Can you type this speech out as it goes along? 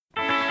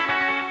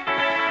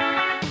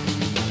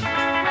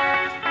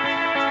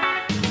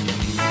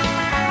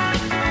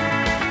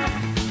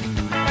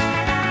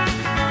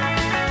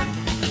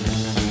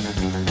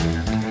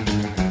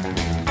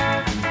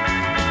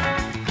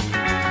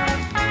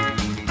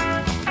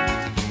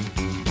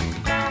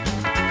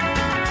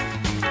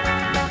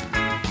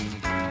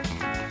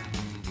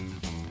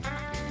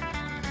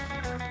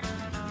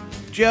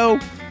Joe,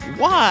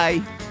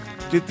 why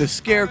did the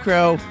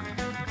Scarecrow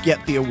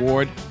get the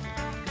award?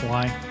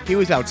 Why? He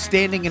was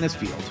outstanding in his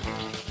field.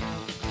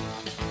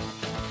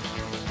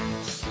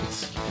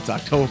 It's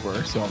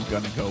October, so I'm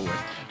going to go with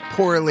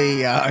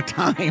poorly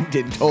timed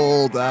and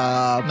told.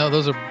 No,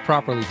 those are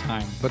properly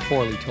timed, but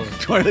poorly told.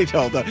 Poorly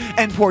told.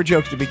 And poor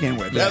jokes to begin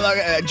with.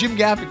 Yeah. Jim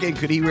Gaffigan,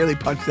 could he really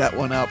punch that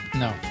one up?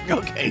 No.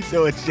 Okay,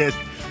 so it's just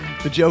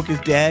the joke is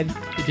dead.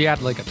 If you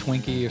had like a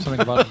Twinkie or something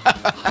about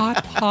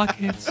Hot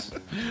Pockets.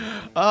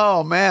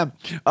 Oh, man.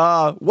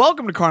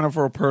 Welcome to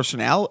Carnival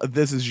Personnel.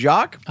 This is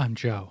Jacques. I'm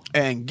Joe.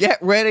 And get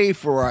ready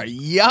for a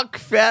yuck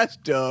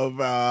fest of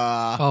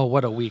Oh,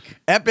 what a week.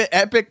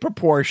 epic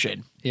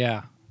proportion.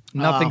 Yeah.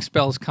 Nothing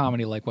spells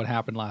comedy like what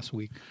happened last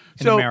week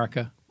in So-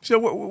 America. So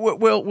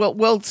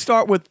we'll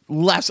start with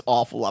less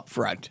awful up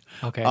front.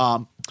 Okay.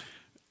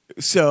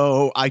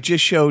 So I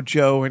just showed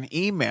Joe an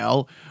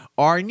email.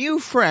 Our new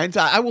friends,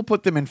 I will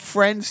put them in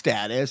friend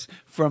status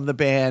from the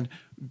band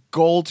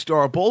Gold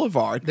Star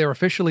Boulevard. They're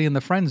officially in the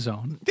friend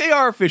zone. They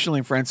are officially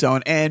in friend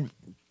zone, and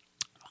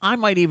I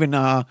might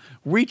even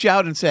reach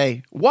out and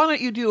say, why don't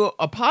you do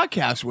a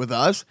podcast with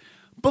us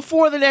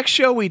before the next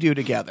show we do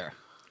together?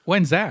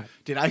 When's that?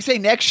 Did I say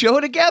next show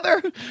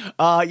together?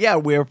 Yeah,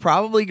 we're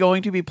probably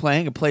going to be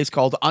playing a place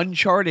called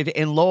Uncharted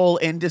in Lowell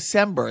in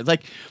December.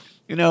 Like,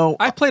 you know,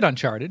 I played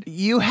Uncharted.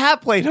 you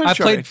have played I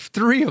Uncharted. played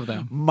 3 of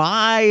them.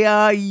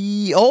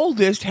 My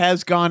oldest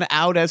has gone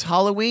out as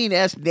Halloween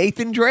as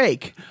Nathan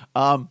Drake.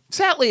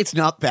 Sadly, it's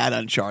not that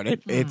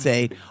Uncharted. It's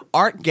a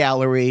art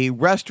gallery,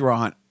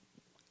 restaurant,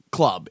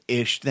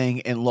 club-ish thing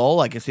in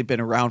Lowell. I guess they've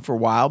been around for a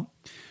while.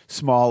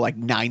 Small, like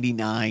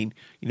 99,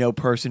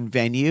 person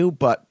venue,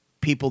 but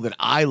people that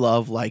I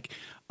love, like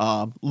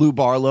Lou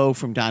Barlow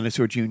from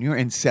Dinosaur Jr.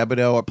 and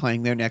Sebadoh are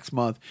playing there next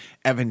month.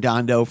 Evan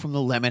Dondo from the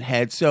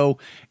Lemonhead. So,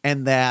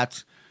 and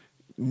that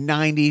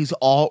 90s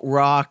alt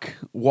rock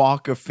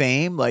walk of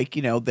fame, like,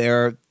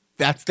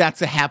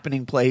 that's a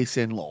happening place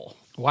in Lowell.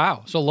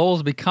 Wow. So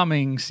Lowell's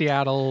becoming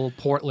Seattle,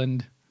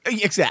 Portland.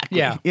 Exactly.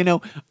 Yeah.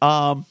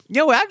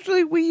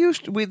 Actually,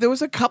 there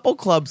was a couple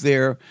clubs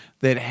there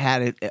that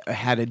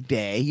had a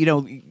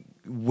day.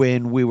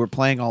 When we were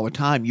playing all the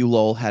time,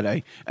 Lowell had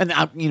I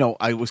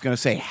was going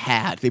to say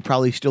had. They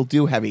probably still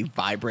do have a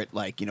vibrant,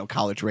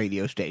 college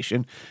radio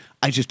station.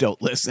 I just don't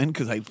listen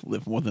because I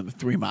live more than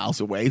 3 miles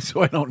away,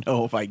 so I don't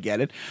know if I get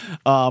it.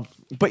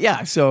 But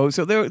yeah, so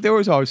there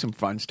was always some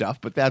fun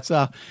stuff, but that's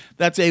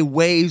a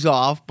ways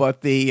off.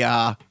 But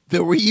the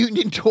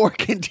reunion tour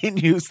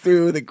continues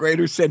through the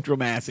greater Central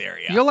Mass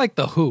area. You're like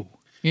the Who.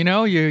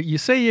 You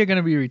say you're going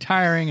to be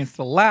retiring. It's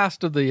the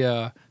last of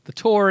the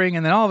touring,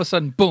 and then all of a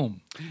sudden,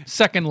 boom,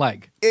 second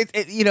leg.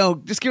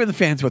 Just giving the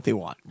fans what they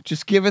want.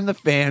 Just giving the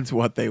fans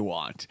what they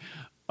want.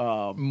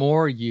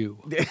 More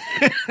you.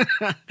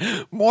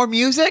 More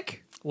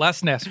music?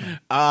 Less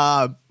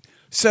Nesman.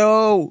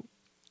 So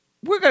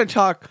we're going to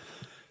talk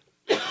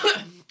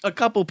a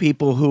couple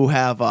people who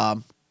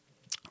have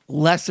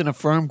less than a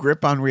firm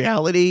grip on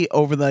reality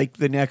over the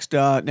next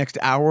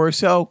hour or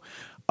so.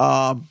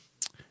 But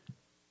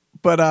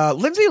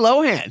Lindsay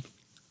Lohan.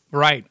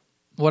 Right.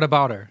 What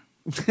about her?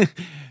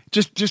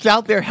 just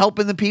out there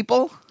helping the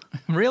people.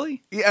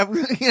 Really? Yeah,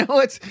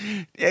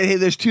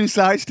 there's 2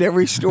 sides to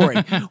every story.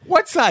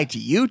 What side do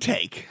you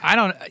take?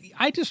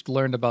 I just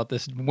learned about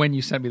this when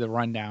you sent me the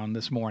rundown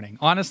this morning.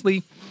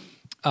 Honestly,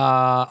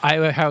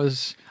 I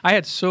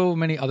had so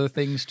many other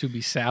things to be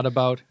sad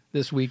about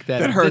this week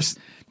that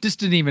this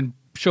didn't even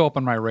show up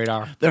on my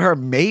radar. That her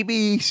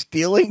maybe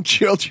stealing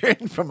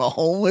children from a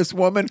homeless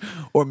woman,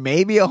 or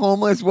maybe a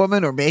homeless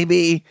woman, or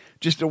maybe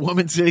just a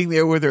woman sitting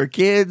there with her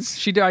kids.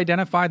 She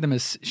identified them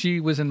as she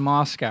was in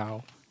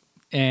Moscow,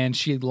 and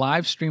she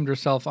live streamed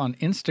herself on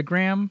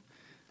Instagram,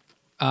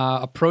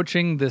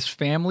 approaching this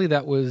family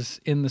that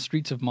was in the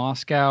streets of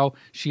Moscow.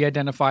 She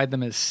identified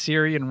them as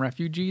Syrian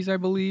refugees, I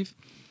believe.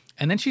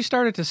 And then she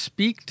started to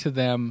speak to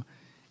them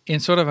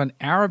in sort of an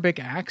Arabic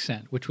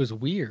accent, which was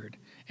weird.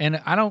 And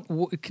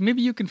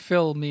maybe you can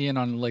fill me in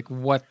on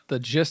what the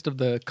gist of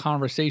the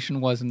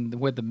conversation was and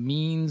what the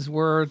means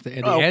were, the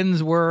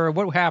ends were.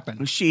 What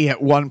happened? She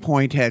at one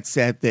point had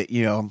said that,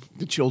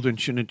 the children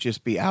shouldn't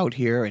just be out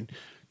here, and,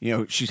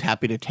 she's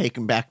happy to take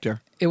them back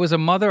to. It was a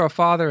mother, a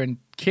father, and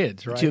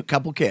kids, right? A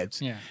couple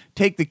kids. Yeah.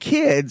 Take the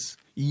kids.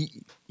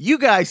 You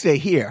guys stay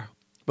here,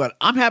 but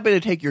I'm happy to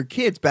take your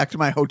kids back to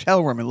my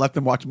hotel room and let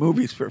them watch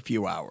movies for a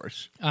few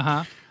hours.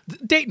 Uh-huh.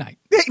 Date night.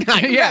 Date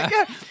night.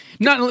 Yeah.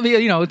 Not,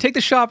 take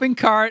the shopping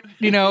cart,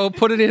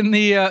 put it in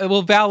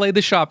we'll valet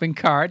the shopping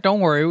cart.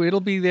 Don't worry. It'll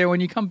be there when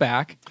you come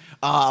back.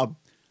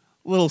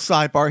 Little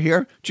sidebar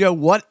here. Joe,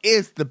 what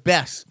is the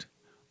best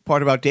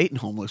part about dating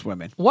homeless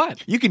women?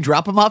 What? You can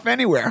drop them off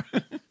anywhere.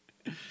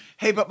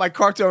 Hey, but my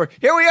cart's over.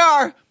 Here we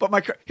are.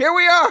 Here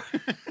we are.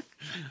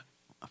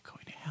 I'm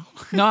going to hell.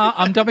 No,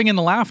 I'm dubbing in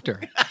the laughter.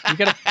 You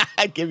got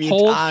to give you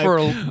hold time.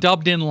 for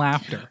dubbed in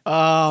laughter.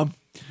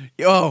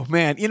 Oh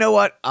man, you know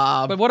what?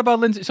 But what about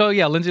Lindsay? So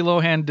yeah, Lindsay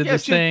Lohan did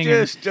this thing.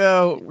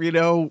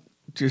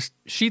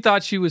 She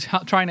thought she was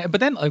trying to, but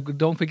then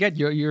don't forget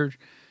you're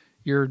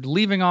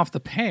leaving off the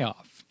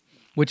payoff.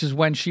 which is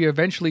when she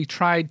eventually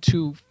tried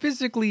to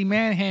physically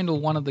manhandle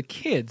one of the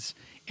kids,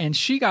 and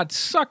she got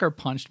sucker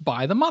punched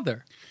by the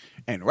mother.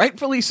 And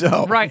rightfully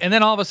so. Right, and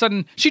then all of a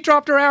sudden, she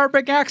dropped her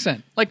Arabic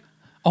accent. Like,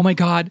 oh my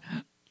God,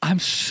 I'm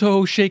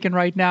so shaken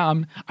right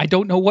now. I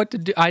don't know what to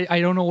do. I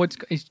don't know what's...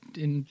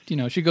 And,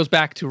 she goes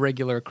back to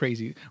regular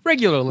crazy.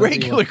 Regular Lindsay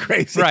Regular Lohan.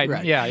 crazy.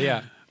 Right,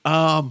 yeah.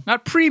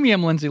 Not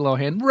premium Lindsay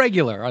Lohan,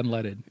 regular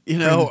unleaded.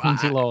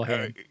 Lindsay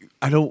Lohan.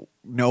 I don't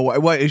know.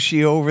 What is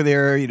she over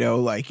there?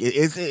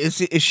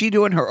 Is she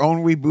doing her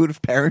own reboot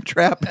of Parent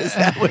Trap? Is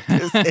that what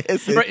this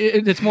is? Right,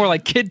 it's more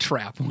like Kid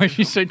Trap, where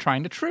she's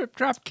trying to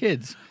trap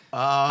kids.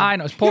 I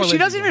know. It's poor she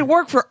doesn't even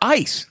work for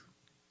ICE.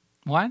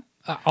 What?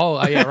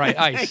 Yeah, right.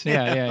 Ice.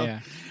 Yeah.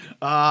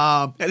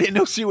 I didn't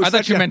know she was. I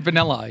thought you meant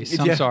Vanilla Ice.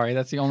 I'm Yeah. sorry.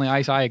 That's the only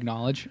ice I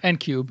acknowledge. And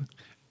Cube.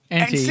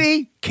 And And tea.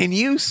 see, can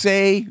you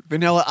say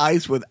Vanilla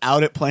Ice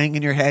without it playing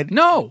in your head?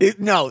 No.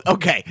 No.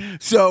 Okay.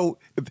 So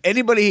if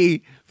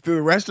anybody through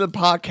the rest of the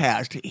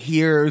podcast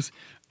hears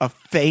a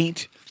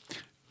faint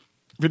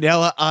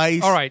Vanilla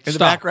Ice All right, in the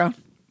stop. background,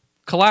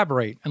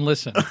 Collaborate and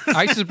listen.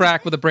 Ice is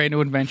back with a brand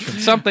new invention.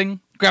 Something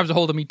grabs a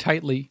hold of me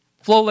tightly,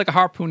 flow like a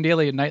harpoon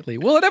daily and nightly.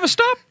 Will it ever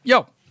stop?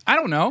 Yo, I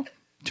don't know.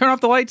 Turn off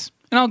the lights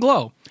and I'll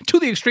glow. To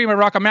the extreme, I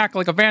rock a Mac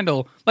like a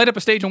vandal, light up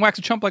a stage and wax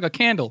a chump like a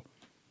candle.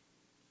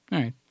 All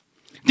right.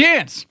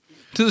 Dance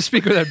to the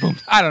speaker that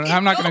booms. I don't know.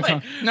 I'm not going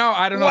to. No,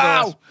 I don't know.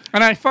 Wow. The rest.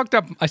 And I fucked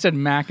up. I said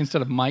Mac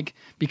instead of Mike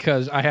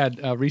because I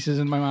had Reese's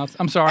in my mouth.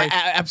 I'm sorry.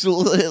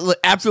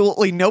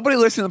 absolutely nobody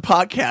listening to the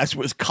podcast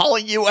was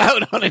calling you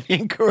out on an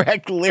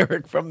incorrect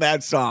lyric from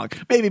that song.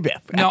 Maybe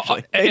Biff. No, actually.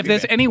 if Maybe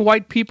there's Biff. any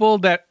white people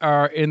that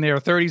are in their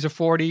 30s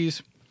or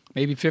 40s,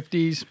 maybe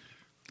 50s,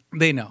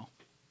 they know.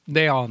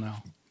 They all know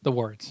the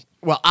words.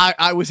 Well,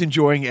 I was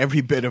enjoying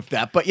every bit of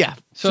that, but yeah.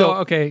 So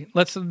okay,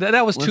 let's.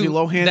 That was Lindsay too.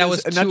 Lohan that is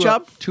was a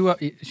nut too job?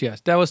 yes,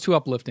 that was too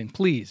uplifting.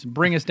 Please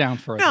bring us down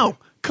further. No,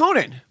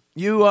 Conan,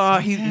 he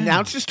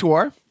announced his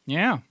tour.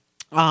 Yeah.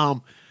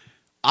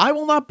 I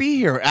will not be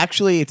here.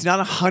 Actually, it's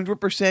not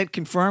 100%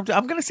 confirmed.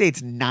 I'm going to say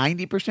it's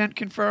 90%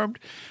 confirmed.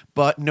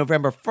 But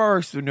November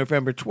 1st through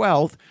November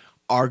 12th,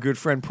 our good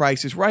friend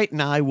Price is Right,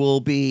 and I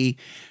will be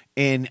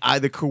in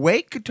either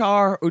Kuwait,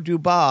 Qatar, or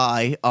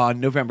Dubai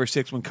on November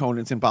 6th when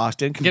Conan's in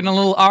Boston. Getting a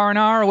little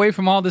R&R away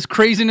from all this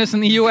craziness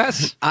in the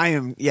U.S. I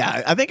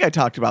think I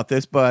talked about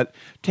this, but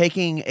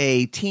taking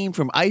a team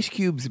from Ice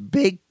Cube's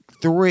Big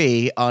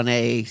Three on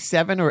a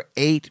 7 or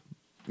 8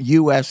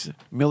 U.S.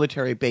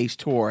 military-based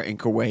tour in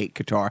Kuwait,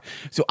 Qatar.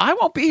 So I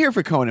won't be here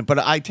for Conan, but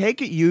I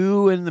take it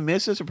you and the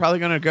missus are probably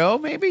going to go,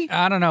 maybe?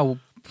 I don't know.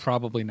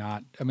 Probably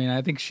not. I mean,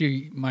 I think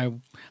my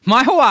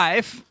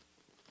wife.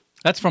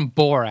 That's from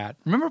Borat.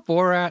 Remember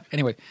Borat?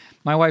 Anyway,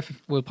 my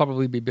wife will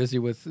probably be busy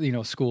with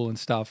school and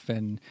stuff,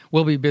 and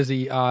we'll be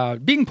busy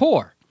being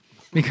poor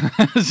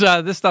because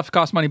this stuff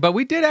costs money. But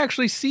we did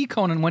actually see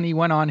Conan when he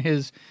went on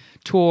his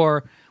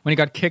tour when he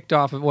got kicked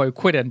off of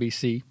quit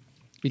NBC.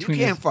 You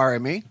can't fire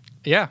me.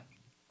 Yeah,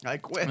 I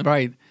quit.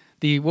 right.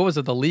 The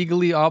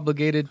legally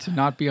obligated to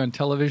not be on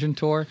television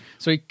tour.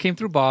 So he came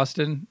through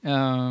Boston.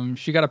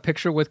 She got a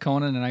picture with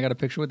Conan, and I got a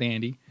picture with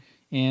Andy,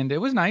 and it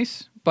was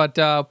nice. But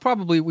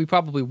we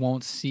probably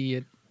won't see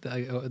it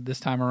this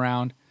time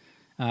around.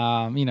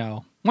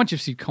 Once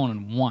you've seen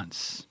Conan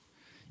once,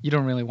 you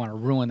don't really want to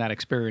ruin that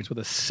experience with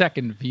a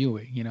second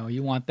viewing.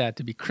 You want that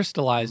to be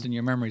crystallized in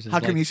your memories. How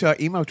come you saw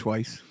Emo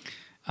twice?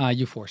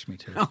 You forced me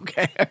to.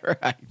 Okay, all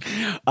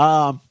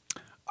right.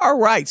 All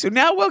right, so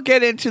now we'll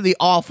get into the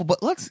awful,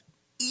 but let's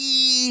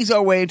ease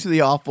our way into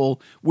the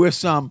awful with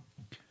some.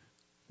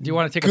 Do you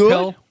want to take good? a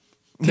pill?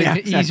 Yeah,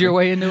 Ease your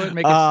way into it,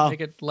 make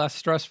it less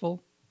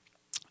stressful.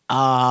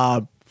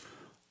 So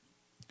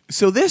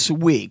this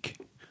week,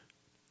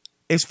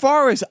 as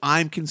far as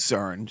I'm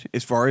concerned,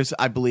 as far as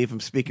I believe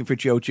I'm speaking for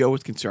Joe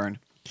is concerned,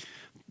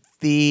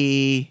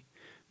 the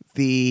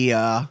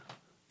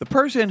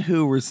person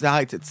who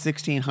resides at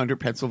 1600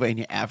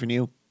 Pennsylvania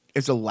Avenue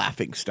is a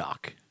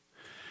laughingstock.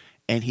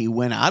 And he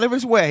went out of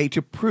his way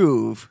to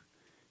prove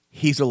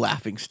he's a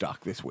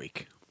laughingstock this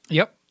week.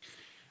 Yep.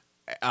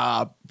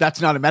 That's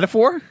not a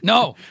metaphor.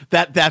 No.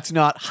 That's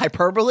not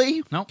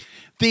hyperbole. No.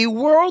 The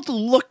world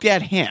looked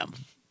at him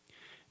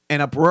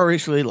and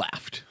uproariously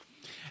laughed.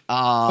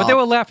 But they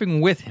were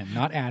laughing with him,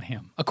 not at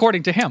him,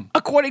 according to him.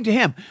 According to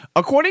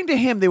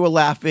him, they were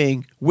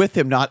laughing with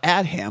him, not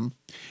at him.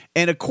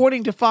 And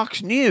according to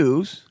Fox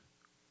News,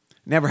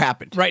 never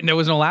happened. Right, and there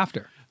was no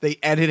laughter. They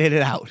edited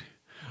it out.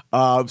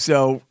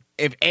 So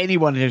if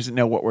anyone doesn't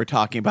know what we're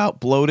talking about,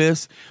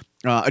 Blotus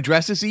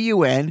addresses the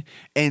UN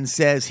and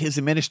says his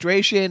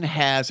administration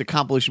has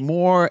accomplished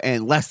more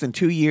in less than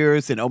 2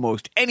 years than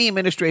almost any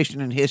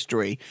administration in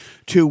history,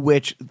 to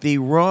which the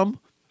room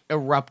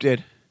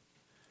erupted.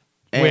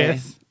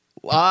 With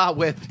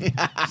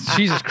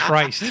Jesus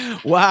Christ.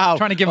 Wow.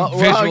 Trying to give him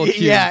visual cues.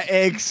 Yeah,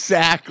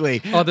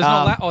 exactly. Oh, there's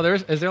no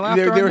is there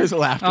laughter? There on is it?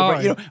 laughter,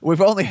 Oh, but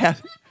we've only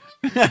had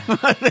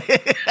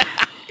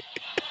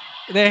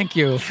Thank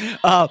you.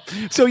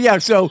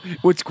 So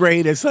what's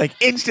great is like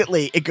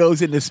instantly it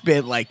goes into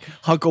spin. Like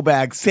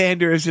Huckleback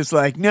Sanders is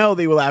like, no,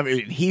 they were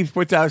laughing. He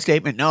puts out a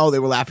statement, no, they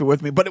were laughing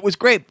with me. But it was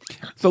great.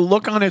 The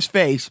look on his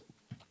face.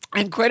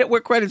 And credit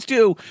where credit's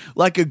due,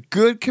 like a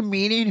good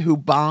comedian who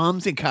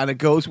bombs and kind of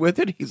goes with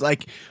it. He's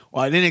like,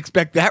 well, I didn't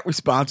expect that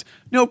response.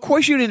 No, of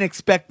course you didn't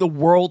expect the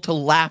world to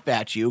laugh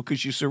at you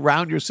because you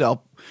surround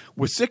yourself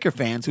with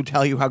sycophants who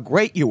tell you how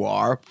great you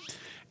are.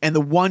 And the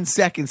 1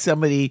 second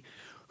somebody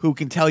who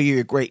can tell you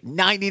you're great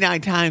 99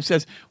 times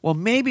says, well,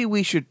 maybe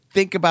we should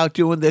think about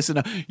doing this.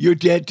 And you're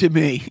dead to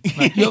me.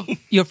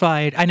 You're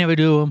fired. I never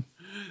do them.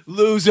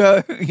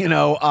 Loser,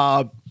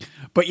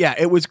 But yeah,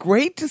 it was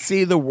great to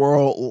see the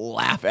world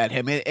laugh at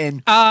him.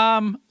 And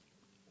I'm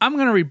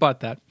going to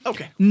rebut that.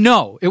 Okay.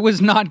 No, it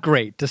was not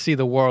great to see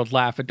the world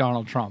laugh at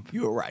Donald Trump.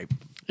 You were right.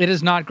 It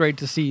is not great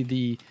to see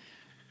the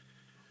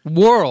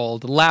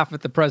world laugh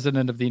at the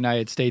President of the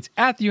United States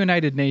at the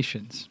United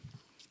Nations.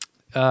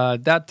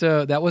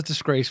 That was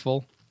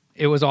disgraceful.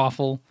 It was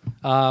awful.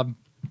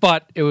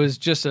 But it was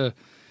just a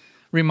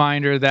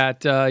reminder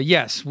that,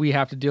 yes, we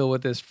have to deal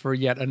with this for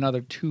yet another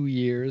 2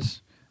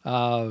 years.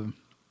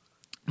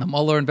 The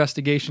Mueller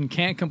investigation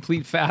can't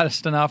complete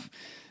fast enough.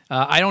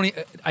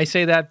 I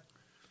say that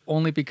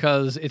only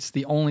because it's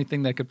the only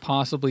thing that could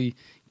possibly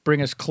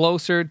bring us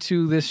closer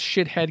to this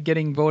shithead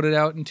getting voted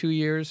out in 2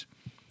 years.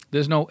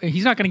 He's not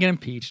going to get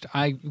impeached.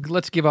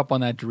 Let's give up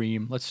on that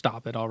dream. Let's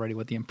stop it already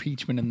with the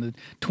impeachment and the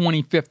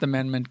 25th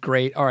Amendment.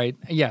 Great. All right.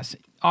 Yes.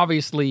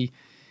 Obviously,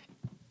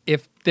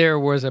 if there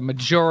was a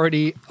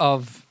majority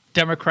of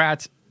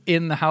Democrats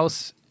in the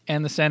House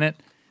and the Senate,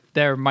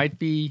 there might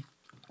be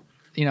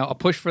a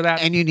push for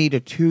that. And you need a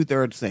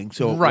 2/3 thing,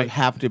 so it would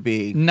have to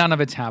be. None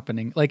of it's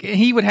happening. Like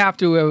he would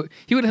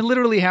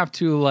literally have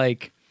to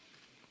like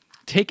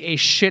take a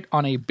shit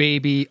on a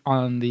baby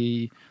on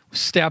the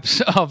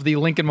steps of the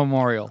Lincoln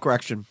Memorial.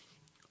 Correction,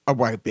 a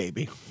white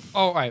baby.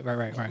 Oh, right.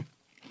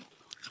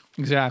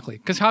 Exactly.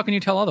 Because how can you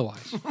tell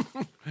otherwise?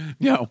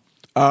 No.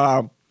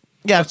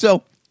 Yeah.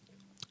 So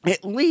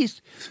at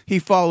least he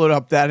followed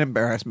up that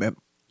embarrassment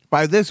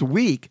by this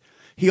week.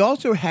 He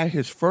also had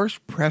his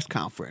first press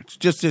conference,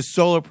 just his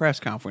solo press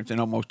conference in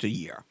almost a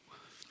year.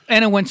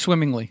 And it went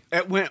swimmingly.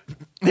 It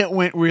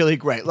went really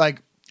great.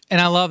 And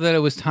I love that it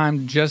was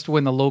timed just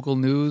when the local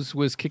news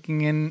was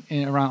kicking in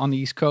around on the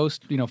East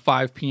Coast,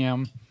 5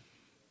 p.m.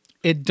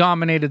 It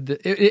dominated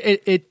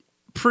it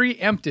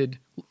preempted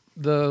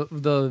the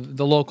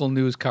local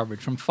news coverage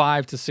from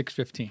 5 to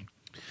 6:15.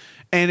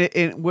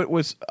 And what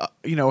was,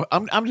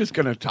 I'm just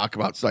going to talk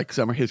about like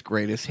some of his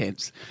greatest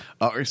hints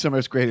or some of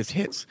his greatest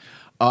hits.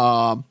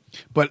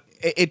 But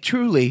it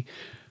truly,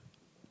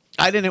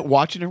 I didn't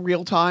watch it in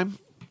real time.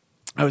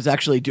 I was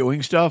actually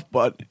doing stuff,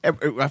 but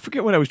I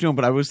forget what I was doing,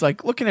 but I was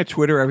like looking at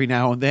Twitter every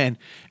now and then,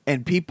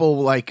 and people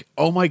were like,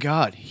 oh my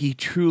God, he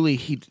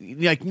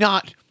like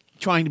not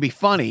trying to be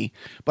funny,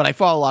 but I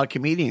follow a lot of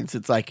comedians.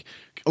 It's like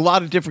a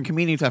lot of different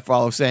comedians I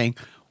follow saying,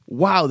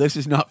 wow, this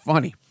is not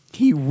funny.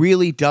 He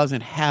really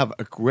doesn't have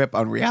a grip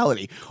on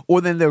reality. Or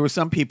then there were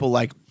some people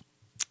like,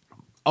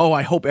 oh,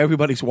 I hope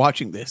everybody's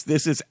watching this.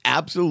 This is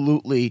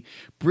absolutely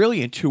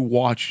brilliant to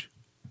watch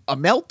a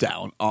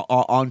meltdown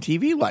on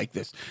TV like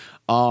this.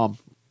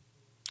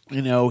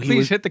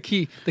 Please hit the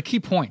key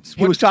points.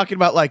 He was talking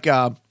about like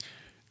talking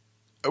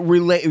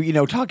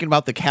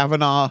about the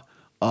Kavanaugh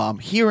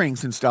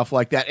hearings and stuff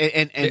like that,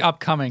 and the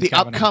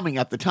upcoming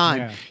at the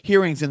time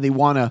hearings, and they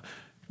want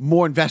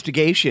more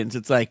investigations.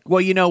 It's like, well,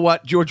 you know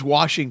what? George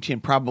Washington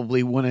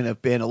probably wouldn't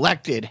have been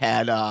elected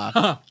had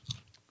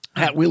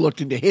we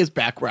looked into his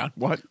background.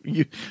 So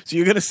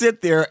you're going to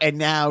sit there and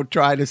now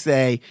try to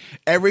say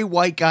every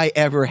white guy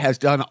ever has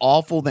done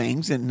awful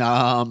things,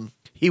 and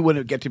he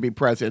wouldn't get to be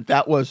president.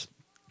 That was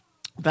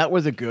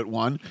a good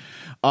one.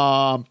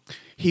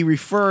 He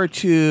referred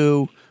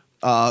to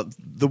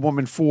the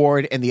woman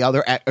Ford and the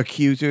other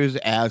accusers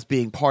as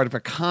being part of a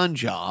con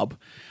job.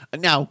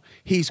 Now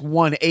he's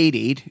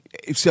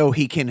 180'd, so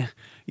he can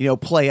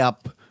play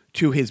up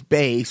to his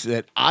base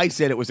that I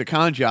said it was a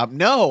con job.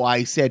 No,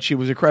 I said she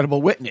was a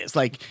credible witness.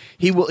 Like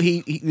he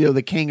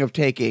the king of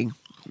taking,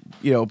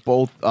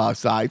 both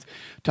sides,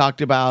 talked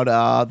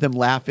about them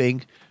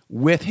laughing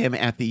with him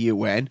at the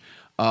UN.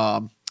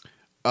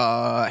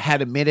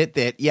 Had admitted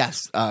that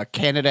yes,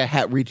 Canada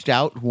had reached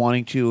out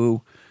wanting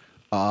to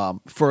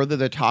further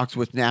the talks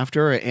with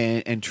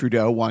NAFTA, and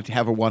Trudeau wanted to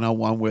have a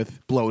one-on-one with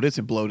Blotus,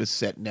 and Blotus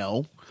said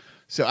no.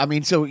 So I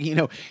mean,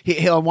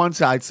 he'll on one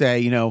side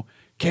say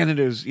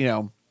Canada's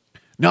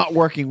not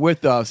working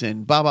with us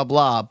and blah, blah,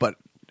 blah. But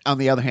on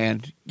the other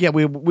hand, yeah,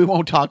 we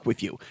won't talk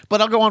with you.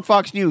 But I'll go on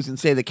Fox News and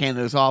say that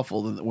Canada's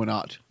awful and that we're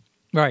not.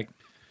 Right.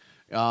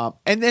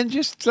 And then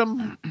just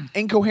some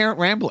incoherent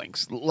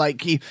ramblings.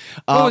 Like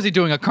what was he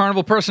doing? A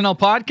Carnival Personnel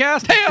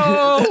podcast?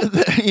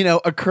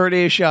 Hey-o! A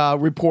Kurdish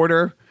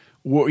reporter,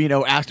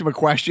 asked him a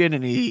question,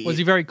 and Was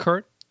he very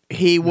curt?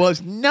 He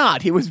was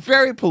not. He was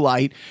very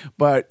polite,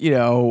 but,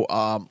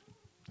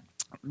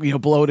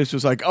 Bloatus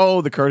was like,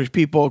 oh, the Kurdish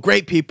people,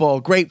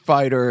 great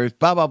fighters,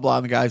 blah, blah, blah.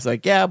 And the guy's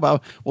like, yeah,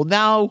 well,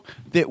 now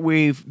that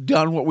we've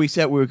done what we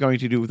said we were going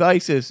to do with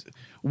ISIS,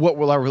 what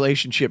will our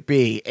relationship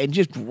be? And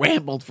just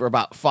rambled for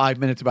about 5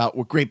 minutes about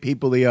what great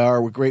people they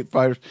are, what great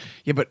fighters.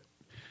 Yeah, but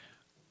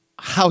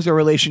how's our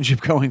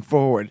relationship going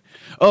forward?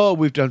 Oh,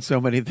 we've done so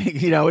many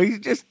things. He's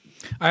just...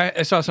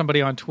 I saw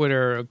somebody on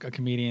Twitter, a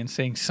comedian,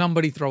 saying,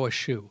 somebody throw a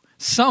shoe.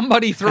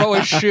 Somebody throw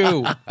a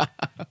shoe.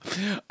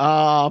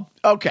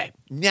 Okay.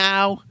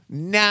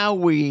 Now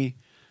we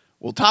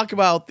will talk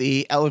about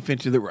the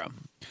elephant in the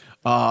room.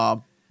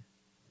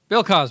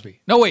 Bill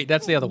Cosby. No, wait,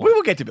 that's the other one. We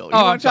will get to Bill. You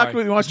want to start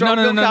with Bill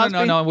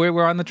Cosby? No.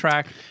 We're on the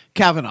track.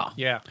 Kavanaugh.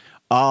 Yeah.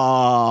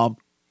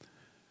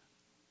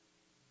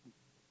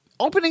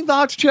 Opening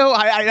thoughts, Joe?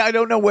 I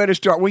don't know where to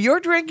start. Well, you're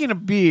drinking a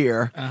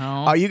beer. Uh-huh.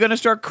 Are you going to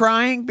start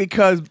crying?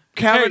 Because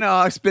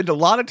Kavanaugh spent a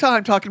lot of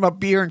time talking about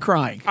beer and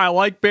crying. I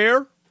like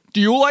beer.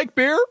 Do you like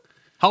beer?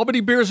 How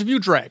many beers have you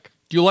drank?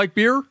 Do you like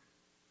beer?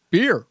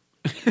 Beer.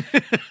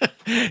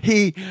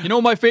 You know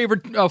what my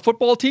favorite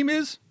football team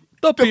is?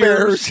 The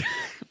Bears.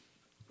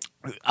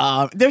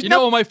 You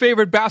know what my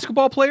favorite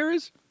basketball player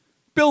is?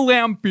 Bill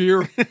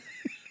Laimbeer.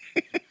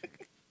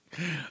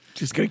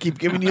 Just going to keep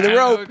giving you the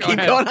rope. Keep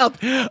going up.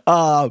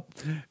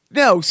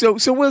 No, so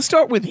we'll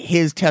start with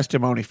his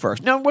testimony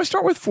first. No, we'll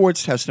start with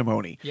Ford's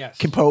testimony. Yes.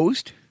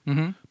 Composed.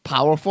 Mm-hmm.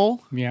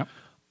 Powerful. Yeah.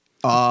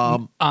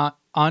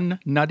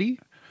 Unnutty.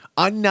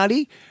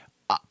 Unnutty.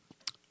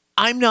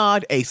 I'm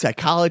not a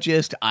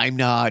psychologist. I'm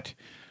not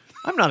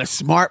a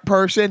smart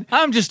person.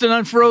 I'm just an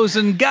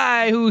unfrozen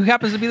guy who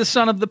happens to be the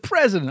son of the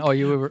president.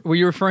 Oh, were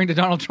you referring to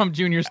Donald Trump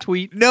Jr.'s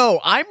tweet?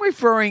 No, I'm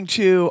referring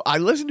to, I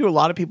listen to a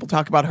lot of people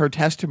talk about her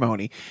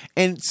testimony,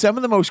 and some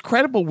of the most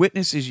credible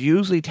witnesses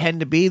usually tend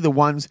to be the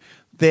ones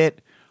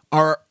that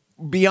are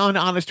beyond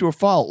honest to a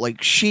fault.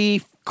 Like,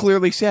 she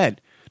clearly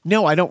said,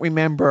 no, I don't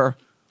remember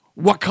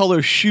what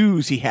color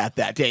shoes he had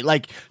that day.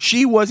 Like,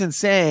 she wasn't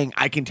saying,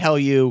 I can tell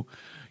you,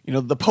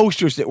 the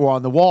posters that were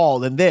on the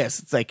wall and this.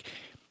 It's like,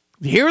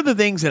 here are the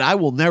things that I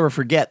will never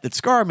forget that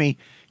scar me.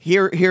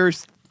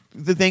 Here's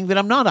the thing that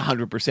I'm not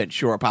 100%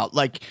 sure about.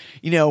 Like,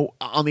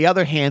 on the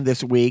other hand,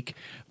 this week,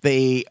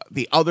 the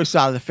other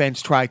side of the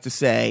fence tried to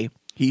say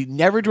he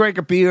never drank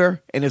a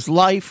beer in his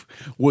life,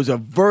 was a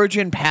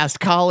virgin past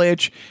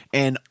college,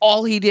 and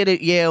all he did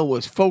at Yale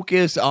was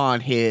focus on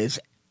his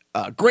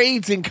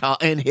grades and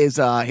his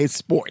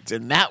sports,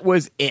 and that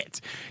was it.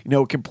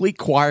 Complete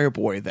choir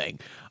boy thing.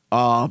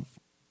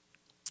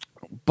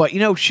 But,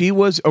 she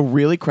was a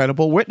really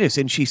credible witness,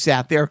 and she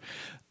sat there.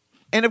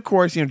 And, of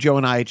course, Joe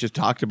and I had just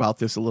talked about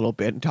this a little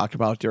bit and talked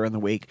about it during the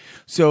week.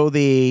 So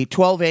the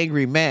 12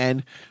 angry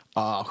men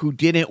who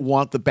didn't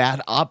want the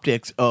bad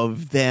optics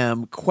of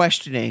them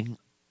questioning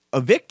a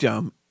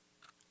victim,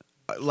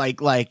 like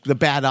the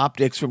bad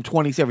optics from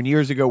 27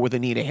 years ago with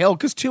Anita Hill,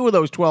 because 2 of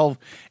those 12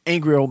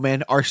 angry old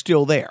men are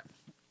still there.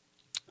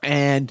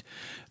 And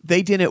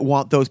they didn't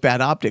want those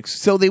bad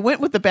optics. So they went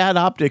with the bad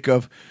optic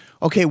of,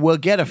 okay, we'll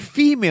get a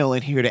female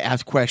in here to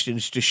ask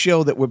questions to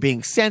show that we're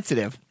being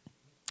sensitive,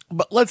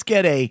 but let's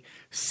get a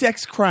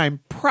sex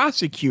crime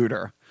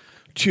prosecutor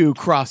to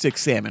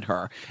cross-examine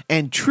her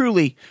and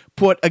truly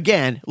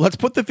let's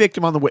put the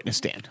victim on the witness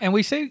stand. And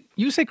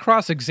you say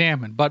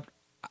cross-examine, but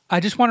I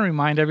just want to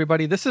remind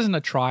everybody, this isn't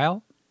a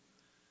trial.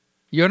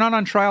 You're not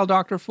on trial,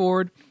 Dr.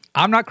 Ford.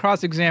 I'm not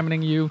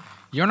cross-examining you.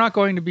 You're not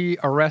going to be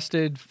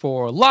arrested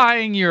for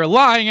lying your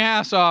lying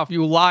ass off,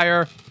 you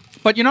liar.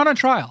 But you're not on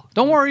trial.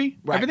 Don't worry.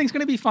 Right. Everything's going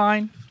to be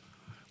fine.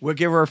 We'll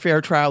give her a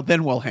fair trial,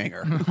 then we'll hang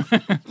her.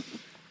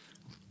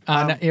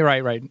 You're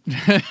right.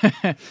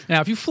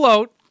 Now, if you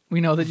float,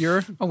 we know that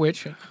you're a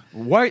witch.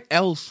 What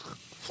else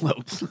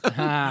floats?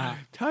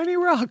 Tiny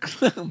rocks.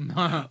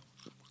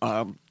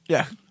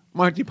 Yeah,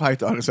 Monty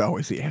Python is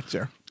always the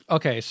answer.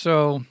 Okay,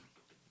 so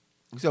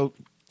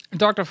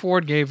Dr.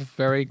 Ford gave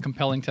very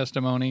compelling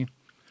testimony.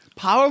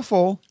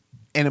 Powerful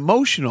and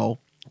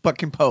emotional, but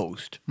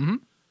composed. Mm-hmm.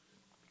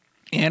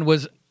 And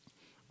was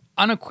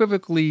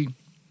unequivocally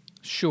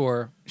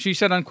sure. She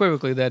said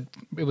unequivocally that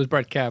it was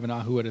Brett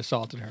Kavanaugh who had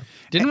assaulted her.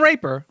 Didn't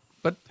rape her,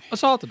 but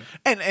assaulted her.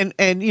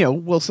 And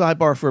we'll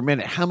sidebar for a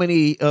minute. How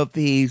many of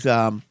these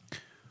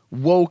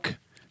woke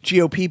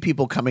GOP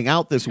people coming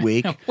out this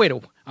week? Wait,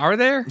 are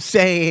there?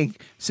 Saying,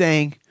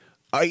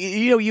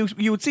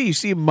 you would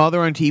see a mother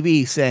on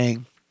TV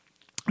saying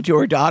to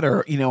her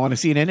daughter, on a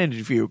CNN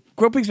interview,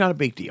 groping's not a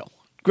big deal.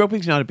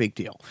 Groping's not a big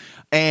deal.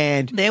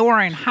 And they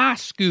were in high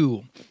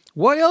school.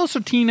 What else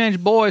are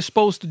teenage boys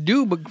supposed to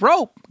do but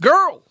grope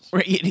girls?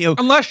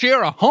 Unless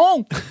you're a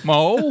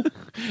homo.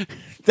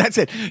 That's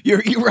it.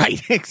 You're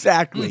right.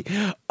 Exactly.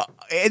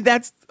 And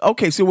that's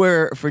okay.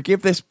 So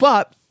forgive this,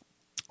 but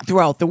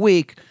throughout the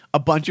week, a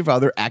bunch of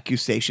other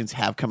accusations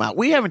have come out.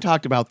 We haven't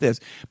talked about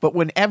this, but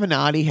when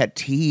Avenatti had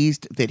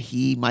teased that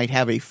he might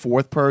have a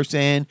 4th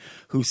person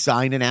who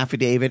signed an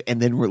affidavit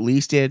and then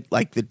released it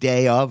like the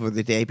day of or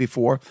the day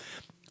before,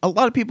 a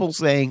lot of people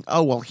saying,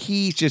 oh, well,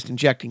 he's just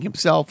injecting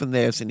himself in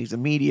this and he's a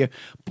media.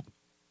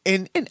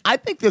 And I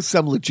think there's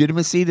some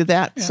legitimacy to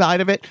that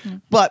side of it.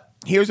 But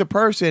here's a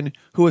person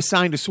who has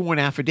signed a sworn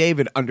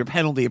affidavit under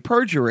penalty of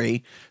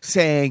perjury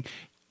saying,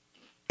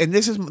 and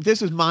this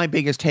is my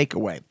biggest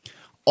takeaway.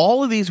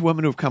 All of these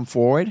women who have come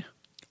forward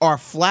are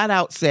flat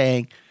out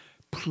saying,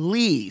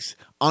 please,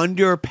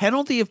 under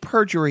penalty of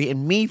perjury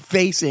and me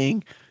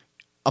facing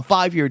a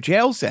 5-year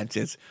jail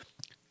sentence,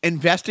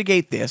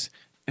 investigate this,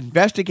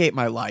 investigate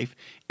my life,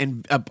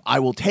 and I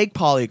will take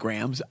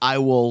polygrams. I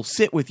will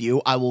sit with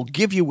you. I will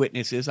give you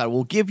witnesses. I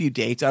will give you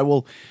dates. I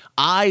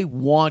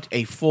want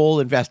a full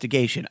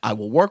investigation. I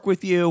will work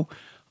with you.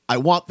 I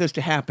want this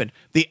to happen.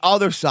 The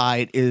other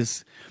side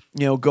is,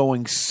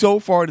 going so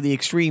far to the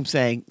extreme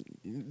saying,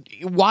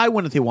 why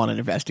wouldn't they want an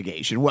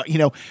investigation?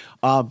 Well,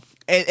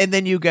 and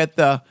then you get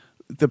the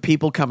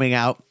people coming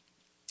out,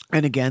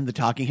 and again, the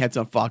talking heads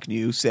on Fox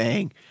News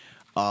saying,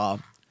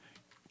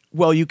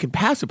 well, you can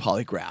pass a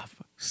polygraph.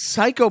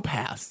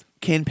 Psychopaths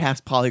can pass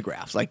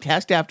polygraphs, like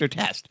test after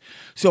test.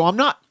 So I'm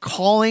not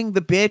calling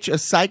the bitch a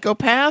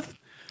psychopath,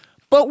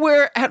 but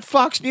we're at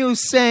Fox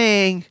News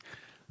saying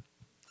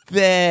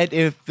that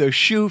if the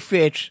shoe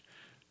fits,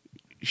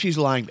 she's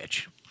a lying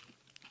bitch.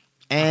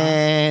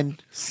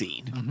 And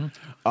scene.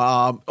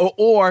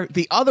 Or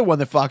the other one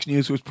that Fox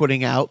News was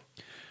putting out,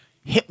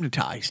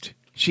 hypnotized.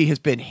 She has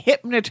been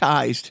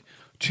hypnotized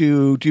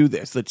to do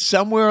this. That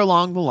somewhere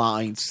along the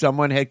line,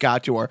 someone had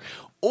got to her.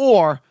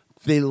 Or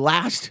the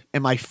last,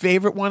 and my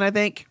favorite one, I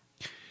think,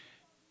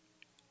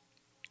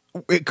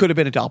 it could have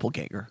been a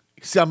doppelganger.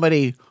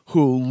 Somebody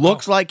who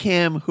looks like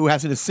him, who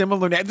has a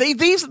similar name. This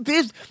isn't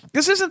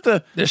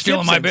the They're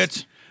stealing my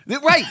bits.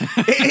 Right.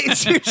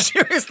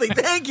 Seriously.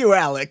 Thank you,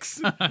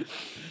 Alex.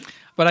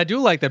 But I do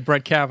like that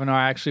Brett Kavanaugh,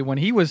 actually, when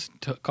he was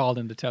called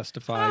in to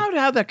testify.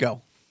 How'd that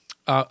go?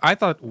 I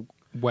thought,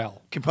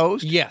 well.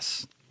 Composed?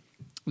 Yes.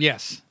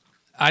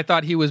 I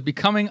thought he was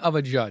becoming of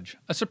a judge,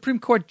 a Supreme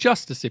Court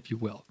justice, if you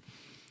will.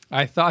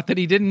 I thought that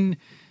he didn't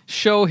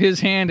show his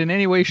hand in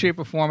any way, shape,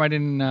 or form. I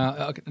didn't.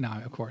 No,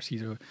 of course,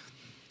 he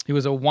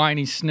was a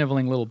whiny,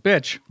 sniveling little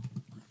bitch.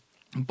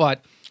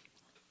 But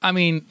I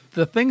mean,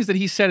 the things that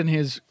he said in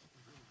his,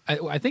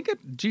 I think,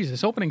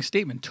 his opening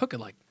statement took it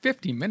like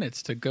 50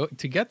 minutes to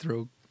get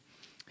through.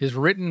 His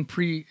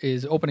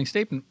opening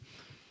statement.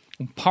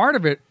 Part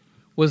of it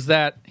was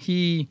that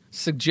he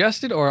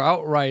suggested or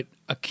outright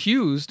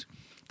accused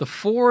the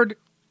Ford.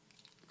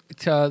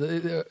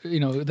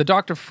 The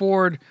Dr.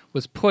 Ford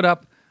was put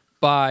up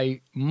by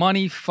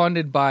money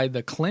funded by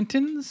the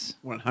Clintons.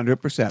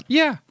 100%.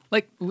 Yeah,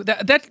 like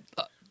that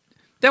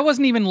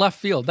wasn't even left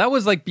field. That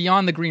was like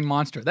beyond the Green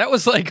Monster. That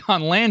was like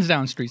on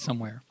Lansdowne Street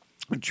somewhere.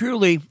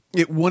 Truly,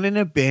 it wouldn't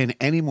have been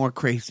any more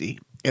crazy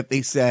if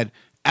they said,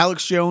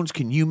 Alex Jones,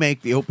 can you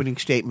make the opening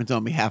statements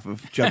on behalf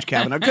of Judge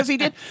Kavanaugh? Because he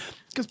did.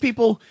 Because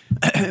people,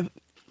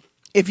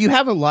 if you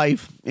have a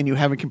life and you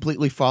haven't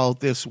completely followed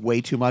this way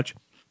too much,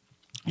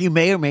 you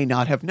may or may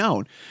not have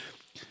known.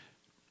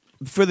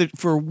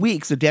 For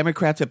weeks, the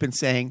Democrats have been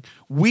saying,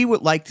 we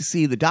would like to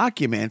see the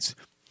documents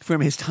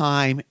from his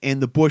time in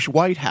the Bush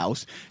White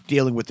House,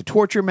 dealing with the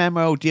torture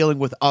memo, dealing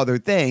with other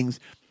things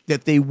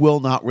that they will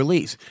not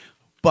release.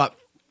 But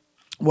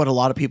what a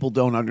lot of people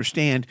don't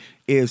understand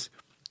is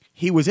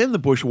he was in the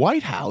Bush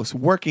White House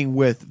working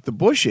with the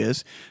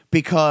Bushes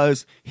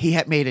because he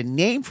had made a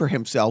name for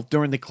himself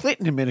during the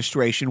Clinton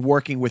administration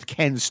working with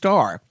Ken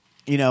Starr,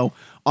 on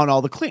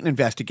all the Clinton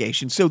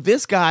investigations. So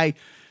this guy,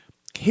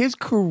 his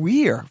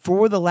career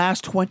for the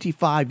last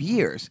 25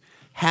 years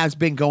has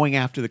been going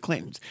after the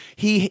Clintons.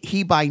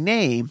 He by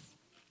name,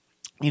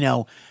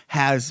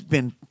 has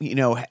been,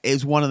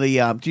 is one of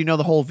the, do you know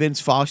the whole Vince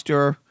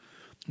Foster?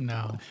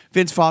 No.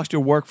 Vince Foster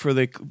worked for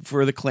the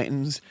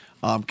Clintons,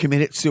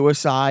 committed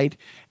suicide,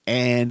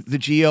 and the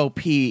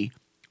GOP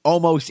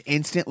almost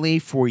instantly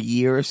for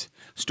years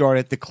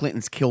started the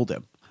Clintons killed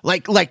him.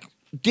 Like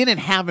didn't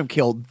have him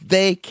killed.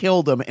 They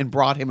killed him and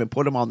brought him and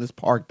put him on this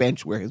park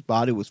bench where his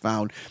body was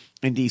found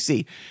in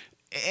D.C.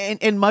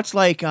 And much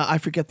like, I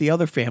forget the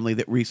other family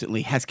that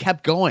recently has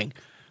kept going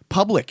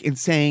public and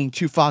saying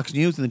to Fox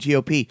News and the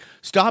GOP,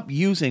 stop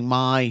using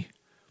my,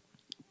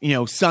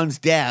 son's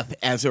death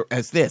as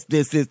this.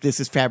 This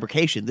is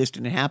fabrication. This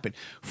didn't happen.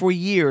 For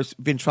years,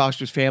 Vince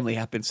Foster's family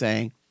have been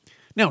saying,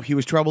 no, he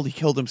was troubled. He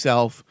killed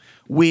himself.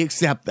 We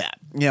accept that.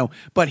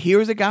 But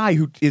here's a guy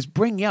who is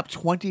bringing up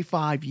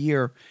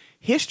 25-year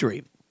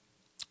history.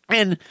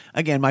 And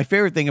again, my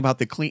favorite thing about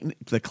the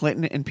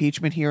Clinton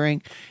impeachment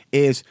hearing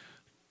is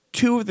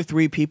 2 of the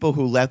 3 people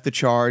who led the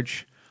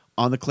charge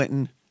on the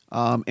Clinton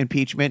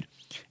impeachment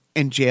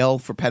in jail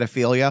for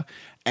pedophilia.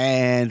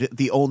 And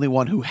the only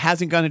one who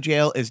hasn't gone to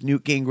jail is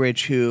Newt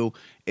Gingrich, who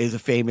is a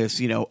famous,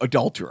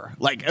 adulterer,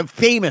 like a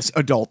famous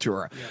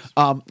adulterer.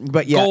 Yes.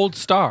 But yeah, gold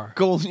star,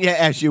 yeah,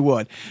 as you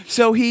would.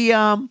 So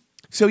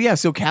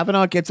so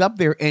Kavanaugh gets up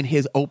there in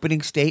his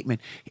opening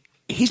statement.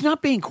 he's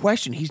not being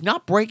questioned. He's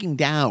not breaking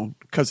down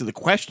because of the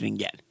questioning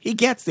yet. He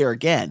gets there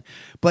again,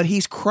 but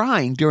he's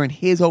crying during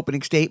his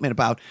opening statement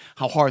about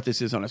how hard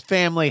this is on his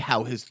family,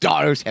 how his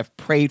daughters have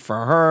prayed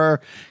for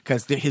her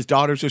because his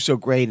daughters are so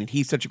great and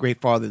he's such a great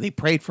father. They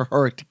prayed for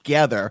her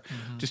together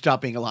to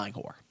stop being a lying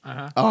whore.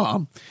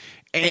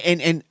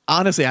 And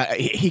honestly,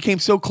 he came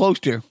so close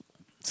to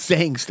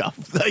saying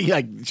stuff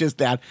like just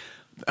that.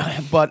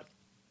 But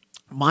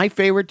my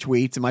favorite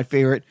tweets and my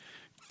favorite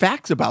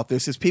facts about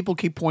this is people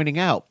keep pointing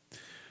out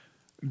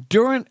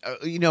during,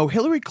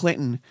 Hillary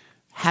Clinton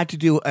had to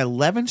do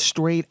 11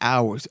 straight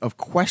hours of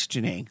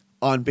questioning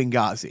on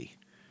Benghazi,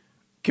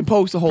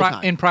 composed the whole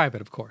time. In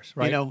private, of course,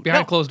 right?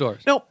 Behind closed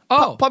doors. No,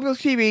 public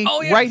TV,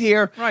 yes. right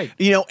here. Right.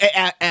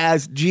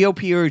 As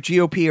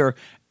GOP,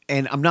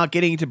 and I'm not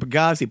getting into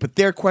Benghazi, but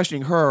they're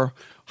questioning her.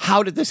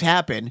 How did this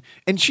happen?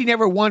 And she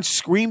never once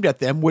screamed at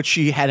them, which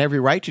she had every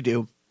right to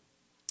do.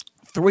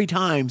 3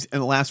 times in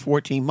the last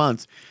 14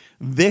 months,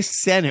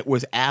 this Senate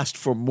was asked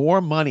for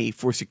more money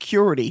for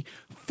security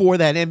for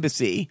that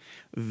embassy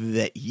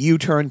that you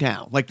turned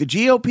down. Like the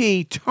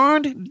GOP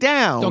turned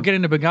down. Don't get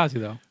into Benghazi,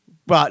 though.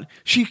 But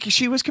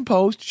she was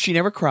composed. She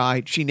never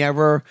cried. She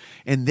never.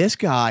 And this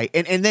guy,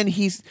 and then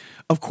he's,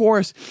 of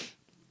course,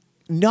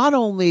 not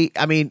only.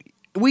 I mean,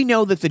 we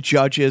know that the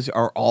judges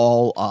are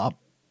all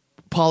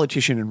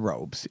politician in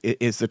robes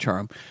is the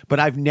term, but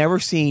I've never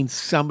seen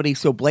somebody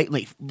so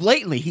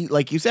blatantly. He,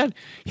 like you said,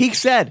 he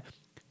said,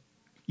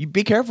 "You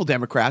be careful,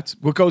 Democrats.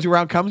 What goes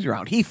around comes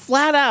around." He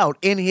flat out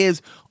in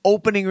his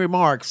opening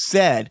remarks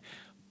said,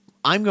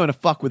 "I'm going to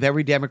fuck with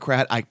every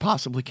Democrat I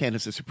possibly can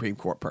as a Supreme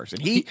Court person."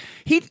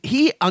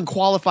 He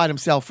unqualified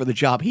himself for the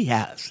job he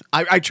has.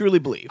 I truly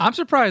believe. I'm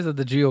surprised that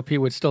the GOP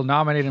would still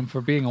nominate him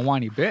for being a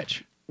whiny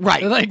bitch.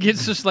 Right. Like,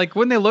 it's just like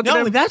when they look at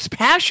him. No, that's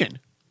passion.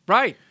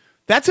 Right.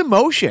 That's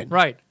emotion.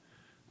 Right.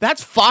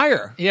 That's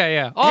fire.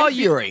 Yeah.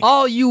 Fury.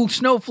 All you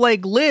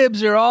snowflake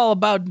libs are all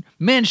about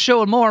men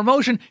showing more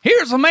emotion.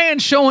 Here's a man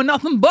showing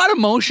nothing but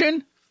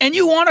emotion, and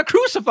you want to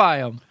crucify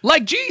him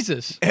like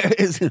Jesus.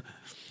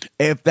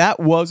 If that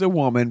was a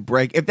woman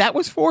if that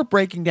was for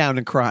breaking down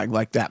and crying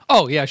like that.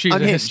 Oh, yeah, she's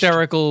unhinged. A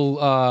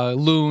hysterical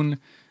loon,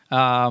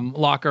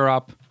 lock her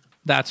up,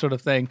 that sort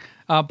of thing.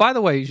 By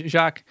the way,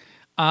 Jacques,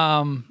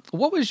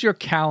 what was your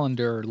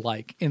calendar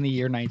like in the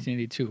year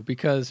 1982?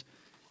 Because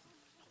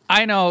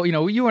I know,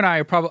 you and I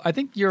are probably, I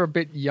think you're a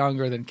bit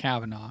younger than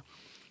Kavanaugh.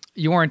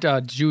 You weren't a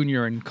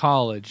junior in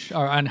college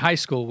or in high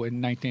school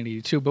in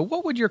 1982, but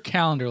what would your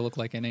calendar look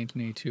like in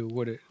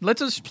 1982?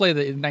 Let's just play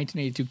the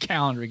 1982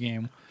 calendar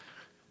game.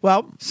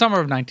 Well, Summer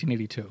of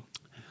 1982.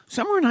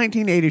 Summer of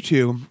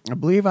 1982, I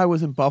believe I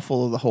was in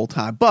Buffalo the whole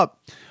time, but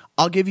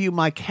I'll give you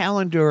my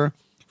calendar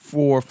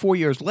for 4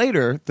 years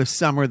later, the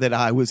summer that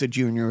I was a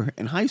junior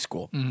in high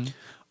school.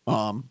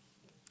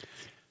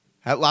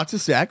 Had lots of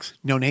sex,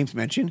 no names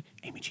mentioned,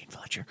 Amy Jean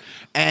Fletcher,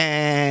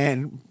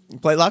 and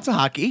played lots of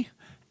hockey,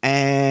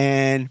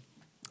 and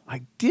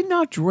I did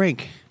not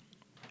drink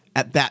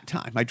at that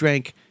time. I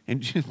drank,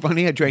 and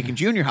funny, I drank in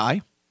junior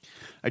high.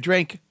 I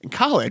drank in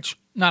college.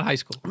 Not high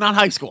school. Not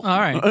high school. All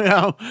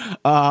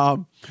right.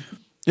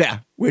 Yeah,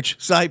 which,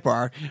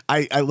 sidebar,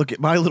 I look at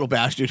my little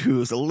bastard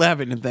who is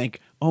 11 and think,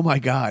 oh my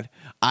God,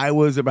 I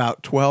was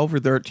about 12 or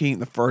 13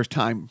 the first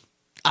time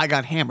I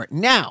got hammered.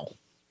 Now,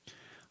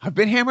 I've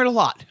been hammered a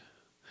lot.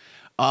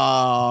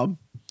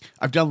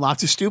 I've done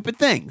lots of stupid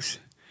things.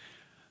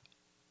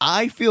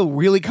 I feel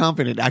really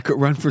confident I could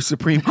run for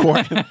Supreme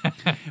Court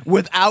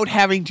without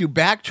having to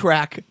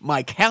backtrack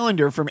my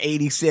calendar from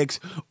 86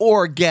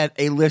 or get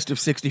a list of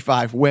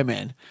 65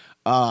 women.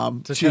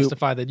 To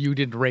testify that you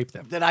didn't rape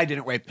them. That I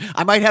didn't rape.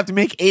 I might have to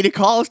make 80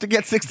 calls to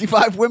get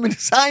 65 women to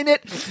sign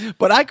it,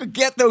 but I could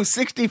get those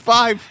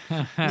 65,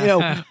 but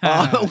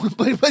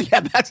yeah,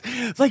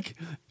 that's like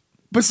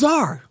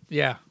bizarre.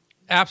 Yeah,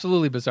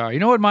 absolutely bizarre. You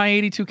know what my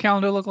 82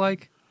 calendar looked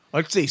like?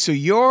 Let's see. So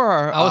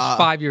you're... I was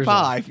 5 years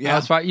old. Yeah. I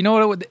was 5. You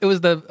know what? It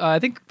was I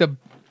think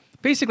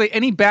basically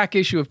any back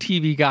issue of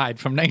TV Guide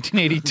from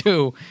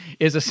 1982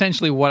 is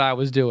essentially what I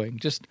was doing.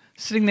 Just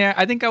sitting there.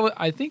 I think I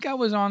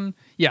was on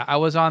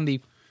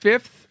the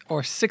 5th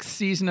or 6th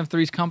season of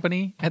Three's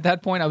Company at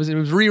that point. It was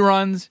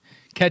reruns,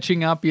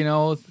 catching up,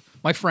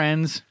 my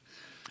friends.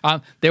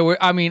 I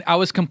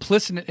was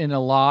complicit in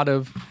a lot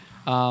of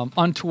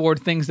untoward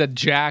things that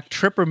Jack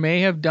Tripper may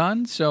have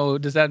done. So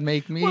does that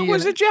make me... What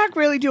was it Jack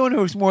really doing, or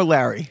it was more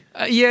Larry?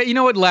 Yeah, you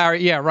know what,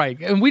 Larry... Yeah, right.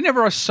 And we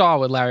never saw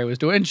what Larry was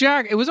doing. And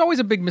Jack... It was always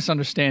a big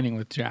misunderstanding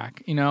with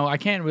Jack. I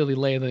can't really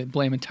lay the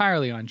blame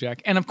entirely on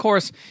Jack. And of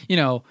course,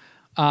 Janet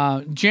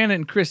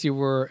and Chrissy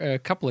were a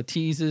couple of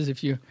teases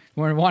if you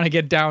want to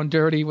get down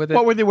dirty with it.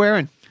 What were they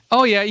wearing?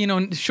 Oh, yeah,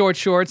 short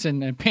shorts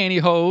and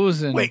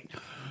pantyhose. And Wait.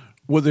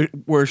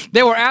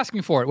 They were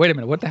asking for it. Wait a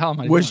minute. What the hell am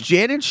I doing? Was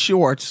Janet's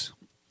shorts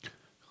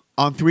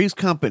on Three's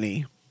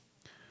Company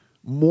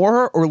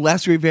more or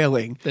less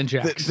revealing than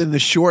Jack's? Than the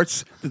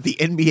shorts that the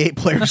NBA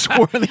players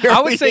wore in the early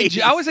I would say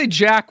 80s?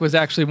 Jack was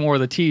actually more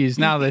of the tease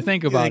now that I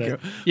think about it.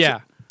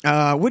 Yeah.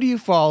 So, what do you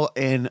fall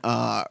in,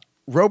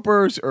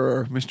 Ropers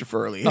or Mr.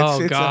 Furley?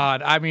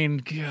 God.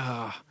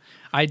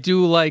 I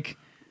do like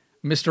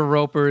Mr.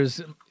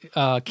 Roper's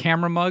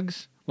camera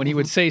mugs when he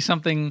would say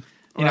something.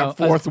 You know,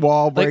 fourth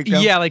wall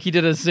breakdown. Yeah, like he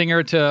did a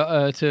zinger to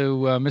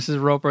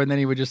Mrs. Roper, and then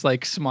he would just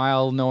like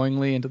smile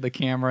knowingly into the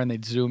camera, and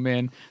they'd zoom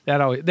in.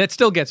 That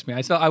still gets me.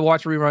 I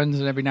watch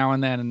reruns every now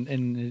and then,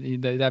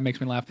 and that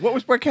makes me laugh. What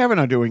was Brett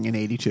Kavanaugh doing in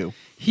 '82?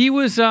 He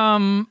was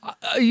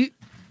he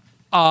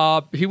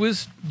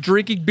was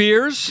drinking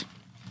beers,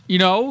 you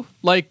know,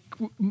 like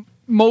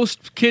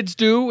most kids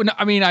do. And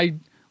I mean,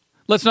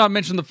 let's not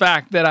mention the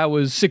fact that I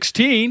was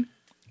 16.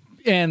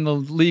 And the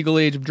legal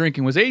age of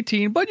drinking was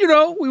 18, but you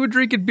know, we would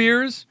drink at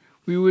beers.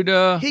 We would.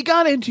 He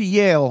got into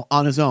Yale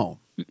on his own.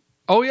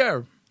 Oh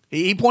yeah,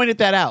 he pointed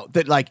that out.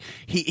 That like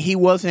he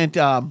wasn't.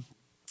 And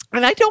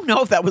I don't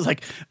know if that was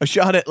like a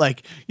shot at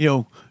like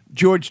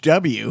George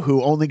W.,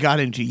 who only got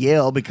into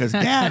Yale because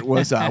Dad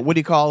was what do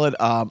you call it?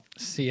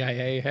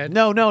 CIA head.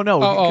 No,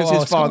 because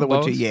his father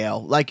went to both?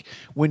 Yale. Like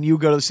when you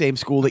go to the same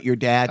school that your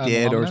dad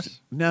did, or alumnus?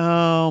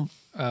 no.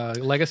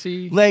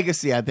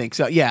 Legacy, I think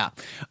so. Yeah.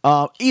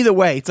 Either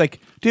way, it's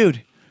like,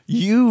 dude,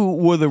 you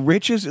were the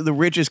richest of the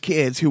richest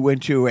kids who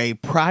went to a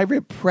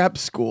private prep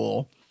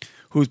school,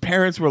 whose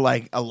parents were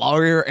like a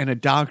lawyer and a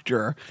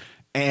doctor,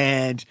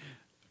 and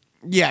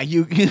yeah,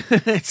 you.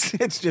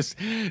 it's just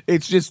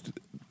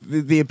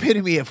the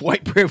epitome of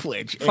white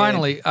privilege.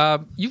 Finally,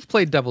 you've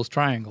played Devil's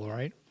Triangle,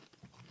 right?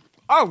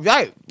 Oh,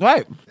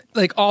 right.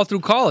 Like all through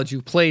college,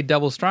 you played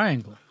Devil's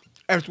Triangle.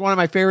 It's one of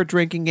my favorite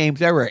drinking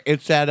games ever.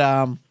 It's that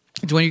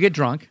It's when you get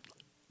drunk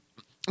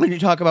when you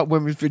talk about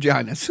women's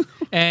vaginas.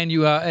 and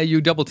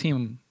you double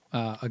team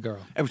a girl.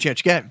 Every chance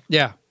you get.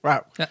 Yeah.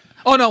 Right. Yeah.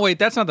 Oh no, wait,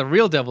 that's not the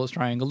real Devil's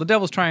Triangle. The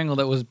Devil's Triangle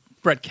that was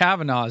Brett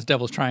Kavanaugh's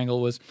Devil's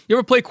Triangle was. You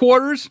ever play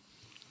quarters?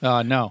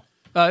 No.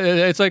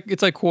 It's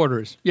like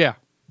quarters. Yeah.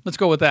 Let's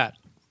go with that.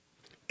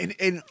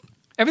 And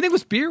everything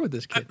was beer with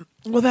this kid.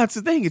 Well, that's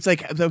the thing. It's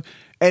like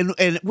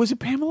and was it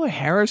Pamela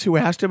Harris who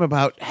asked him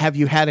about, have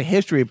you had a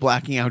history of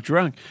blacking out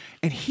drunk?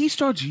 And he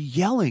starts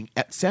yelling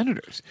at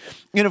senators.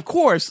 And of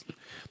course,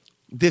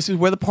 this is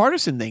where the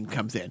partisan thing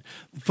comes in.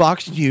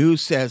 Fox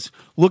News says,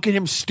 look at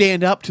him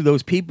stand up to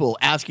those people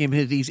asking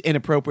him these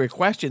inappropriate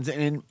questions.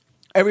 And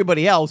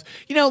everybody else,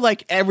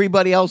 like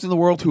everybody else in the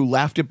world who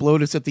laughed at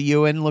Blotus at the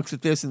UN looks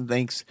at this and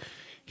thinks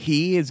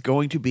he is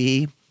going to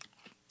be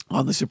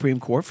on the Supreme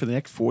Court for the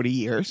next 40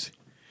 years.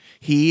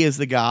 He is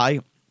the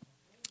guy.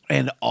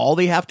 And all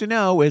they have to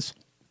know is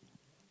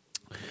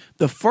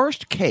the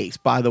first case,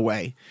 by the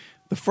way,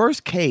 the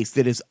first case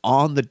that is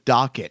on the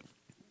docket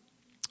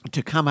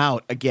to come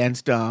out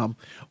against or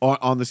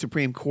on the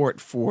Supreme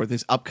Court for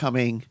this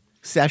upcoming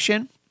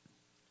session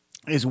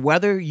is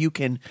whether you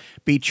can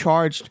be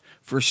charged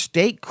for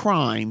state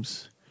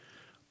crimes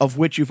of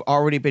which you've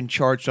already been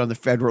charged on the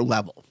federal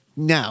level.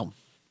 Now,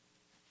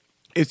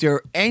 is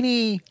there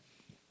any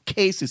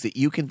cases that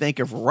you can think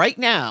of right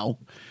now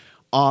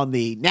on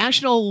the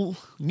national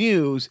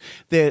news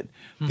that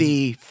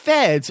the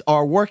feds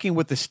are working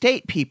with the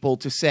state people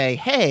to say,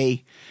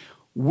 hey,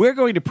 we're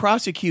going to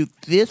prosecute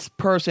this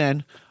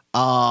person,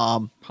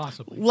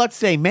 possibly, let's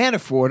say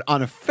Manafort,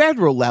 on a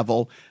federal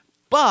level,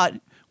 but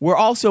we're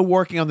also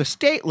working on the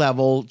state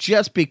level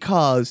just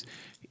because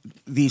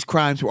these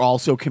crimes were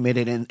also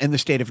committed in the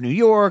state of New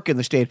York and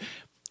the state,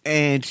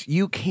 and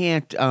you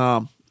can't,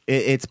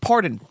 it's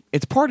pardon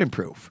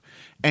proof.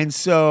 And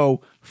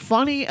so,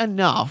 funny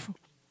enough,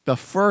 the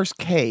first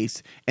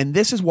case, and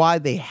this is why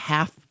they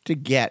have to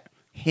get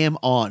him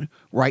on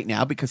right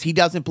now, because he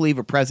doesn't believe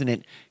a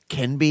president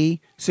can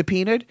be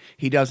subpoenaed.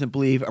 He doesn't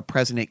believe a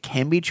president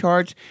can be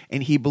charged,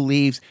 and he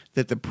believes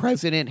that the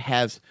president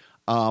has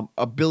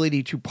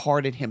ability to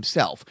pardon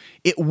himself.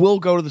 It will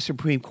go to the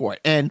Supreme Court.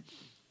 And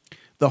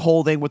the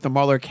whole thing with the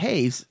Mueller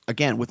case,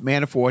 again, with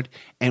Manafort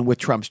and with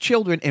Trump's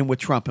children and with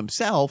Trump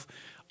himself,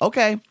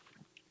 okay,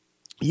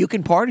 you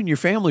can pardon your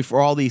family for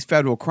all these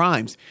federal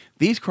crimes.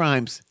 These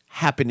crimes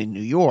happen in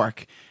New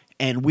York,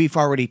 and we've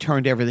already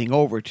turned everything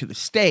over to the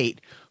state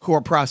who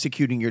are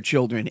prosecuting your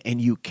children, and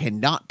you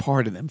cannot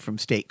pardon them from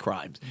state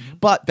crimes. Mm-hmm.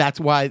 But that's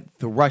why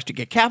the rush to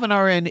get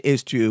Kavanaugh in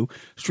is to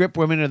strip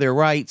women of their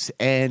rights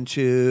and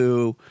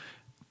to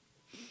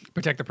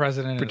protect the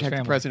president and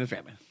his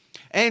family.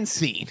 And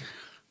scene.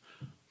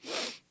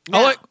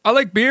 Now, I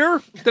like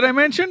beer. Did I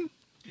mention?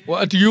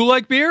 Well, do you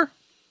like beer?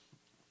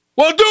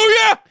 Well, do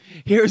ya?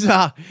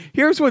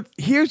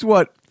 Here's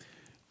what.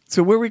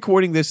 So we're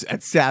recording this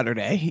at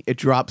Saturday. It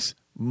drops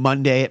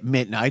Sunday at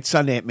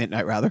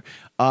midnight rather.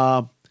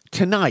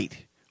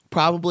 Tonight,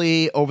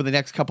 probably over the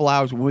next couple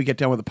hours when we get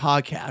done with the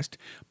podcast,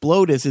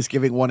 Blotus is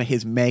giving one of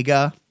his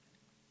mega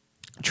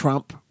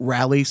Trump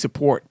rally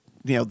support,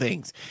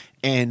 things.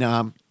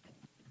 And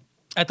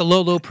at the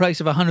low price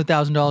of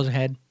 $100,000 a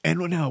head. And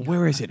no,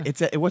 where is it?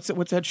 It's what's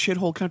that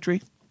shithole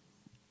country?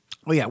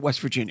 Oh yeah, West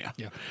Virginia.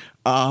 Yeah.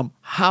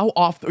 How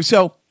often?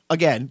 So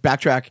again,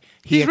 backtrack.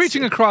 He's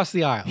reaching across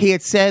the aisle. He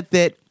had said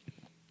that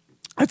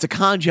it's a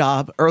con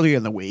job earlier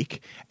in the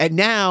week, and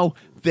now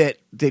that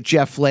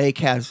Jeff Flake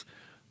has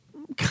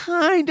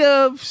kind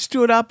of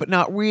stood up, but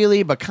not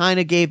really, but kind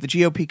of gave the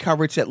GOP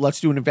coverage that let's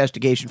do an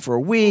investigation for a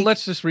week.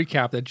 Let's just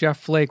recap that Jeff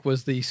Flake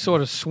was the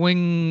sort of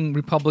swing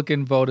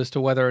Republican vote as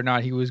to whether or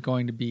not he was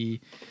going to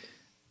be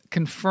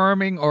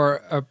confirming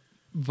or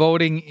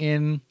voting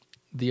in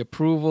the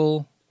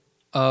approval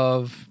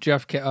of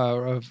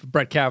of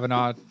Brett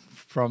Kavanaugh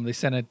from the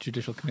Senate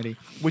Judicial Committee.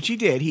 Which he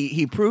did.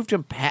 He approved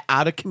him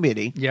out of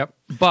committee. Yep.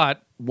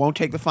 But won't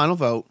take the final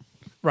vote.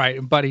 Right,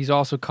 but he's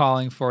also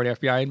calling for an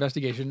FBI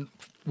investigation,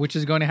 which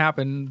is going to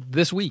happen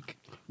this week.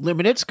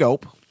 Limited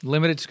scope.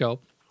 Limited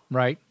scope,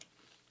 right?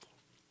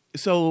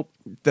 So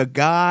the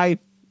guy,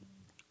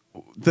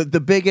 the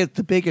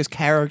biggest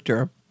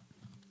character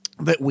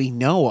that we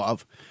know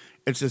of,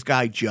 it's this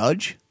guy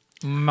Judge.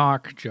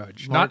 Mark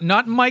Judge.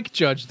 Not Mike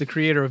Judge, the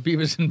creator of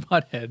Beavis and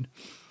Butthead.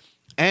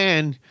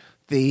 And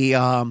the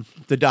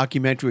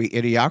documentary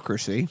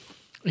Idiocracy.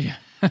 Yeah.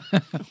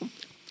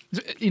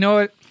 You know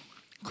what?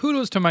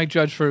 Kudos to Mike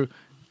Judge for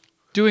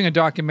doing a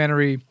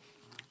documentary,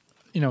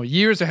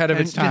 years ahead of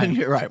its time.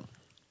 Right.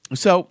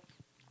 So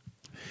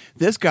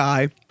this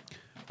guy,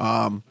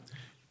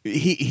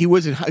 he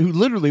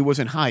literally was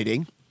in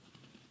hiding.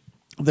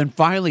 Then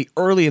finally,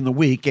 early in the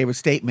week, gave a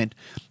statement.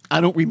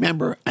 I don't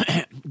remember.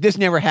 This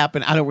never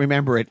happened. I don't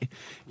remember it.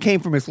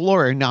 Came from his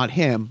lawyer, not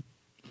him.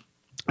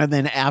 And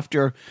then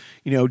after,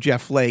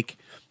 Jeff Flake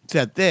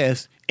said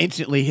this,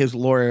 instantly his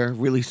lawyer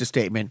released a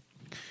statement.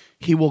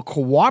 He will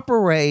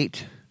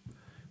cooperate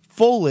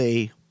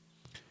fully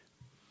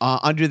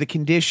under the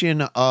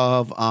condition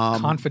of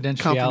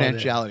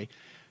confidentiality.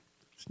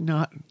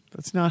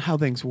 That's not how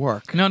things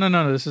work. No.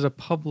 This is a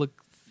public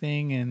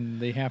thing, and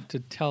they have to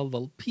tell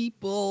the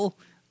people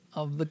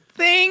of the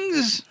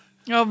things,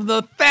 of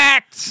the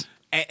facts.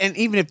 And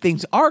even if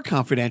things are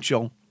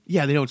confidential,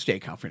 they don't stay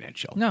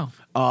confidential. No.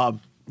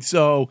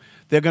 So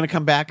they're going to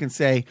come back and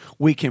say,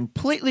 we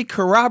completely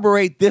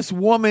corroborate this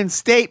woman's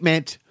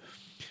statement.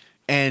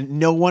 And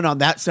no one on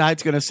that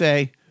side's going to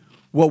say,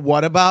 well,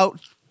 what about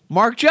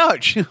Mark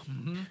Judge?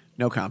 Mm-hmm.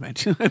 No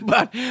comment.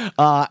 But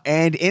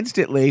and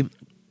instantly,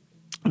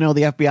 the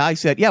FBI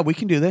said, yeah, we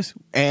can do this.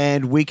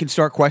 And we can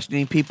start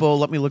questioning people.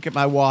 Let me look at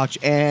my watch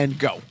and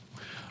go.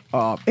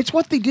 It's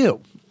what they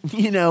do.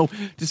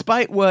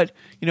 Despite what,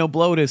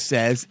 Blotus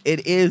says,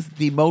 it is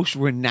the most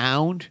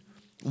renowned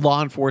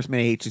law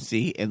enforcement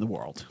agency in the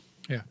world.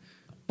 Yeah.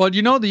 But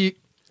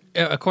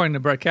according to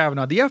Brett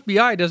Kavanaugh, the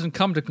FBI doesn't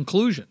come to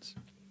conclusions.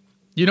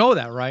 You know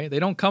that, right? They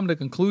don't come to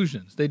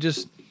conclusions. They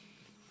just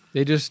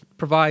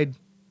provide,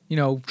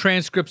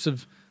 transcripts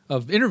of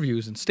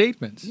interviews and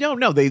statements.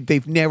 No,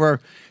 they've never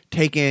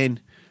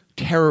taken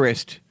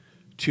terrorists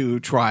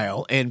to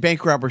trial and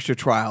bank robbers to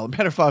trial and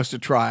pedophiles to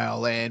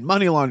trial and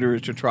money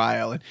launderers to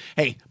trial. And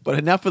hey, but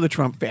enough of the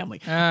Trump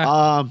family.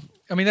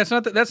 That's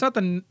not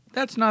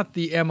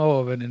the MO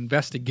of an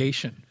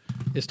investigation,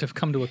 is to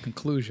come to a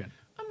conclusion.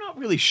 I'm not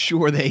really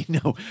sure they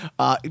know.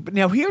 But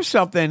now here's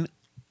something.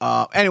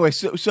 Anyway,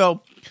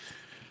 so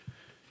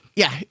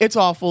yeah, it's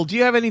awful. Do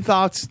you have any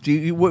thoughts?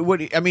 They've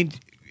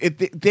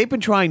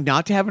been trying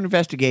not to have an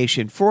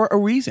investigation for a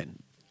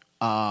reason.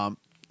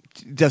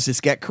 Does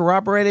this get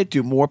corroborated?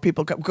 Do more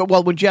people come?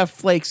 Well, when Jeff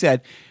Flake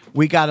said,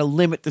 we got to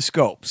limit the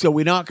scope, so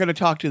we're not going to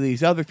talk to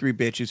these other three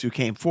bitches who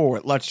came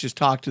forward. Let's just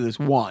talk to this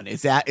one.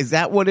 Is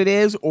that what it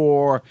is?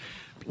 Or,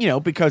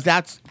 because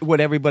that's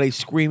what everybody's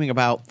screaming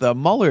about the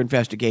Mueller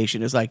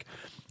investigation is like,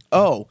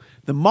 oh,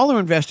 the Mueller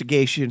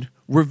investigation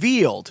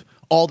revealed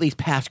all these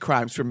past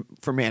crimes from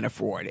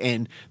Manafort.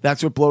 And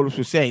that's what Blotus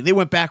was saying. They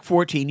went back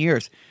 14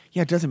 years.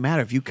 Yeah, it doesn't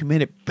matter. If you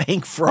committed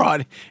bank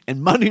fraud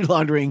and money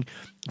laundering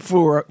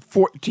for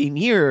 14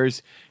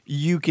 years,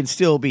 you can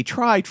still be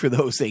tried for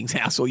those things,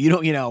 asshole.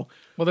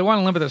 Well, they want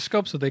to limit the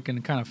scope so they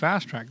can kind of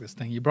fast track this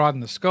thing. You broaden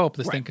the scope,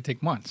 this Right. thing could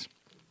take months.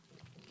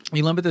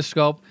 You limit the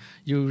scope,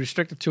 you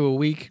restrict it to a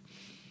week.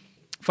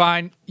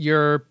 Fine,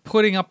 you're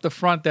putting up the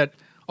front that,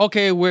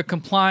 okay, we're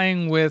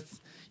complying with,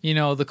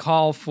 the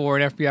call for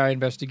an FBI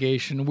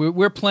investigation.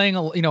 We're playing,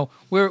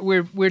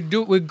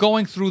 we're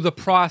going through the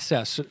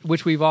process,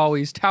 which we've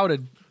always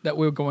touted that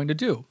we're going to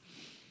do.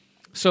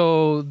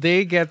 So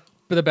they get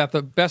the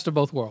best of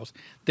both worlds.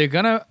 They're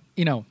gonna,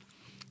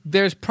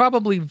 there's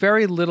probably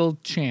very little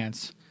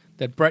chance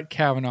that Brett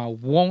Kavanaugh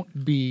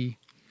won't be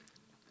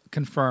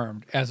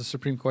confirmed as a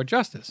Supreme Court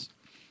justice,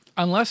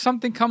 unless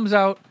something comes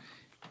out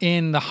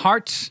in the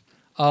hearts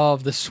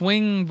of the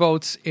swing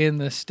votes in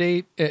the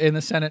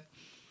Senate.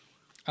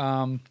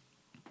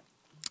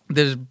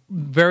 There's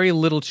very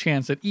little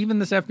chance that even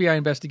this FBI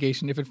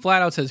investigation, if it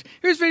flat out says,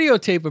 here's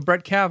videotape of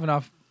Brett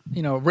Kavanaugh,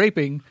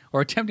 raping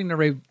or attempting to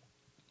rape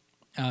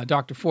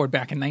Dr. Ford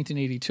back in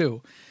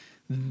 1982,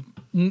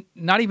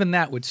 not even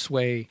that would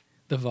sway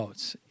the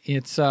votes.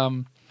 It's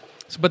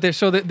but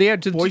they are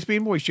just boys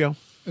being boys, Joe.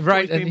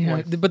 Right, Boys being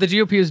boys. but the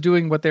GOP is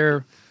doing what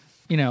they're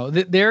going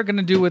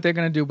to do what they're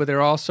going to do, but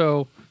they're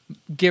also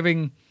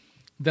giving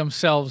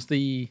themselves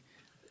the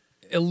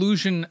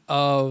illusion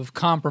of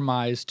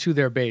compromise to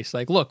their base.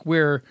 Like, look,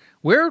 we're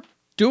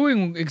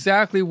doing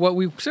exactly what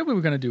we said we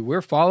were going to do.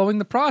 We're following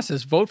the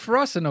process. Vote for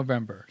us in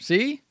November.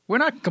 See? We're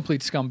not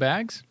complete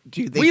scumbags.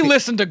 Do you think we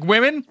listen to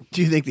women.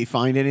 Do you think they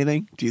find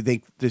anything? Do you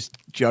think this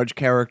judge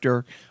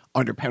character,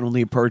 under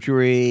penalty of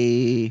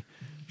perjury,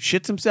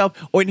 shits himself?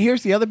 Oh, and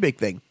here's the other big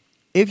thing.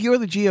 If you're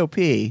the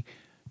GOP,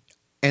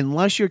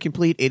 unless you're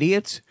complete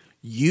idiots,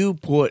 you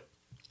put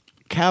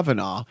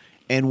Kavanaugh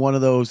in one of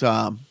those,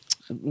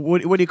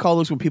 what do you call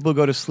those when people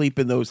go to sleep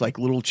in those like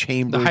little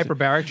chambers? The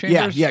hyperbaric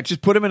chambers? Yeah.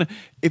 Just put him in.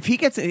 If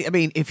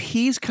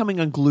he's coming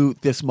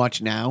unglued this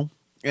much now,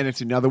 and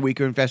it's another week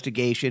of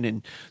investigation,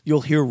 and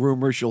you'll hear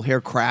rumors, you'll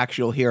hear cracks,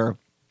 you'll hear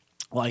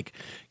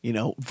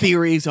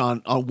theories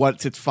on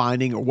what it's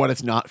finding or what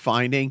it's not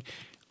finding,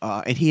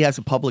 and he has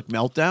a public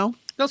meltdown.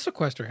 They'll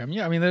sequester him.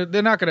 Yeah, I mean,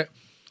 they're not going to.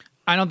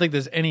 I don't think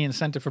there's any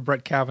incentive for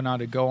Brett Kavanaugh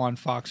to go on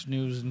Fox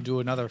News and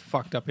do another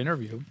fucked up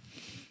interview.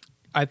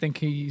 I think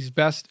his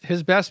best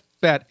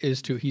bet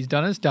is he's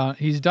done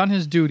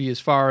his duty as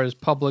far as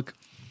public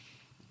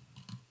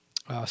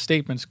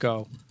statements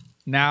go.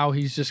 Now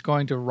he's just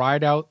going to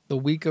ride out the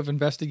week of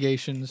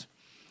investigations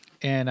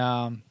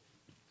and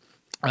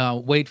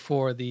wait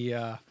for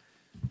the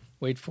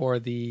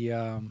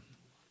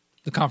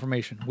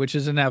confirmation, which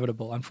is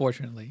inevitable,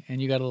 unfortunately.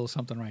 And you got a little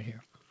something right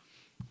here.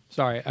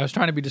 Sorry, I was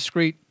trying to be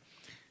discreet,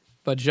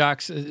 but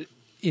Jacques,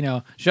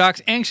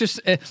 Jacques anxious,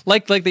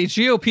 like the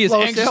GOP is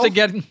anxious to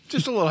get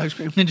just a little ice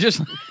cream, and just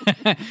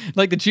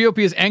like the GOP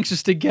is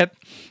anxious to get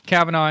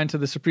Kavanaugh into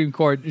the Supreme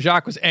Court.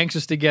 Jacques was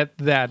anxious to get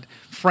that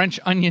French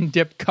onion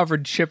dip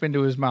covered chip into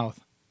his mouth.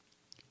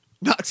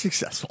 Not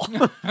successful.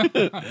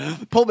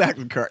 Pull back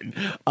the curtain.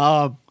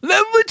 Let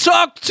me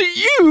talk to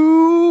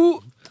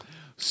you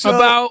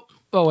about.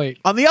 Oh wait.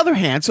 On the other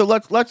hand, so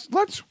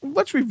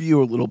let's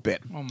review a little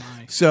bit. Oh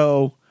my.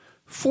 So,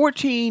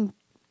 14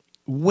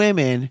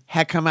 women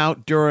had come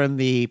out during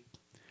the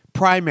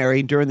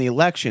primary, during the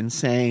election,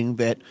 saying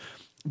that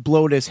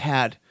Blotus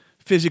had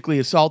physically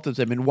assaulted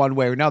them in one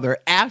way or another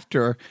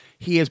after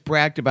he has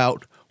bragged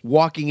about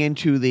walking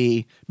into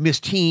the Miss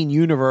Teen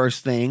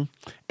Universe thing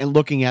and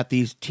looking at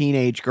these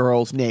teenage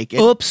girls naked.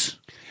 Oops.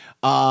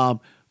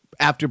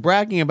 After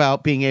bragging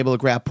about being able to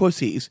grab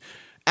pussies.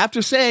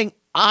 After saying,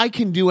 I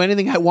can do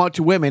anything I want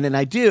to women, and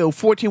I do,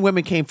 14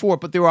 women came forward,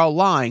 but they were all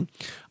lying.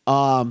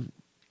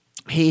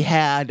 He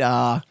had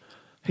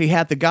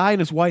the guy in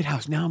his White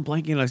House, now I'm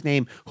blanking on his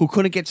name, who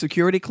couldn't get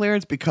security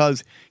clearance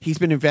because he's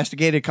been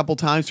investigated a couple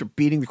times for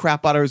beating the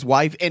crap out of his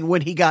wife. And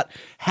when he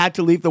had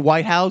to leave the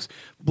White House,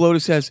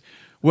 Blotus says,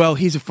 well,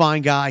 he's a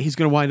fine guy. He's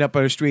going to wind up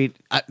on the street.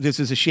 This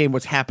is a shame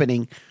what's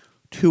happening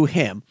to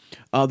him.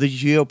 The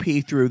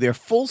GOP threw their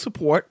full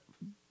support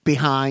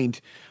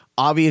behind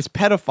obvious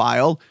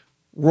pedophile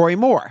Roy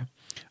Moore.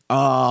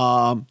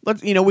 Again,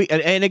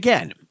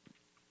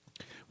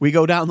 we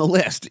go down the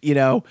list,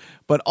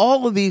 but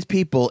all of these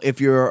people,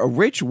 if you're a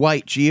rich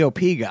white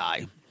GOP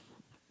guy,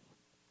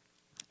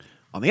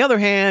 on the other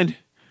hand,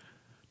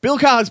 Bill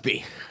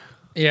Cosby.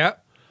 Yeah.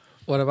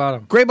 What about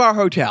him? Gray Bar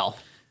Hotel,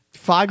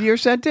 5-year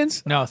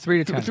sentence? No,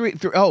 3 to 10. 3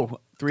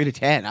 to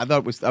 10. I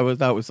thought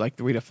it was like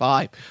 3 to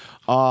 5.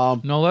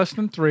 No less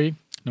than 3,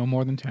 no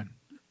more than 10.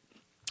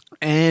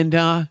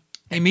 And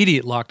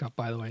immediate locked up,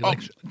 by the way,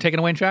 like taken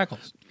away in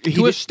shackles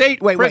to a state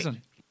prison.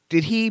 Wait.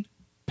 Did he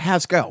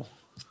pass go?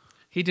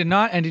 He did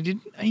not, and he did.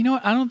 You know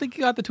what? I don't think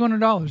he got the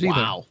 $200 either.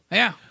 Wow.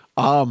 Yeah.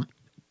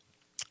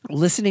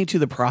 Listening to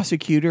the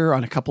prosecutor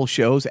on a couple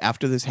shows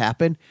after this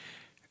happened,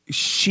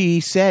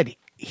 she said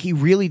he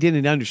really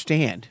didn't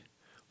understand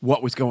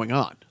what was going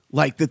on.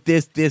 Like that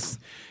this.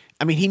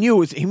 I mean, he knew it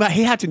was.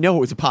 He had to know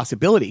it was a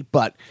possibility,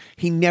 but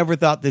he never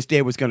thought this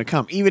day was going to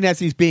come. Even as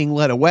he's being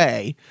led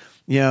away,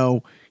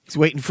 he's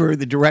waiting for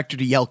the director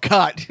to yell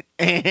 "cut"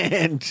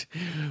 and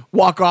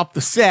walk off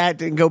the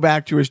set and go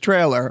back to his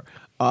trailer.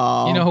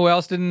 You know who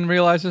else didn't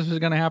realize this was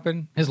going to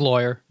happen? His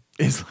lawyer.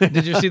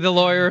 Did you see the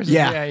lawyer?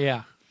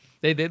 Yeah.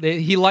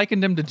 He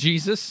likened him to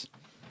Jesus.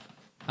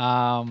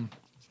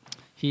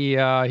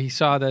 He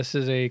saw this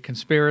as a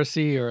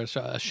conspiracy or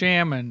a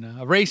sham and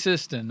a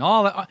racist and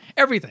all that,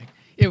 everything.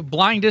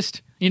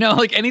 Blindest,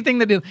 like anything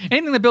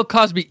that Bill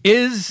Cosby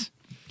is.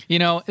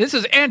 This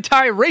is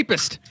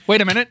anti-rapist.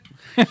 Wait a minute.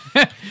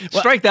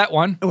 Strike that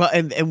one. Well,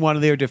 and one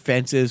of their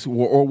defenses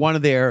or one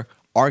of their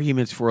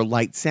arguments for a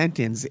light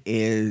sentence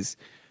is,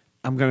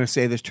 I'm going to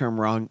say this term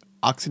wrong,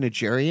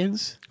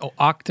 octogenarians. Oh,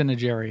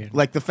 octogenarian.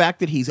 Like the fact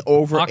that he's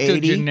over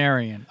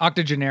 80.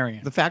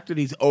 Octogenarian. The fact that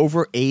he's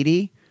over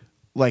 80,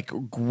 like,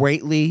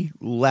 greatly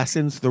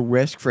lessens the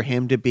risk for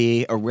him to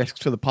be a risk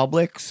to the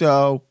public.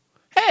 So,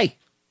 hey.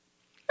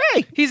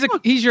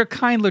 He's your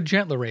kinder,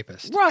 gentler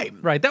rapist.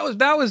 Right.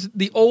 That was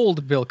the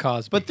old Bill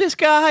Cosby. But this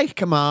guy,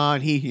 come on,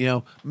 he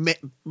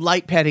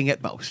light petting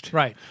at most.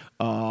 Right.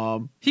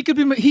 He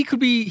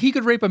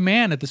could rape a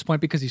man at this point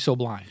because he's so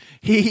blind.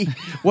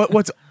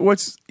 What's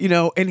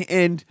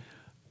and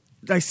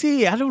I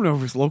see, I don't know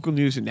if it's local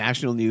news or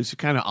national news,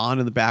 kind of on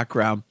in the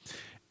background,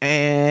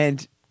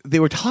 and they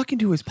were talking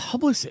to his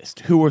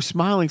publicist, who were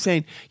smiling,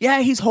 saying,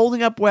 "Yeah, he's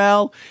holding up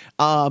well.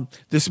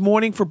 This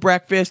morning for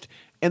breakfast,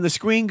 and the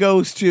screen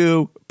goes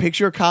to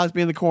picture of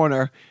Cosby in the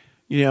corner,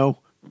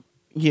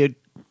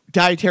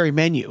 dietary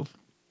menu.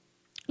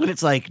 And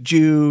it's like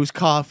Jews,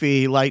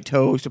 coffee, light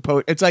toast,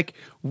 it's like,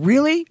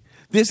 really?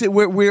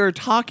 We're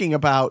talking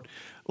about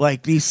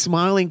like these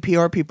smiling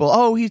PR people.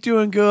 Oh, he's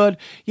doing good.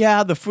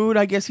 Yeah, the food,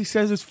 I guess he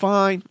says, is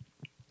fine.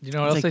 Do you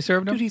know what else they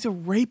served him? Dude, he's a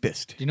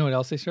rapist. Do you know what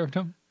else they served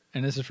him?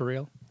 And this is for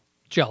real.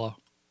 Jello.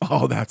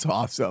 Oh, that's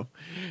awesome.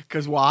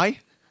 Because why?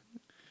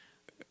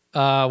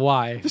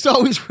 Why? There's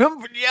always room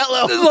for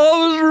Jello. There's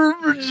always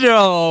room for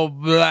Jello.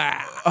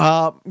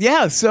 Blah.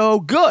 Yeah,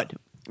 so good.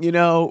 And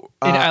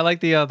I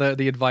like the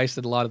advice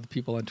that a lot of the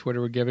people on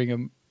Twitter were giving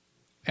him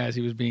as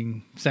he was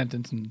being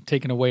sentenced and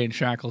taken away in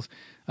shackles.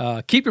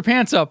 Keep your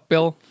pants up,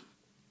 Bill.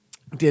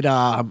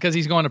 Because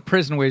he's going to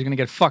prison where he's going to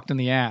get fucked in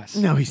the ass.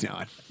 No, he's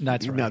not.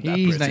 That's He's right. not that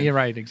He's prison. not. You're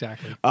right.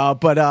 Exactly.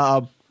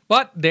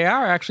 But they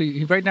are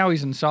actually right now.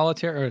 He's in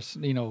solitary or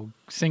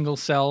single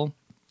cell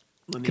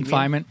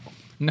confinement.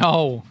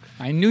 No,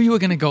 I knew you were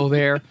going to go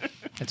there.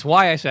 That's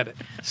why I said it.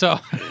 So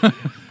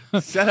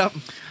set up.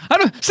 I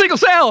don't single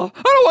cell.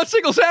 I don't want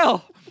single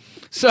cell.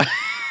 So,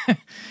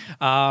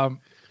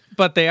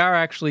 but they are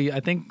actually. I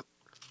think.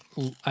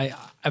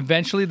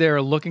 Eventually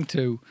they're looking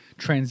to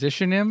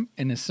transition him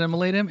and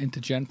assimilate him into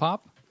Gen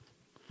Pop.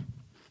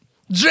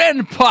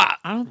 Gen Pop.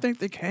 I don't think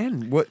they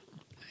can. What?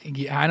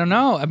 Yeah, I don't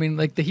know. I mean,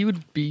 like he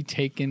would be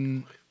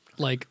taken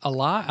like a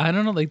lot. I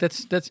don't know. Like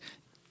that's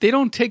they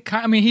don't take.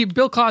 I mean,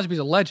 Bill Cosby's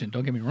a legend.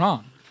 Don't get me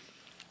wrong,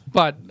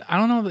 but I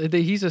don't know that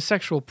he's a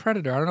sexual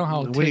predator. I don't know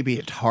how. Would he be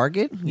a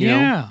target?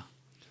 Yeah,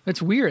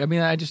 that's weird. I mean,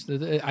 I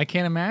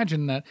can't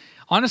imagine that.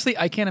 Honestly,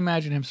 I can't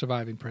imagine him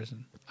surviving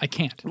prison. I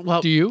can't.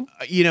 Well, do you?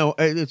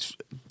 It's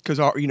because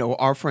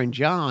our friend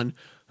John,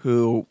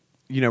 who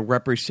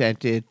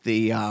represented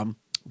the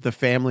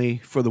family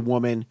for the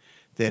woman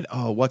that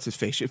what's his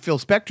face, Phil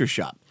Spector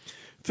shot.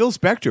 Phil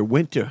Spector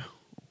went to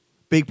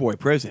Big Boy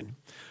Prison,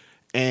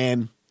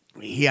 and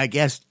he, I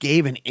guess,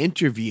 gave an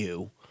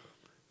interview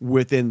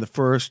within the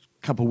first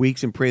couple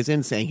weeks in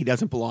prison, saying he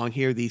doesn't belong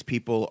here. These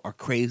people are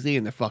crazy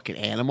and they're fucking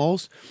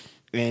animals.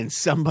 And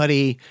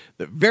somebody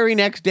the very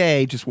next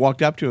day just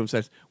walked up to him and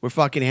says, "We're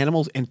fucking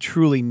animals," and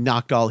truly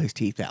knocked all his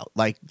teeth out.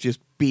 Like, just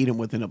beat him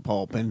within a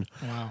pulp. And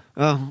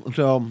wow.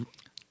 So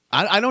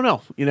I don't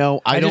know.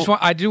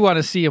 I do want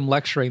to see him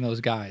lecturing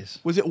those guys.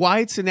 Was it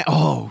Wyatt Cenac?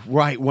 Oh,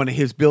 right. One of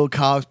his Bill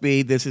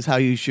Cosby. This is how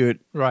you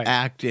should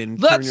act. And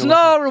that's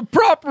not a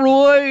proper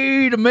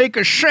way to make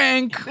a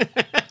shank.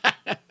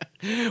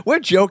 We're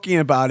joking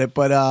about it,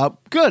 but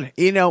good.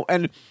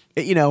 And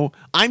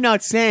I'm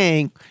not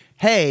saying,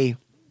 hey,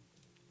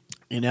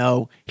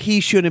 he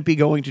shouldn't be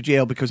going to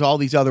jail because all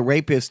these other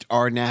rapists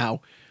are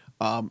now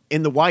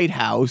in the White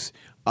House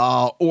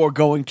or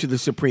going to the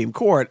Supreme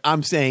Court.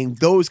 I'm saying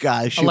those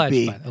guys should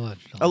be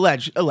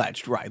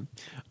alleged, right?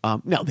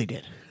 No, they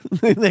did.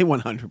 They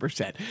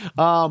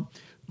 100%.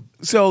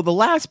 So the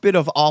last bit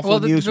of awful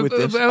news with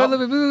this.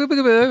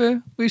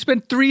 We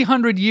spent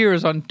 300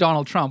 years on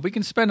Donald Trump. We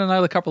can spend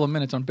another couple of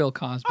minutes on Bill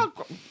Cosby.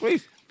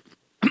 Please.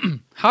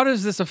 How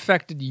does this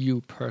affect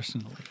you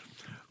personally?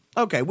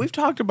 Okay, we've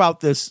talked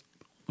about this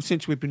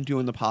since we've been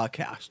doing the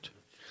podcast.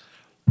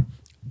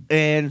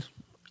 And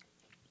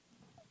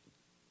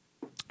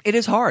it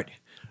is hard.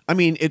 I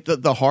mean,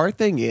 the hard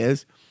thing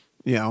is,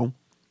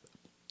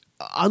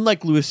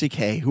 unlike Louis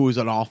C.K., who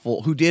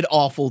did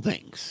awful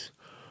things.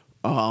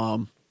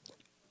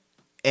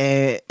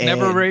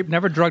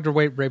 Never drugged or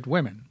raped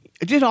women.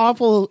 Did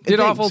awful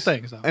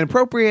things, though.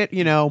 Inappropriate,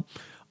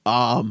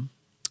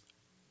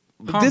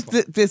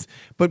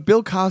 but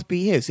Bill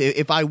Cosby is.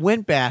 If I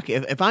went back,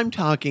 if I'm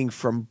talking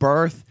from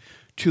birth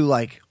to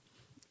like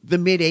the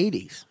mid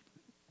 80s,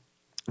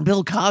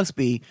 Bill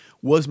Cosby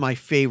was my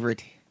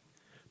favorite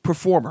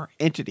performer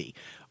entity.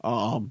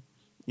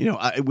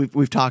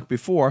 We've talked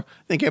before.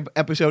 I think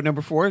episode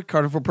number 4,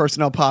 Carnival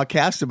Personnel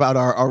Podcast, about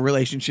our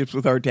relationships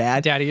with our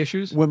dad. Daddy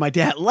issues. When my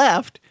dad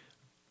left,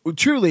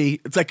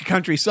 truly, it's like a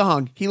country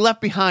song. He left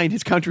behind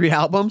his country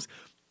albums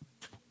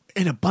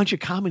and a bunch of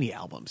comedy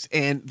albums.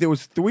 And there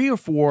was 3 or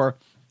 4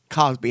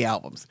 Cosby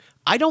albums.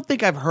 I don't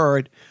think I've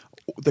heard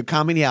the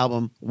comedy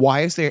album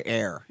Why Is There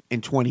Air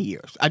in 20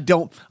 years. I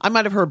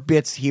might have heard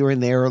bits here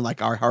and there,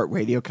 like our Heart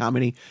Radio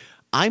comedy.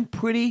 I'm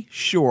pretty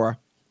sure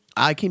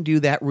I can do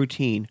that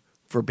routine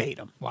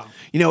verbatim. Wow.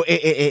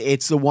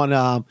 It's the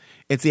one,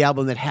 it's the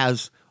album that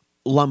has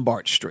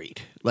Lombard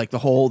Street, like the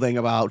whole thing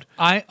about.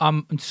 I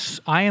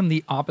am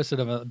the opposite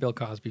of a Bill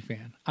Cosby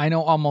fan. I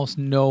know almost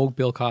no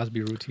Bill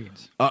Cosby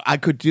routines.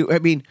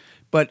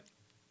 But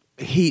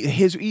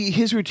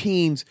his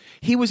routines.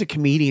 He was a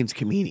comedian's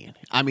comedian.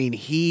 I mean,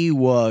 he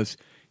was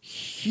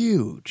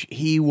huge.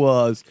 He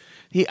was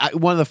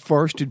one of the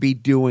first to be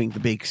doing the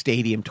big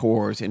stadium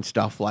tours and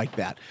stuff like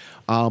that.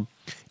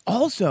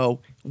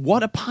 Also,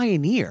 what a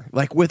pioneer!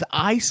 Like with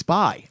I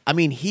Spy. I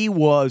mean, he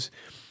was.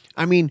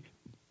 I mean,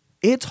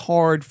 it's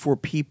hard for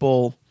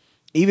people,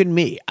 even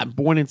me. I'm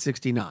born in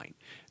 '69.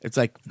 It's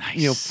like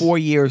nice. 4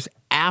 years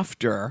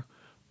after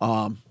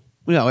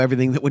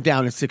everything that went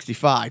down in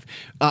 65.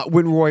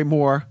 When Roy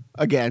Moore,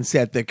 again,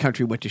 said the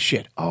country went to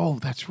shit. Oh,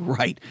 that's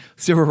right.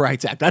 Civil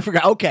Rights Act. I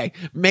forgot. Okay,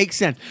 makes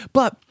sense.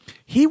 But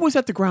he was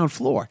at the ground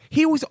floor.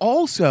 He was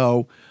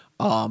also,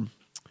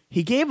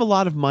 he gave a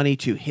lot of money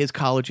to his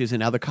colleges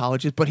and other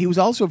colleges, but he was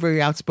also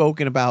very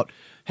outspoken about,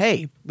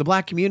 hey, the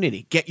black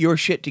community, get your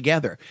shit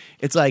together.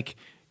 It's like,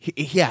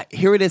 yeah,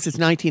 here it is. It's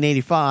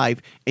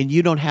 1985, and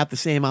you don't have the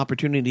same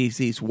opportunities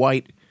these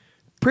white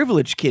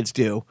privileged kids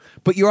do,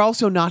 but you're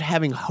also not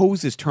having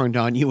hoses turned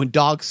on you and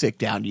dogs sick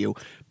down you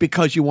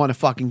because you want to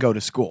fucking go to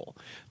school.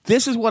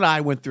 This is what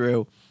I went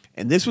through,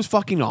 and this was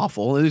fucking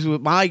awful. And this is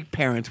what my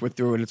parents went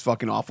through, and it's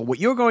fucking awful. What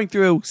you're going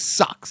through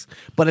sucks,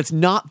 but it's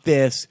not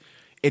this.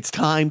 It's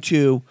time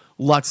to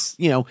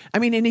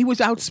and he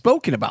was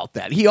outspoken about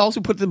that. He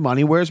also put the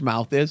money where his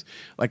mouth is.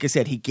 Like I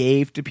said, he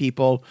gave to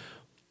people.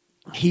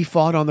 He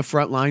fought on the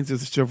front lines of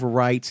the civil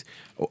rights,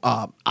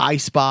 I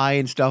Spy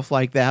and stuff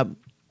like that.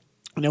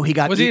 He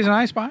got. Was he an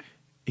I Spy?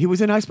 He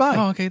was an I Spy.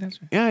 Oh, okay,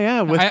 that's right.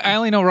 Yeah. I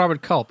only know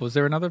Robert Culp. Was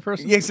there another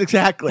person? Yes,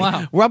 exactly.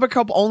 Wow. Robert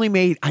Culp only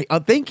made. I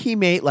think he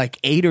made like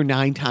 8 or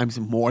 9 times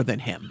more than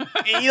him.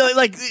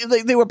 Like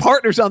they were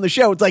partners on the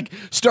show. It's like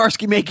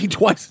Starsky making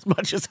twice as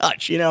much as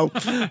Hutch,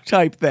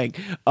 type thing.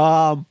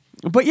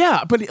 But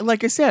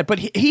like I said,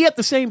 he at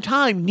the same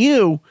time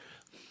knew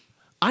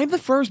I'm the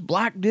first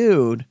black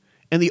dude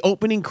in the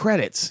opening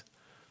credits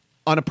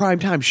on a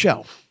primetime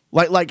show.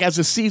 Like as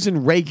a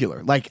season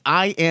regular, like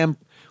I am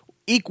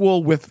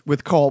equal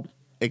with Culp,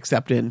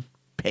 except in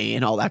pay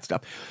and all that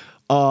stuff.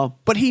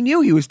 But he knew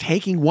he was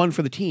taking one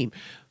for the team.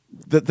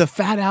 The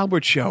Fat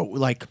Albert Show,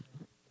 like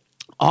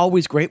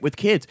always great with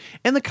kids,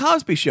 and the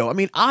Cosby Show. I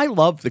mean, I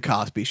loved the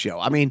Cosby Show.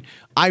 I mean,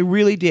 I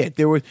really did.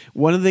 There was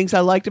one of the things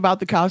I liked about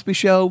the Cosby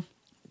Show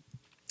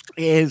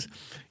is,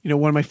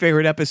 one of my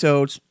favorite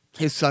episodes.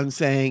 His son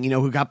saying,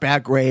 who got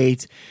bad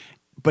grades,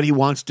 but he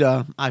wants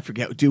to,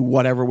 do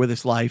whatever with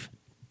his life.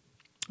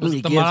 Was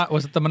it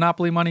the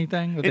Monopoly money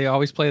thing that they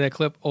always play that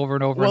clip over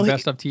and over in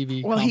Best of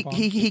TV? Well,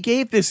 he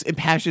gave this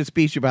impassioned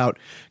speech about,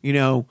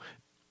 just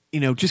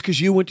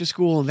because you went to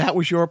school and that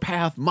was your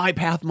path, my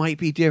path might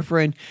be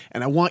different,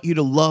 and I want you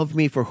to love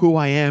me for who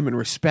I am and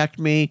respect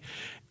me,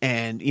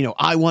 and,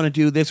 I want to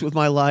do this with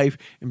my life.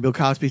 And Bill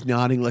Cosby's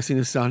nodding, listening to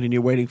his son, and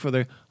you're waiting for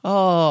the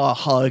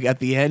hug at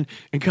the end,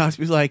 and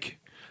Cosby's like,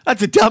 that's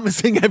the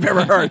dumbest thing I've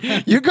ever heard.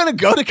 You're going to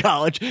go to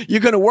college.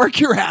 You're going to work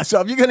your ass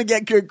off. You're going to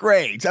get good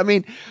grades. I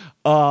mean,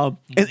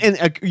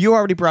 and you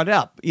already brought it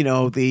up, in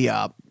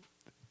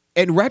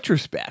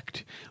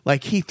retrospect,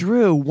 like he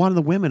threw one of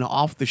the women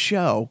off the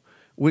show.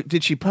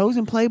 Did she pose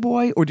in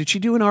Playboy or did she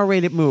do an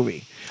R-rated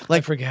movie?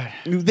 Like, I forget.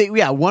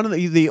 One of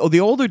the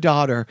older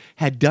daughter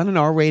had done an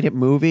R-rated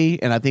movie,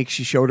 and I think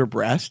she showed her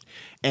breast,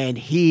 and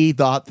he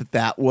thought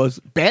that was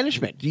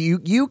banishment.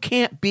 You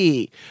can't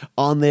be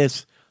on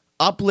this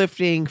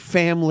uplifting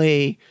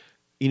family,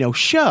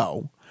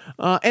 show.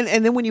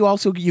 And then when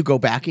you go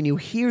back and you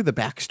hear the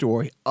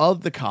backstory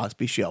of the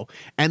Cosby Show,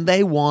 and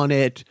they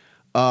wanted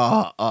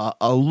a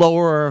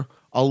lower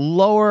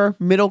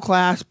middle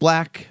class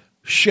black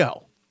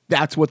show.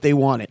 That's what they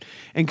wanted.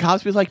 And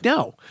Cosby's like,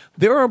 no,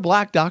 there are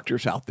black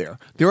doctors out there.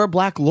 There are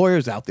black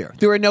lawyers out there.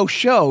 There are no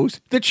shows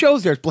that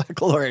shows there's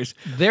black lawyers.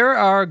 There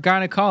are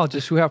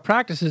gynecologists who have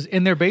practices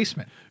in their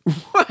basement.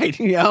 Right,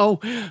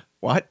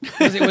 What?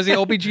 Was it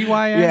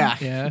OBGYN?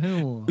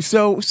 Yeah.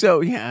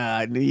 So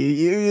yeah,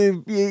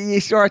 you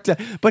start to,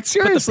 but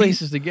seriously, put the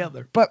pieces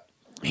together. But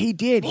he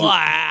did.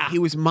 He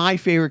was my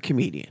favorite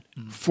comedian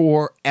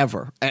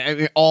forever. I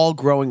mean, all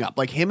growing up,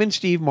 like him and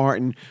Steve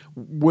Martin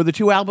were the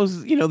two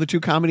albums. The two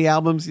comedy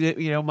albums.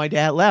 My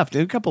dad left,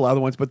 and a couple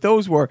other ones, but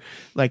those were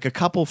like a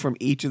couple from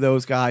each of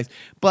those guys.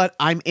 But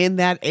I'm in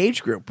that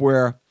age group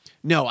where.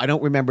 No, I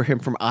don't remember him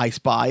from I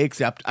Spy,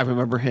 except I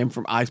remember him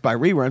from I Spy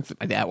reruns that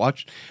my dad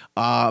watched.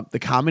 The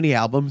comedy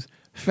albums,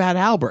 Fat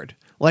Albert,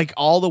 like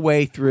all the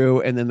way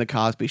through, and then the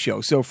Cosby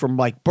Show. So from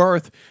like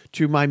birth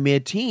to my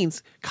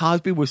mid-teens,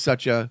 Cosby was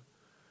such a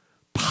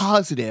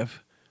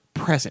positive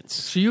presence.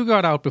 So you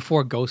got out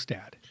before Ghost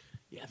Dad.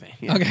 Yeah.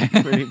 Okay.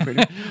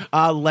 pretty.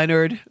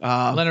 Leonard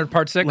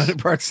Part 6. Leonard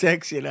Part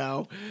 6.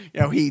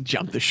 He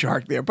jumped the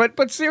shark there.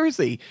 But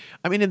seriously,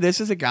 I mean, and this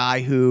is a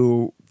guy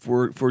who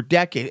for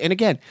decades, and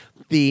again,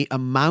 the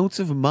amounts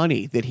of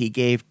money that he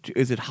gave to,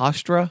 is it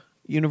Hofstra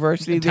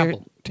University there?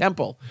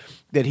 Temple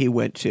that he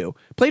went to.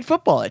 Played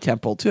football at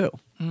Temple too.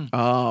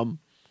 But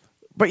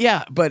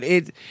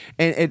it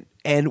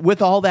and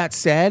with all that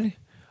said,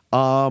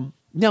 no,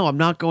 I'm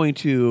not going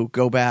to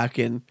go back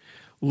and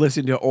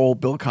listen to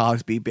old Bill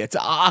Cosby bits.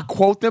 I'll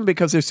quote them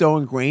because they're so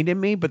ingrained in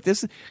me, but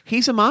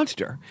he's a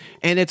monster.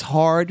 And it's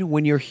hard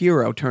when your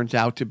hero turns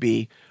out to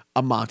be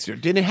a monster. He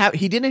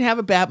didn't have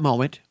a bad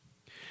moment.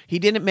 He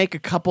didn't make a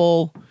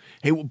couple.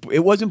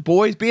 It wasn't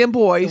boys being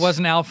boys. It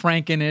wasn't Al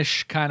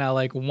Franken-ish kind of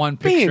like one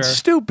picture. Being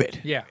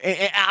stupid. Yeah.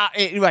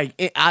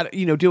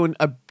 Doing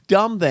a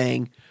dumb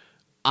thing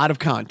out of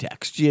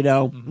context,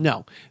 Mm-hmm.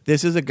 No,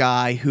 this is a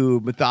guy who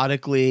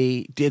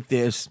methodically did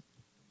this.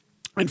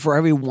 And for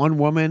every one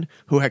woman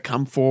who had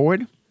come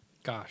forward,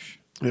 gosh,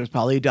 There's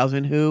probably a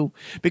dozen who,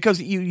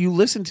 because you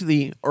listen to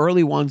the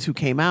early ones who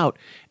came out,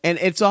 and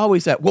it's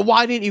always that, well,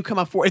 why didn't you come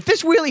up for it? If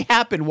this really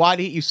happened, why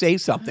didn't you say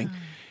something?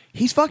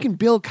 He's fucking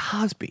Bill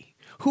Cosby.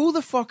 Who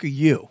the fuck are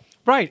you?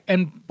 Right.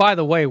 And by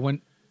the way,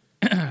 when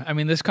I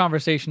mean, this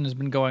conversation has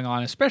been going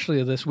on,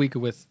 especially this week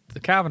with the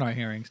Kavanaugh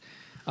hearings.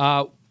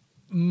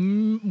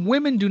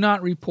 Women do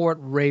not report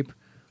rape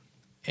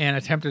and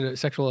attempted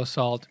sexual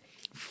assault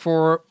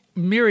for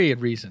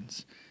myriad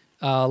reasons,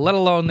 let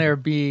alone there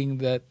being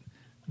that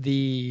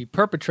the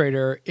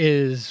perpetrator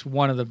is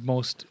one of the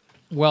most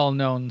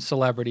well-known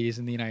celebrities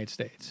in the United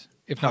States,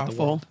 if not the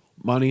world.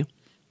 Money.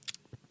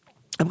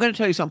 I'm going to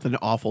tell you something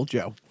awful,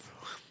 Joe.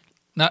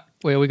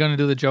 Wait, are we going to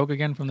do the joke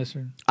again from this?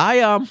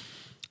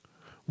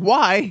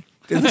 Why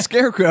did the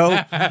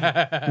Scarecrow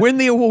win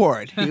the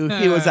award?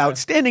 He was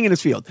outstanding in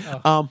his field.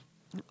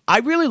 I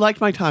really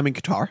liked my time in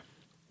Qatar.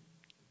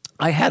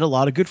 I had a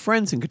lot of good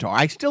friends in Qatar.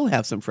 I still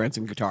have some friends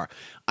in Qatar.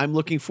 I'm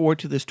looking forward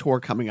to this tour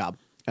coming up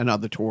and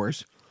other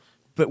tours,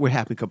 but we're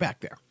happy to go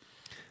back there.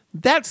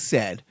 That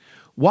said,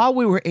 while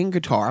we were in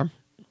Qatar,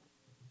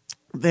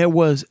 there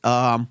was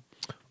a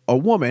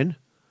woman,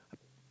 I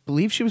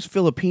believe she was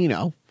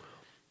Filipino,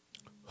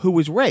 who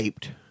was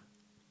raped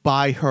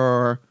by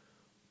her.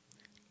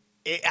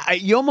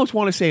 You almost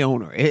want to say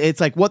owner.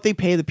 It's like what they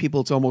pay the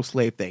people. It's almost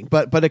slave thing,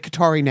 but a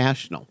Qatari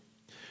national.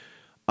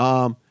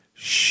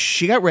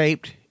 She got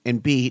raped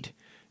and beat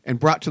and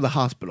brought to the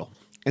hospital,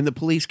 and the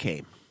police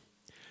came.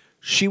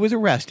 She was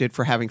arrested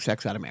for having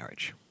sex out of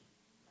marriage.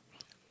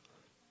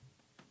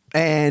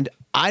 And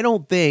I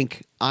don't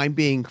think I'm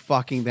being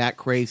fucking that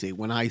crazy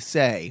when I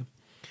say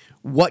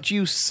what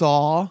you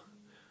saw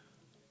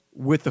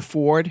with the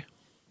Ford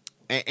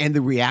and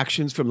the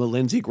reactions from the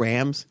Lindsey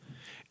Grahams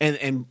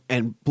and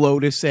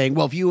Bloatis saying,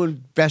 well, if you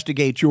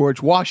investigate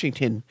George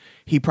Washington,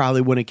 he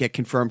probably wouldn't get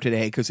confirmed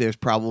today because there's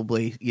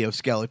probably,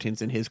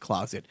 skeletons in his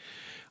closet.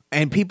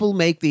 And people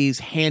make these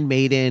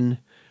handmaiden,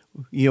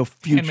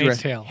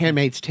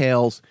 Handmaid's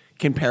Tales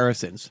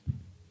comparisons.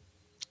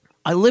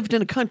 I lived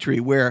in a country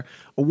where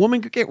a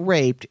woman could get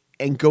raped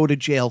and go to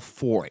jail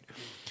for it.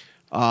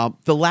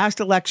 The last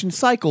election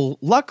cycle,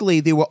 luckily,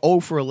 they were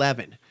 0 for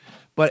 11.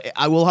 But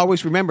I will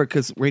always remember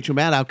because Rachel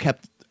Maddow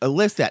kept a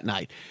list that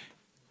night.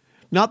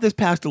 Not this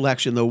past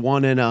election, the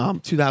one in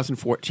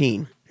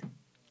 2014.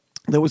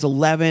 There was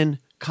 11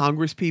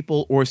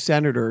 congresspeople or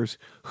senators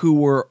who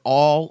were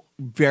all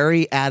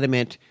very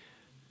adamant.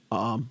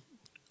 A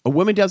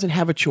woman doesn't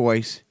have a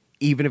choice,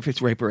 even if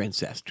it's rape or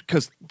incest,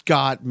 because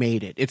God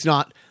made it. It's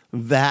not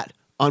that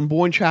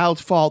unborn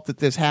child's fault that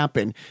this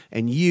happened,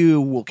 and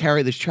you will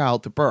carry this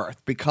child to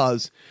birth,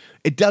 because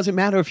it doesn't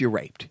matter if you're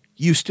raped.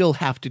 You still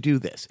have to do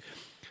this.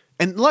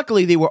 And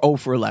luckily, they were 0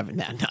 for 11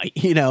 that night,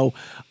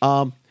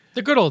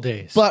 The good old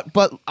days.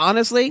 But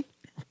honestly,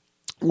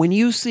 when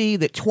you see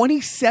that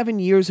 27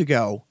 years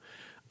ago,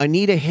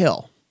 Anita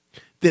Hill,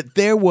 that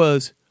there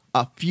was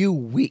a few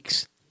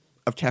weeks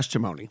of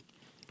testimony,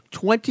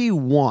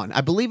 21,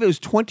 I believe it was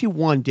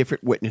 21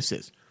 different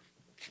witnesses.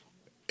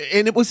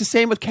 And it was the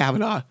same with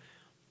Kavanaugh.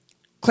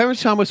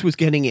 Clarence Thomas was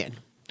getting in,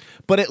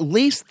 but at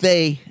least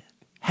they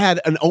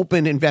had an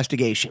open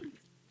investigation.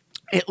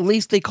 At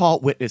least they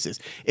called witnesses.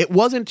 It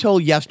wasn't until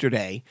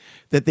yesterday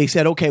that they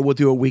said, okay, we'll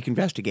do a week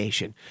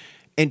investigation.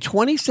 And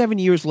 27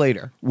 years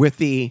later, with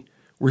the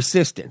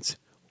resistance,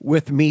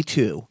 with Me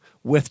Too,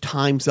 with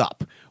Time's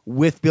Up,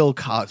 with Bill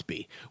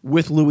Cosby,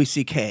 with Louis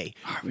C.K.,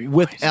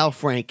 with Al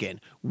Franken,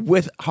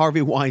 with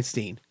Harvey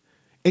Weinstein,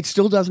 it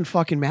still doesn't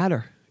fucking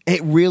matter.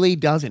 It really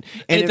doesn't.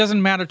 And it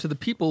doesn't matter to the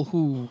people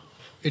who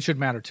it should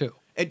matter to.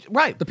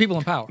 Right. The people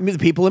in power. I mean, the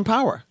people in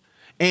power.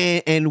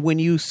 And when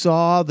you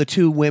saw the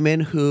two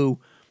women who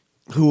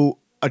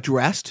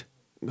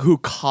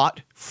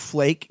caught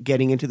Flake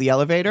getting into the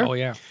elevator. Oh,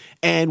 yeah.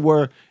 And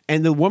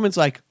the woman's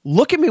like,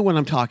 look at me when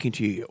I'm talking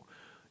to you.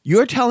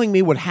 You're telling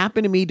me what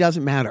happened to me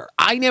doesn't matter.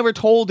 I never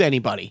told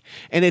anybody.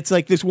 And it's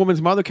like this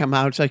woman's mother come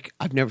out. It's like,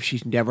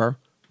 she's never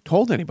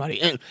told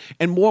anybody.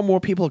 And more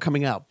people are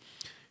coming out.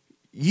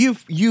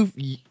 You've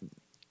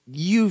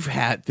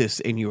had this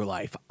in your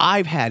life.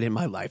 I've had in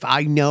my life.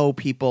 I know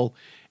people.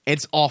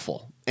 It's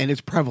awful and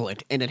it's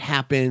prevalent and it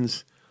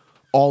happens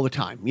all the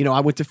time. I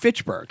went to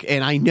Fitchburg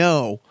and I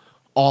know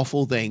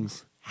awful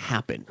things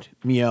happened.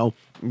 I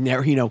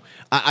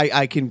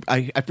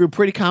feel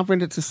pretty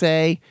confident to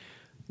say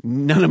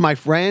none of my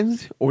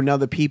friends or none of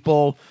the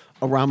people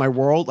around my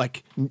world,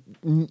 like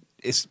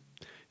as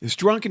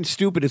drunk and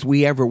stupid as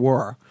we ever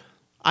were,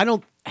 I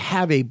don't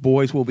have a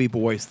boys will be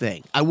boys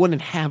thing. I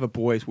wouldn't have a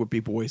boys would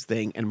be boys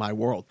thing in my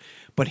world.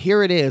 But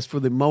here it is for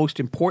the most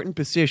important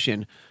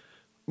position,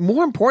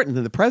 more important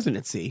than the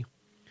presidency.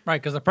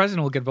 Right, because the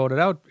president will get voted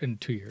out in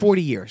 2 years.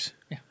 40 years.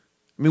 Yeah.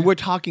 I mean, we're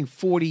talking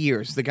 40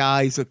 years. The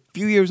guy's a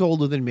few years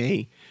older than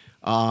me.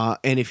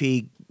 And if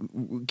he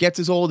gets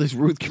as old as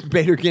Ruth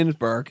Bader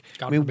Ginsburg,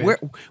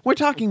 we're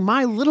talking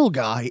my little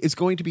guy is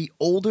going to be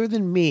older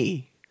than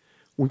me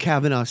when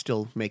Kavanaugh's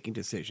still making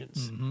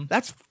decisions. Mm-hmm.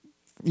 That's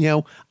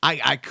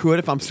I could,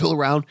 if I'm still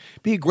around,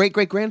 be a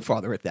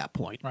great-great-grandfather at that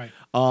point. Right.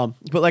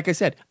 But like I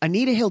said,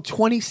 Anita Hill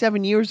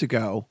 27 years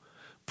ago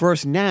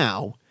versus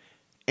now,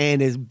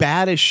 and as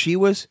bad as she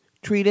was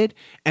treated,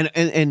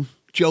 and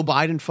Joe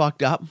Biden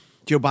fucked up.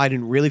 Joe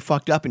Biden really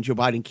fucked up, and Joe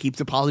Biden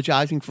keeps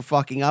apologizing for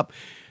fucking up.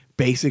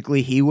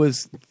 Basically,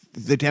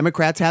 the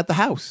Democrats had the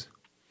House,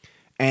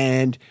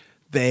 and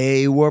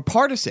they were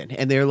partisan,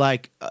 and they're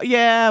like,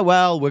 yeah,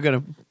 well, we're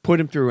going to put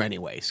him through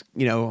anyways.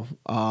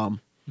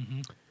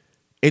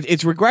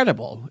 It's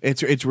regrettable.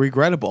 It's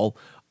regrettable.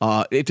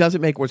 It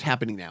doesn't make what's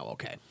happening now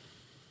okay.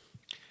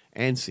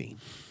 And scene.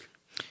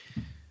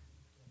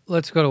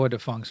 Let's go to a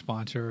defunct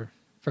sponsor,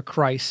 for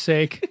Christ's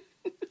sake.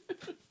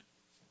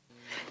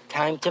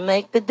 Time to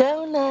make the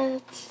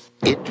donuts.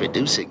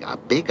 Introducing a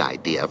big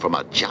idea from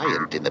a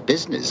giant in the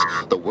business,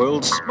 the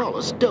world's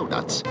smallest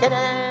donuts.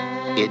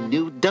 Ta-da! In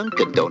new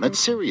Dunkin' Donut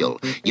cereal,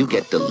 you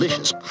get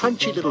delicious,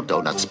 crunchy little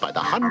donuts by the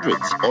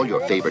hundreds. All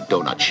your favorite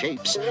donut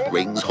shapes,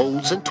 rings,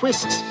 holes, and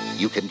twists.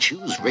 You can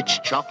choose rich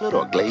chocolate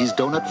or glazed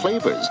donut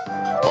flavors,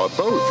 or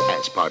both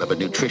as part of a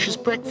nutritious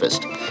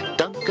breakfast.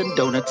 Dunkin'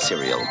 Donut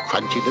cereal,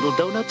 crunchy little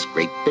donuts,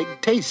 great big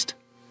taste.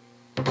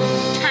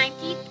 Time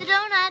to eat the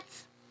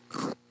donuts.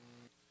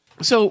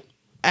 So,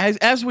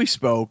 as we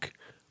spoke,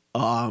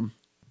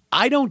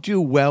 I don't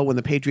do well when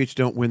the Patriots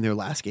don't win their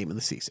last game of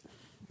the season.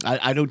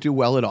 I don't do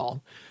well at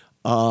all.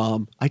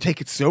 I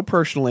take it so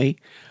personally.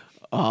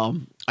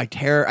 I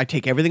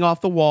take everything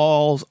off the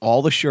walls,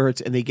 all the shirts,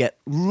 and they get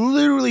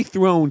literally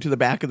thrown to the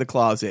back of the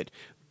closet,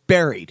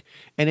 buried.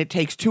 And it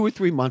takes 2 or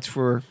 3 months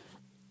for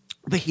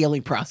the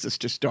healing process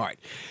to start.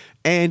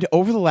 And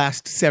over the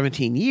last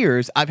 17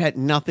 years, I've had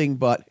nothing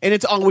but, and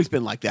it's always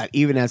been like that,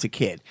 even as a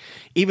kid.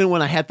 Even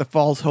when I had the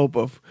false hope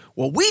of,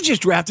 well, we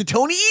just drafted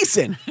Tony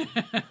Eason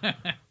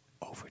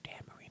over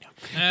Dan Marino,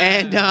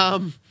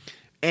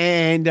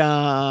 and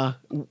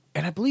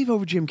I believe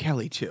over Jim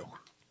Kelly too.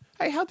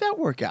 Hey, how'd that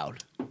work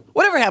out?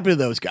 Whatever happened to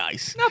those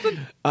guys? Nothing.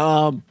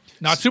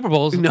 Not Super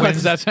Bowls. No,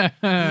 wins, that's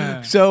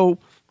so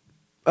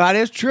that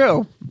is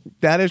true.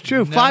 That is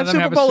true. None 5 of them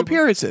Super have a Bowl Super-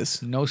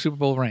 appearances. no Super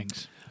Bowl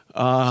rings.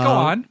 Go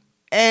on.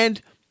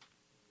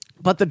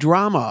 But the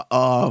drama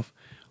of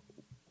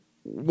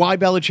why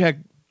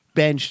Belichick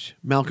benched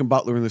Malcolm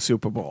Butler in the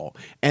Super Bowl,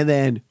 and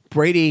then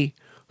Brady,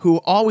 who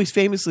always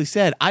famously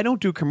said, I don't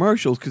do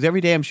commercials because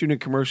every day I'm shooting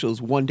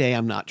commercials, one day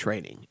I'm not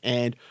training.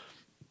 And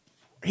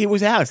he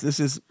was asked, this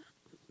is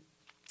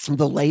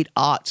the late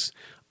aughts,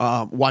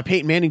 why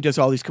Peyton Manning does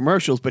all these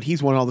commercials, but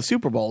he's won all the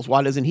Super Bowls.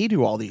 Why doesn't he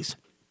do all these?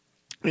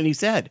 And he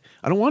said,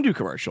 I don't want to do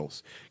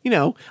commercials. He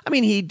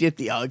did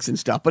the Uggs and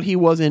stuff, but he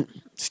wasn't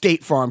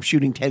State Farm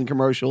shooting 10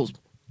 commercials.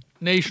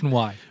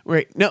 Nationwide.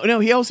 Right. No,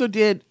 he also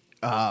did,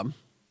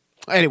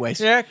 anyways.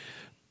 Yeah.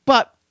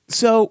 But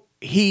so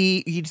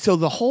so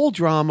the whole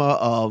drama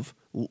of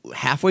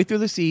halfway through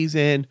the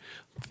season,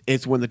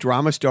 it's when the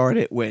drama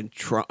started when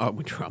Kraft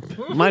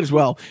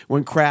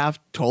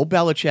told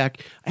Belichick,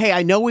 hey,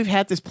 I know we've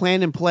had this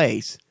plan in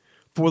place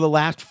for the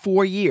last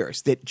 4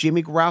 years that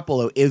Jimmy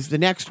Garoppolo is the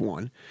next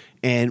one.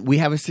 And we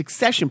have a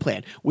succession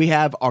plan. We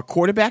have our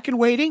quarterback in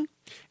waiting,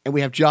 and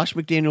we have Josh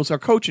McDaniels, our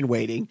coach, in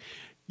waiting.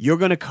 You're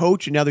going to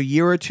coach another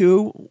year or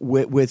two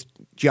with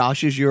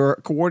Josh as your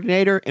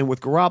coordinator, and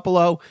with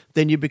Garoppolo,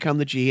 then you become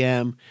the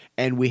GM,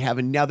 and we have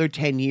another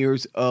 10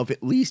 years of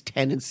at least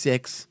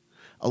 10-6,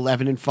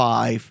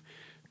 11-5,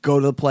 go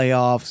to the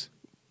playoffs,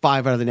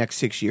 5 out of the next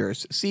 6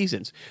 years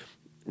seasons.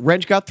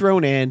 Wrench got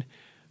thrown in,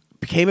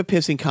 became a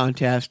pissing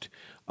contest.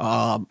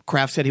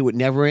 Kraft said he would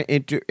never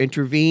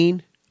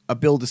intervene. A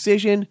Bill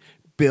decision.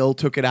 Bill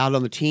took it out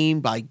on the team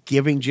by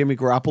giving Jimmy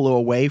Garoppolo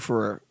away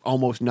for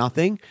almost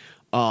nothing.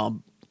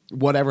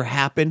 Whatever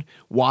happened,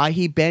 why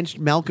he benched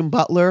Malcolm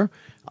Butler,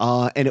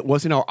 and it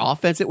wasn't our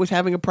offense that was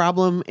having a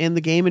problem in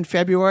the game in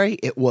February.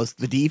 It was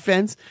the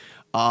defense.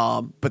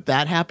 But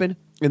that happened.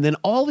 And then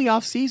all the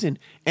offseason,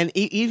 and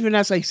even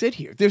as I sit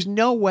here, there's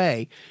no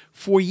way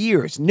for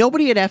years,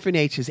 nobody at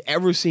FNH has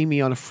ever seen me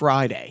on a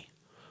Friday,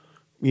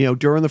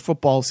 during the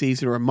football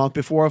season or a month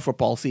before a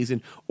football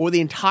season or the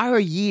entire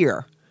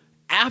year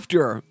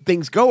after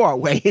things go our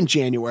way in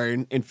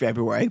January and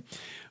February.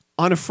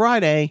 On a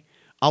Friday,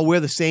 I'll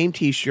wear the same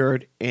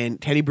T-shirt and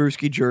Teddy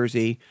Bruschi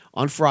jersey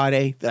on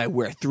Friday that I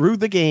wear through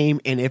the game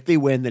and if they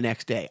win the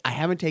next day. I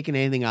haven't taken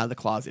anything out of the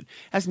closet. It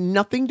has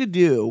nothing to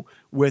do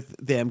with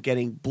them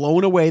getting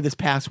blown away this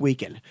past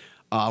weekend,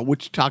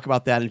 which talk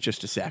about that in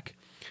just a sec.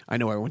 I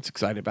know everyone's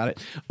excited about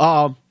it.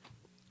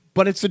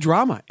 But it's the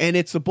drama, and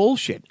it's the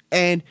bullshit.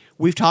 And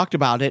we've talked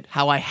about it,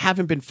 how I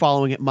haven't been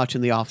following it much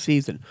in the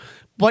offseason.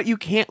 But you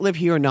can't live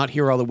here and not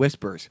hear all the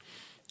whispers.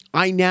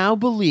 I now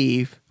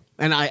believe,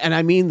 and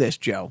I mean this,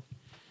 Joe,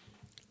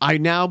 I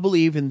now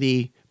believe in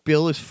the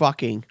Bill is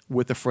fucking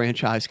with the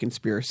franchise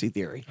conspiracy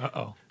theory.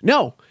 Uh-oh.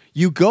 No,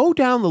 you go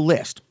down the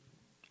list.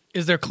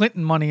 Is there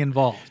Clinton money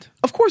involved?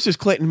 Of course there's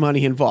Clinton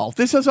money involved.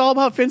 This is all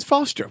about Vince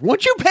Foster.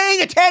 Weren't you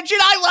paying attention?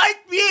 I like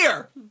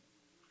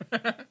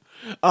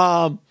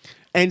beer.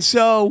 And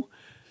so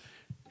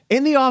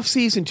in the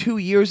offseason 2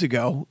 years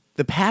ago,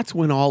 the Pats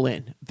went all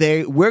in.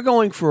 We're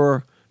going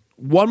for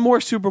one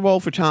more Super Bowl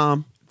for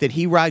Tom. That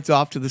he rides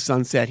off to the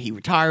sunset. He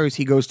retires.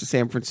 He goes to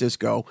San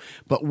Francisco.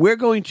 But we're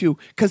going to,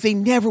 because they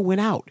never went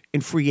out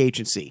in free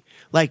agency.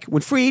 Like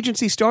when free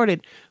agency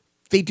started,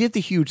 they did the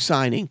huge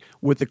signing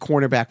with the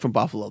cornerback from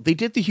Buffalo. They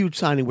did the huge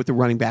signing with the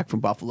running back from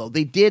Buffalo.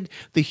 They did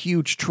the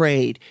huge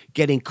trade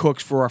getting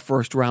Cooks for our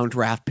first round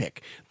draft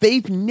pick.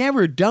 They've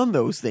never done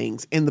those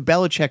things in the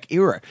Belichick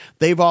era.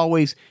 They've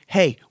always,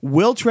 hey,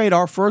 we'll trade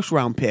our first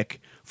round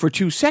pick for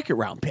 2 second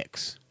round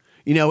picks.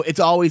 You know, it's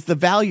always the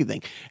value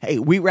thing. Hey,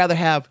 we'd rather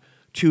have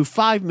 2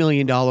 $5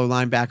 million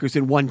linebackers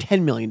than 1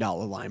 $10 million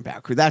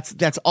linebacker.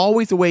 That's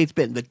always the way it's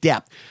been, the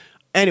depth.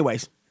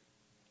 Anyways,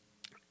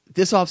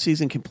 this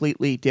offseason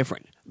completely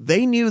different.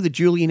 They knew that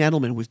Julian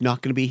Edelman was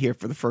not going to be here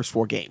for the first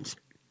 4 games.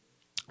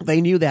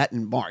 They knew that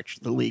in March.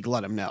 The league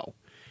let them know.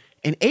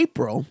 In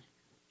April,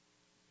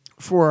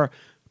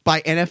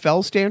 by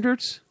NFL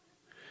standards,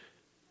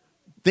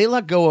 they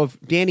let go of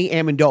Danny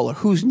Amendola,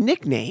 whose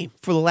nickname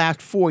for the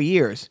last 4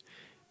 years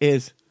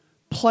is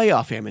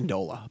Playoff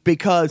Amendola,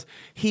 because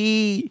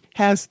he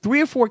has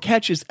 3 or 4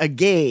 catches a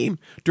game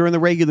during the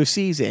regular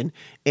season,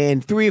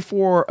 and 3 or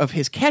 4 of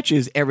his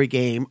catches every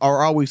game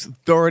are always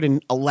 3rd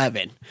and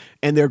 11,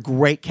 and they're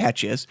great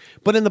catches.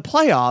 But in the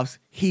playoffs,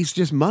 he's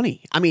just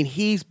money. I mean,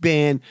 he's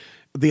been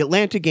the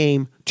Atlanta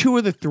game, 2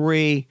 of the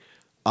 3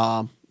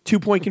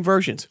 2-point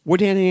conversions were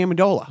Danny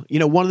Amendola. You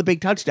know, one of the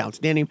big touchdowns.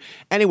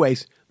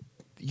 Anyways,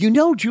 you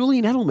know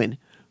Julian Edelman,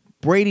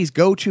 Brady's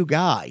go-to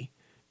guy,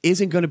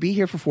 isn't going to be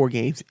here for 4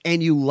 games,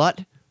 and you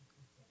let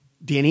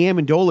Danny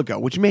Amendola go,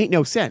 which made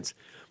no sense.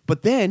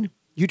 But then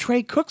you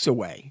trade Cooks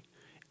away,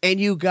 and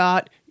you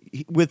got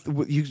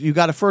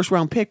a first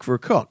round pick for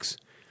Cooks,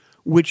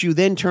 which you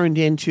then turned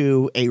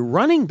into a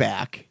running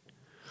back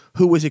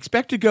who was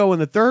expected to go in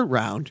the 3rd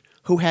round,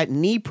 who had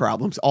knee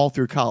problems all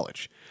through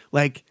college.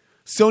 Like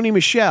Sony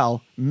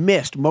Michel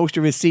missed most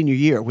of his senior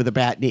year with a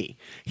bad knee.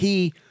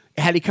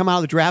 Had he come out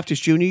of the draft his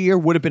junior year,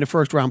 would have been a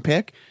first round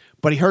pick.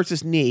 But he hurts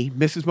his knee,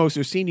 misses most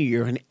of his senior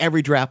year, and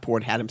every draft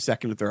board had him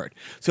 2nd or 3rd.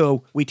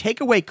 So we take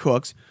away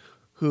Cooks,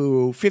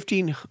 who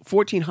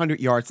 1,400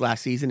 yards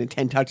last season and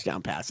 10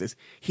 touchdown passes.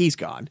 He's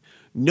gone.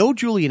 No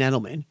Julian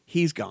Edelman.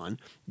 He's gone.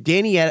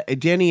 Danny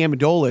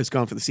Amendola is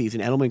gone for the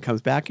season. Edelman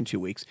comes back in 2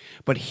 weeks.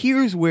 But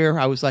here's where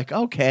I was like,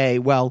 okay,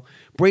 well,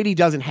 Brady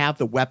doesn't have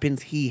the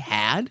weapons he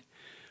had,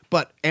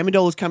 but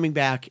Amendola's coming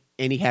back,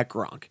 and he had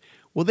Gronk.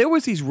 Well, there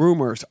was these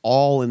rumors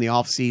all in the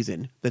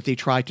offseason that they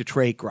tried to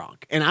trade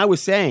Gronk. And I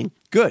was saying,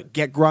 good,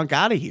 get Gronk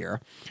out of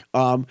here.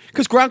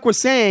 Because Gronk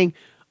was saying,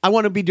 I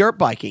want to be dirt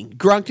biking.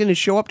 Gronk didn't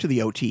show up to the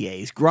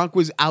OTAs. Gronk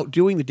was out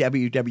doing the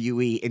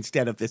WWE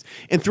instead of this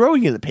and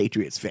throwing in the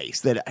Patriots'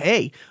 face that,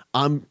 hey,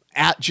 I'm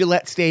at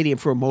Gillette Stadium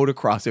for a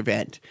motocross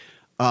event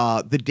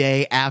the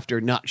day after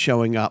not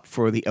showing up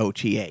for the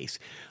OTAs.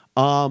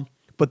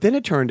 But then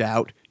it turned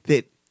out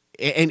that,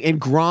 and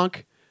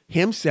Gronk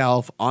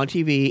himself on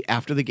TV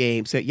after the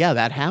game said, yeah,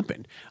 that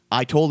happened.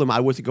 I told him I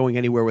wasn't going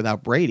anywhere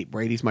without Brady.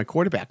 Brady's my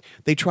quarterback.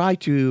 They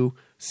tried to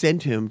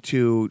send him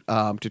to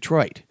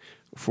Detroit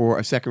for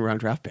a 2nd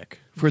round draft pick,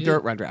 for a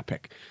 3rd round draft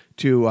pick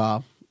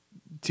to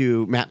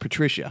Matt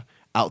Patricia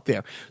out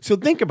there. So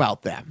think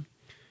about that.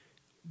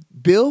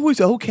 Bill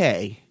was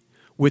okay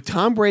with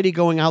Tom Brady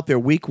going out there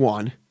week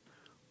 1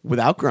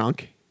 without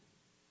Gronk,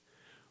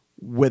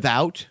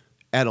 without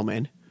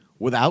Edelman,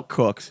 without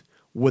Cooks,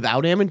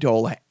 without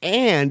Amendola,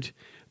 and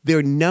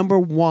their number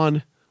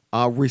 1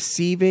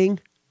 receiving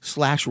 /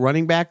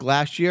 running back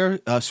last year,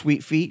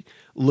 Sweet Feet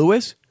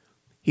Lewis,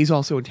 he's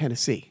also in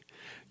Tennessee.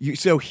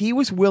 So he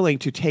was willing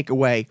to take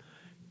away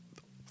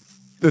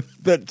the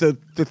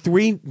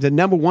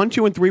number 1,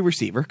 2, and 3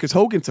 receiver, because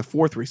Hogan's a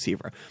 4th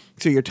receiver.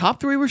 So your top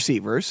 3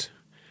 receivers,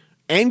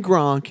 and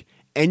Gronk,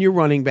 and your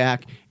running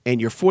back, and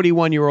your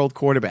 41-year-old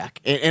quarterback.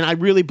 And I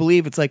really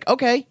believe it's like,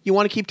 okay, you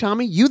want to keep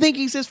Tommy? You think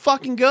he's this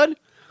fucking good?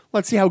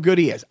 Let's see how good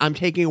he is. I'm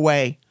taking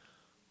away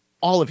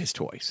all of his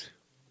toys.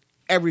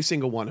 Every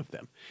single one of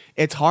them.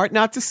 It's hard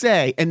not to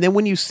say. And then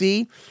when you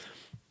see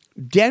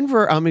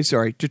Detroit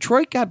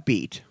got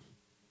beat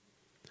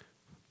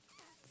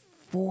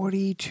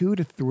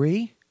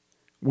 42-3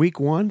 week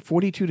 1,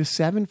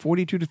 42-7,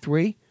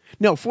 42-3.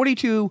 No,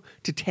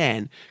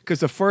 42-10, because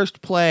the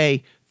first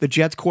play the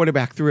Jets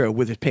quarterback threw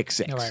with a pick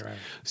 6. Right.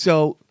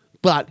 So,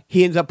 but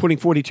he ends up putting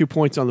 42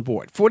 points on the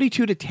board.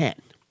 42-10.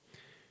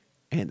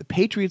 And the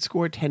Patriots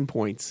scored 10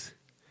 points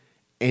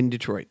in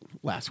Detroit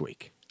last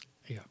week.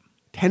 Yeah.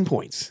 10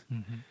 points.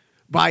 Mm-hmm.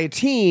 By a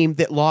team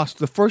that lost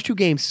the first 2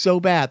 games so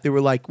bad, they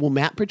were like, will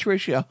Matt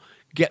Patricia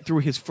get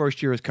through his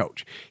first year as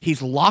coach?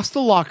 He's lost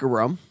the locker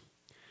room,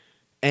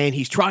 and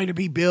he's trying to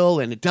be Bill,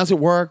 and it doesn't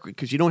work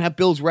because you don't have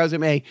Bill's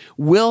resume.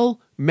 Will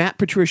Matt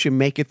Patricia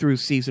make it through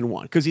season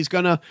 1? Because he's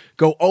going to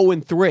go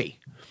 0-3.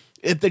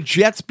 If the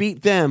Jets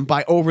beat them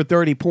by over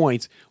 30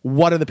 points,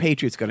 what are the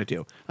Patriots going to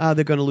do?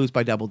 They're going to lose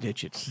by double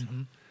digits.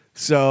 Mm-hmm.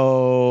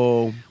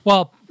 So,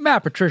 well,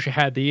 Matt Patricia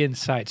had the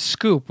inside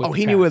scoop. With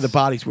he knew where the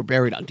bodies were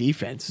buried on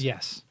defense.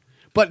 Yes.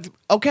 But,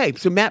 okay,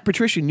 so Matt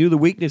Patricia knew the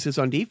weaknesses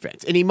on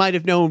defense, and he might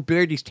have known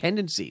Brady's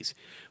tendencies.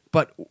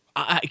 But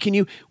can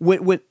you,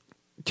 when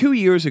 2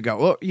 years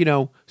ago,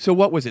 well, so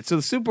what was it? So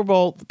the Super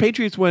Bowl, the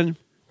Patriots win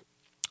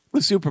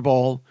the Super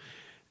Bowl.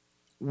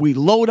 We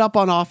load up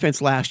on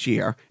offense last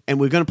year, and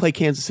we're going to play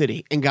Kansas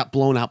City, and got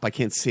blown out by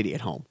Kansas City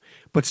at home,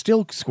 but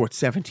still scored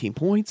 17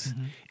 points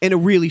in a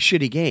really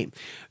shitty game.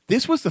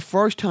 This was the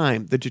first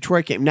time the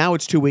Detroit game. Now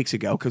it's 2 weeks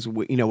ago because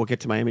we'll get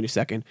to Miami in a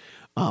second.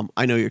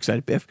 I know you're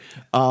excited, Biff.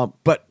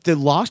 But the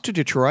loss to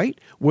Detroit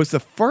was the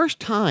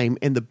first time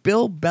in the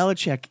Bill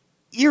Belichick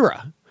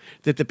era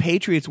that the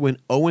Patriots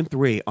went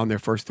 0-3 on their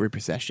first 3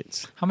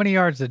 possessions. How many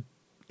yards did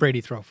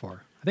Brady throw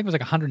for? I think it was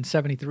like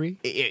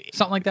 173,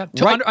 something like that.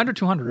 Under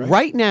 200, right?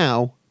 Right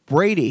now,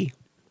 Brady,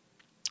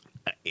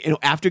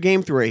 after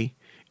Game 3,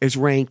 is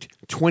ranked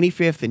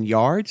 25th in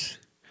yards.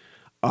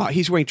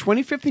 He's ranked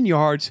 25th in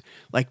yards,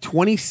 like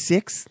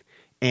 26th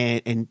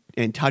and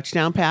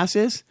touchdown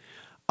passes.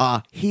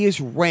 He is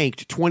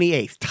ranked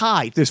 28th,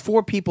 tied. There's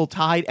 4 people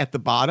tied at the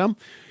bottom.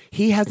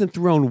 He hasn't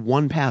thrown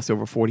 1 pass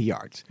over 40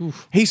 yards.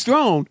 Oof. He's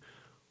thrown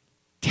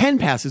 10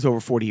 passes over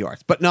 40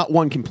 yards, but not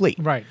 1 complete.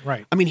 Right.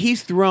 I mean,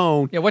 he's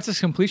thrown. Yeah, what's his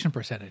completion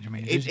percentage? I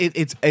mean,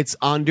 it's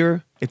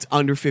under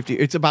 50.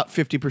 It's about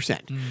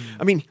 50%.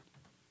 I mean,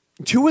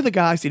 2 of the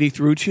guys that he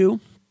threw to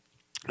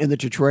in the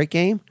Detroit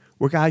game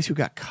were guys who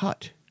got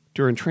cut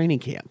during training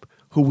camp,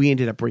 who we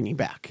ended up bringing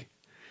back.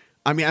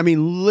 I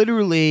mean,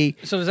 literally.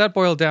 So does that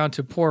boil down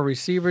to poor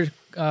receiver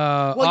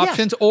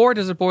options, or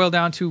does it boil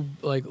down to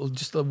like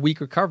just a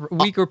weaker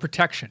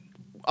protection,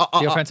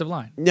 the offensive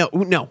line?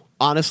 No.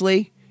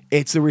 Honestly,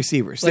 it's the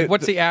receivers. Like,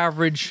 what's the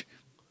average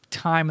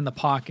time in the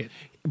pocket?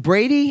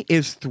 Brady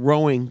is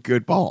throwing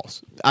good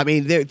balls. I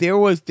mean, there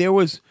was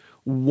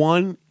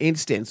one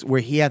instance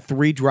where he had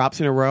 3 drops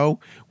in a row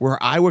where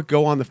I would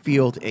go on the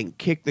field and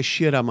kick the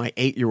shit out of my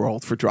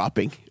 8-year-old for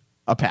dropping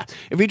a pass.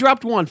 If he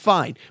dropped 1,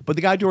 fine. But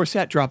the guy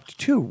Dorsett dropped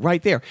 2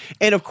 right there.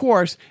 And of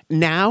course,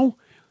 now,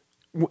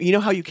 you know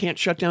how you can't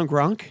shut down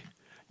Gronk?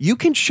 You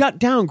can shut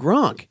down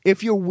Gronk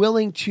if you're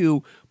willing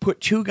to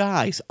put 2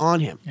 guys on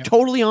him,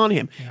 totally on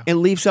him, and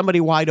leave somebody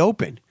wide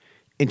open.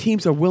 And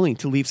teams are willing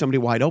to leave somebody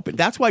wide open.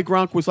 That's why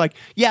Gronk was like,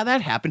 yeah,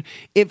 that happened.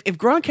 If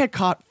Gronk had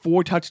caught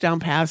 4 touchdown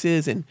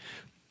passes and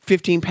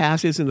 15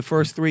 passes in the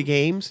first 3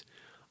 games,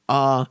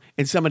 and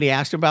somebody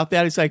asked him about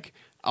that, it's like,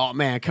 oh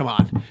man, come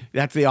on,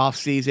 that's the off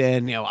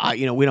season.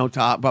 We don't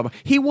talk. Blah, blah.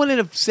 He wouldn't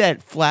have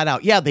said flat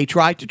out, yeah, they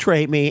tried to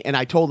trade me, and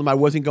I told them I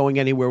wasn't going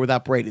anywhere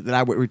without Brady, that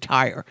I would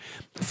retire.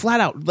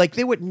 Flat out, like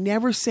they would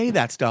never say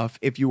that stuff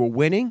if you were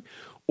winning.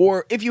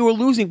 Or if you were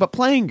losing but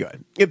playing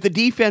good. If the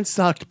defense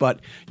sucked but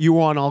you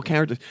were on all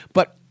characters.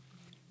 But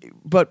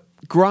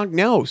Gronk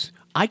knows,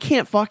 I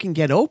can't fucking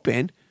get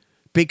open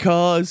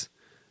because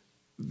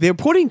they're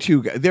putting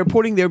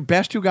their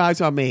best 2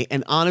 guys on me.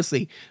 And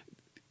honestly,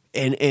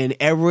 in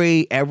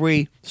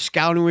every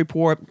scouting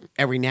report,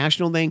 every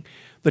national thing,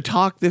 the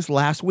talk this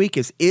last week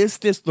is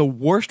this the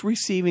worst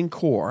receiving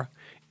core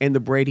in the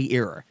Brady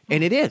era?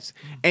 And it is.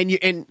 And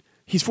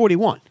he's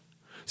 41.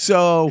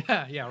 So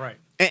yeah, right.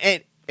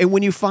 And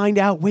when you find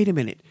out, wait a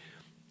minute,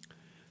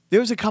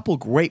 there's a couple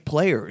great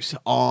players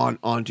on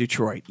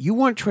Detroit. You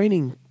weren't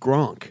training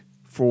Gronk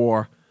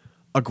for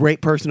a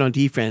great person on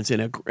defense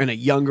and a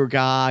younger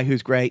guy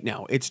who's great.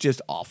 No, it's just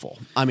awful.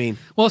 I mean,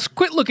 well,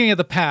 quit looking at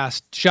the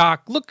past,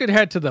 Jacques. Look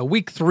ahead to the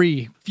week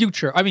 3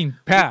 future. I mean,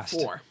 past.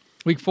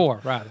 Week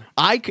 4, rather.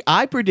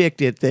 I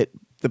predicted that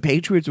the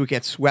Patriots would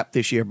get swept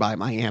this year by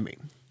Miami.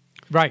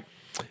 Right.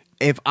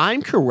 If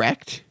I'm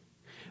correct,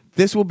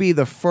 this will be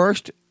the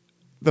first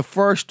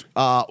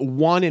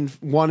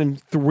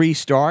 1-3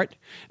 start.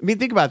 I mean,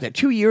 think about that.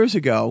 2 years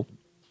ago,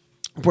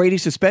 Brady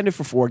suspended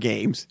for 4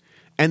 games,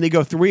 and they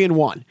go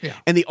 3-1. Yeah.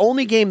 And the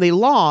only game they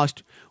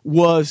lost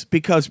was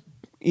because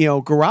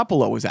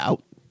Garoppolo was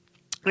out,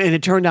 and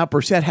it turned out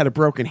Brissett had a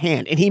broken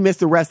hand, and he missed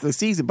the rest of the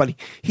season. But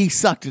he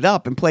sucked it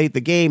up and played the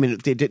game, and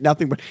it did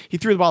nothing. But he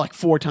threw the ball like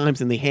 4 times,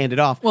 and they handed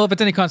off. Well, if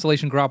it's any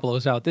consolation,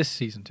 Garoppolo's out this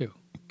season too.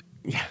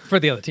 Yeah, for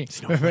the other team.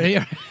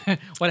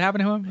 What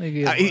happened to him?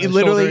 He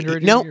literally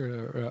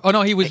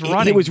he was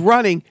running. He was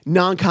running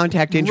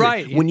non-contact injury.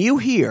 Right. When you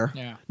hear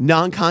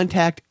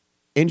non-contact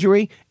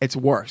injury, it's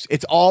worse.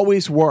 It's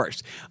always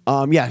worse.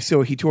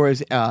 So he tore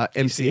his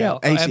ACL.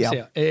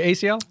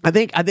 I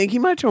think he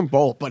might have torn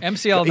both, but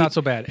MCL not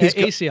so bad.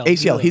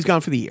 ACL. He's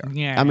gone for the year.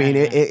 Yeah, I mean,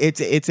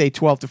 it's a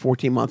 12 to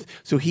 14 month.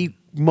 So he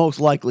most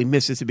likely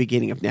misses the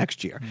beginning of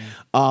next year.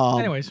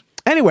 Yeah.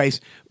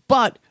 Anyways,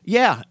 but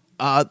yeah.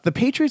 The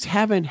Patriots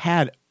haven't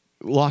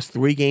lost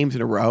 3 games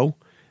in a row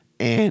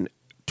in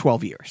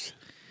 12 years.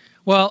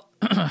 Well,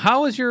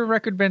 how has your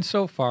record been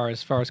so far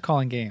as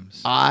calling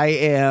games?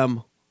 My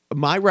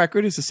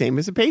record is the same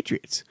as the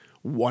Patriots,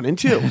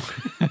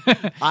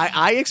 1-2.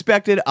 I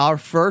expected our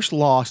first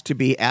loss to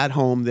be at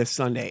home this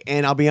Sunday.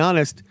 And I'll be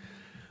honest,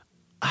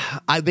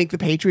 I think the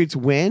Patriots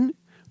win,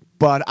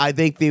 but I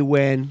think they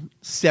win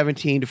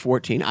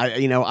 17-14.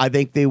 I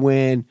think they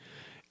win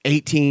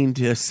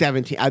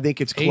 18-17. I think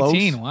it's close.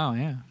 18, wow,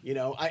 yeah.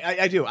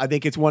 I do. I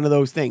think it's one of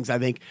those things. I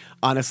think,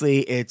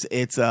 honestly,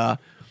 it's a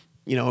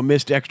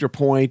missed extra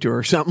point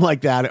or something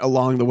like that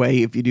along the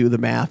way if you do the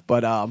math.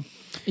 But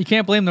you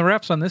can't blame the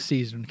refs on this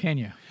season, can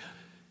you?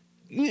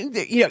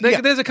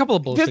 There's a couple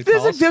of bullshit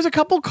calls. There's a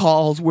couple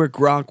calls where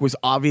Gronk was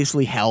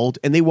obviously held,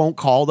 and they won't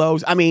call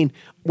those. I mean,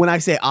 when I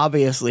say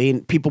obviously,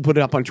 and people put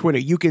it up on Twitter,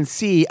 you can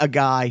see a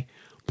guy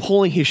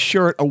pulling his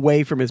shirt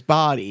away from his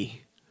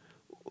body,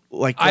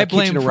 like I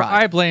blame a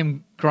ride. I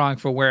blame Gronk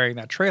for wearing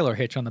that trailer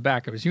hitch on the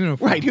back of his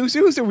uniform. Right? Who's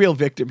the real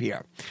victim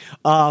here?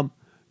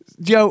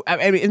 Joe.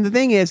 I mean, and the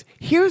thing is,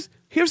 here's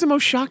the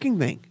most shocking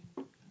thing.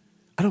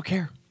 I don't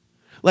care.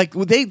 Like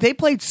they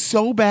played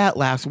so bad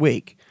last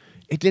week.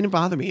 It didn't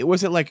bother me. It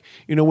wasn't like,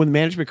 when the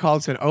management called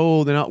and said,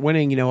 "Oh, they're not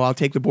winning. I'll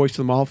take the boys to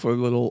the mall for a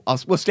little.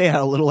 We'll stay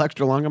out a little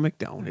extra long." I'm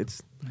like, "No,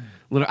 it's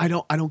little. I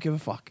don't give a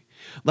fuck."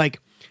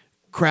 Like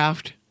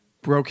Kraft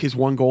broke his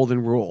one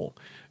golden rule.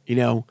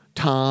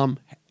 Tom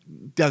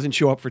doesn't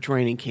show up for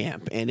training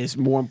camp and is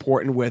more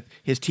important with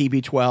his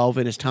TB12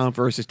 and his Tom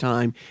versus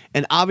time.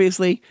 And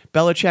obviously,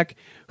 Belichick,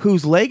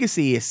 whose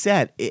legacy is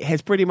set,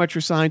 has pretty much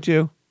resigned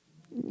to,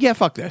 yeah,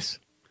 fuck this.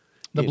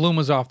 The bloom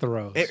was off the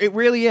rose. It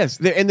really is.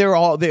 They're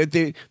all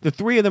the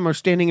three of them are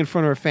standing in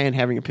front of a fan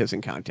having a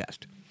pissing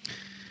contest.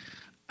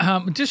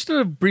 Just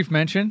a brief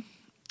mention,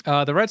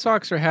 the Red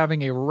Sox are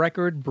having a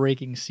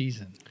record-breaking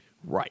season.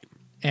 Right.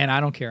 And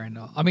I don't care.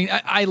 I mean,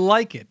 I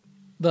like it.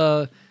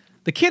 The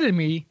kid in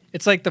me,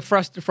 it's like the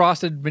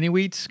frosted mini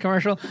wheats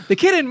commercial. The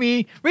kid in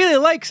me really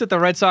likes that the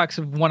Red Sox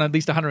have won at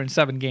least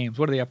 107 games.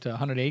 What are they up to?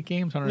 108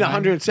 games?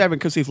 107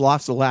 because they've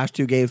lost the last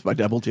 2 games by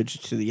double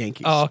digits to the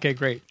Yankees. Oh, okay,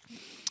 great.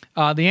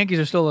 The Yankees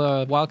are still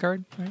a wild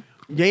card, right?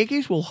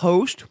 Yankees will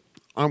host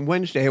on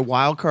Wednesday a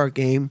wild card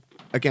game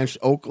against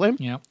Oakland.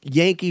 Yep.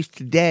 Yankees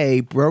today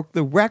broke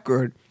the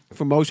record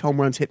for most home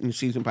runs hit in the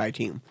season by a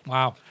team.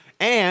 Wow.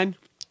 And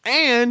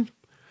the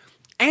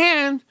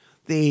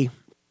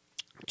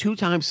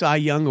 2-time Cy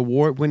Young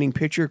Award-winning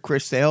pitcher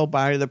Chris Sale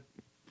by the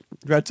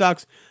Red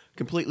Sox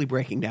completely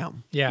breaking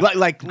down. Yeah,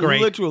 like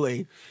great.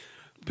 Literally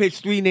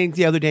pitched 3 innings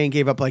the other day and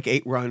gave up like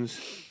 8 runs.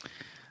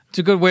 It's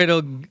a good way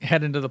to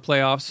head into the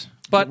playoffs.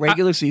 But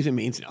regular season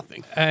means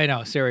nothing. I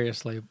know,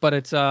 seriously. But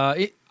it's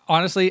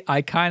honestly,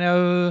 I kind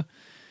of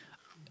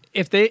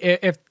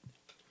if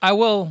I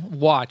will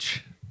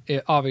watch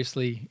it,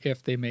 obviously,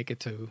 if they make it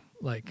to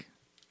like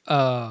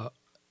a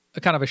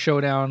kind of a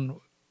showdown.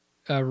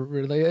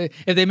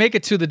 If they make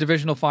it to the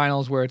divisional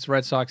finals where it's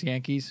Red Sox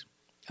Yankees,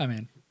 I'm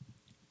in.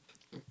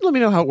 Let me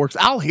know how it works.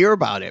 I'll hear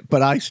about it,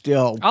 but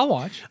I'll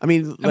watch. I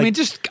mean,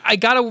 I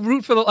gotta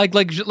root for the like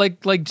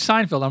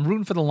Seinfeld. I'm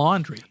rooting for the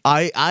laundry.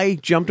 I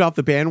jumped off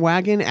the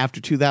bandwagon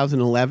after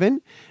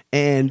 2011,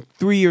 and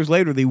 3 years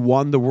later they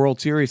won the World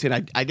Series,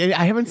 and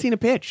I haven't seen a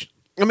pitch.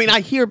 I mean,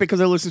 I hear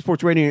because I listen to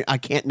sports radio. I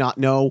can't not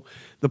know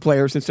the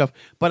players and stuff,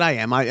 but I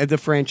am. The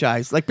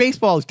franchise, like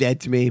baseball, is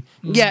dead to me.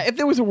 Mm-hmm. Yeah, if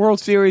there was a World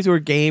Series or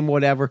a game,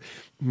 whatever,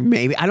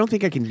 maybe. I don't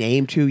think I can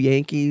name 2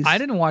 Yankees. I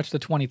didn't watch the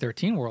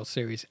 2013 World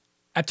Series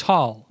at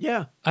all.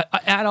 Yeah,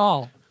 at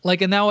all.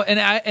 Like, and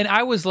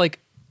I was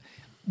like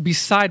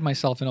beside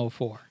myself in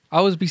 2004.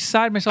 I was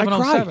beside myself in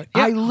 2007.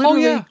 Yeah. I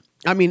literally. Oh, yeah.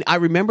 I mean, I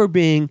remember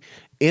being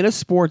in a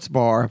sports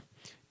bar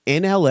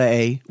in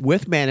LA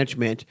with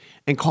management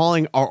and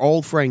calling our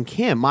old friend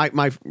Kim,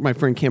 my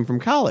friend Kim from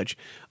college,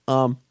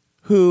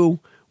 who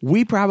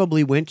we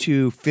probably went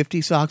to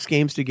 50 Sox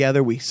games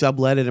together. We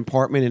sublet an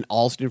apartment in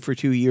Alston for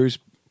 2 years,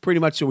 pretty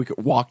much so we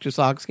could walk to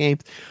Sox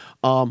games.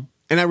 And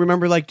I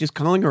remember like just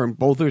calling her and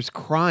both of us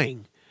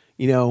crying,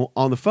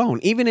 on the phone.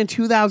 Even in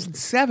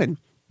 2007,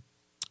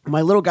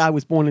 my little guy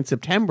was born in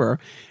September,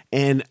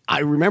 and I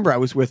remember I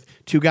was with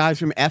 2 guys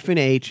from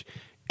F&H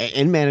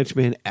in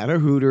management at a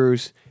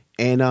Hooters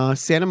and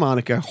Santa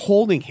Monica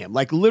holding him.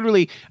 Like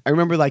literally, I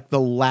remember like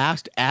the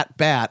last at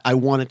bat I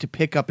wanted to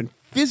pick up and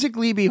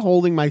physically be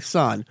holding my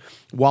son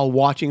while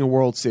watching a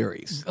World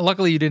Series.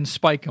 Luckily, you didn't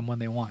spike them when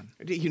they won.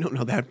 You don't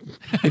know that.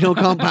 They don't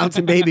call them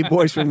bouncing baby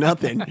boys for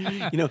nothing.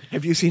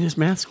 Have you seen his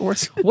math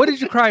scores? What did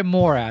you cry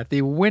more at?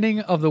 The winning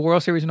of the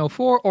World Series in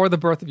 2004 or the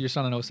birth of your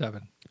son in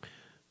 2007?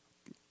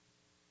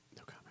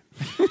 No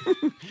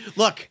comment.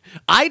 Look,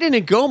 I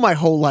didn't go my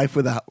whole life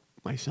without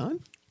my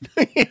son.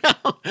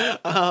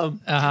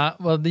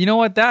 Well, you know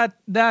what?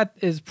 That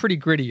is pretty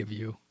gritty of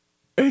you.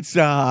 It's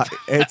I'm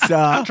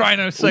trying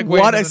to segue.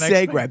 What into a the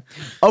next segue. thing.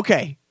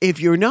 Okay, if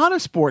you're not a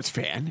sports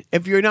fan,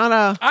 if you're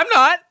not I'm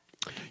not.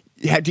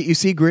 did you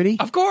see Gritty?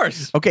 Of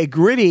course. Okay,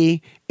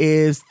 Gritty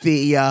is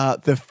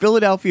the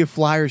Philadelphia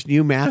Flyers'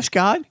 new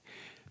mascot.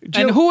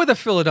 And who are the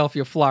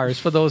Philadelphia Flyers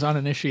for those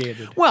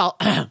uninitiated? Well,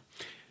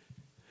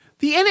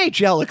 the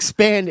NHL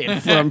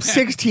expanded from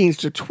 16s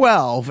to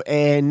 12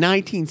 in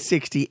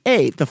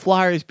 1968. The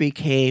Flyers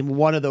became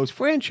one of those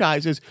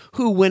franchises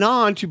who went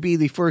on to be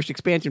the first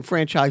expansion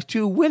franchise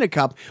to win a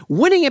cup,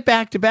 winning it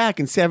back-to-back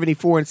in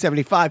 74 and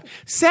 75,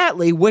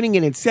 sadly winning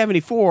it in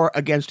 74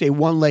 against a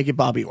one-legged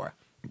Bobby Orr.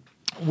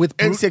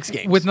 In 6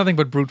 games. With nothing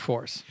but brute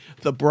force.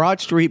 The Broad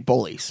Street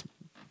Bullies.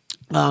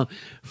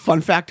 Fun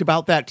fact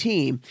about that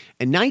team,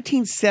 in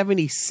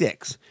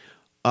 1976,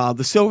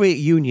 the Soviet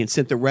Union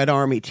sent the Red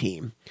Army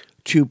team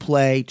to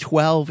play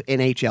 12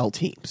 NHL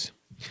teams.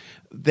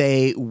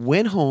 They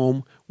went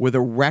home with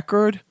a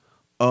record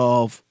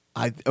of,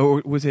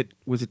 or was it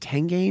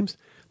 10 games?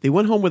 They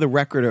went home with a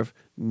record of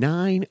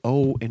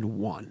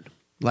 9-0-1.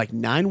 Like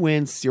 9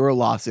 wins, 0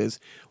 losses,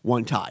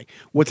 1 tie.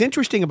 What's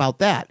interesting about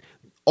that,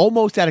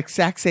 almost that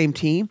exact same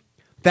team,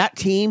 that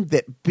team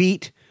that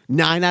beat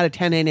 9 out of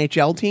 10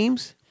 NHL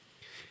teams,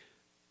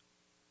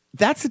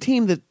 that's the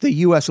team that the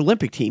U.S.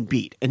 Olympic team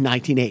beat in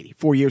 1980,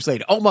 4 years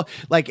later. Almost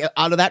like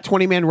out of that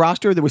 20-man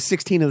roster, there was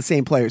 16 of the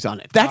same players on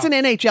it. That's an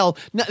NHL.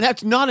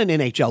 That's not an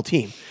NHL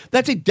team.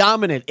 That's a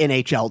dominant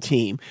NHL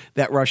team,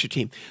 that Russia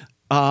team.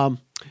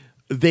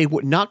 They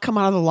would not come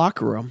out of the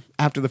locker room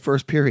after the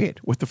first period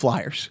with the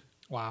Flyers.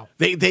 Wow.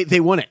 They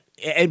won it.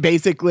 And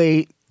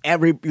basically,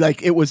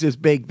 it was this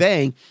big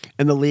thing,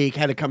 and the league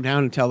had to come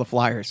down and tell the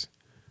Flyers,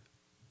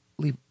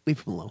 leave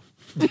them alone.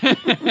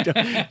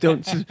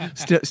 don't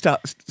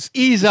stop.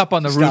 Ease up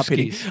on the Stop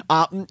hitting.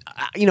 Ruskies.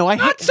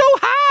 Not so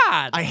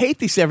hard. I hate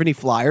the 70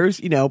 Flyers,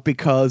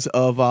 because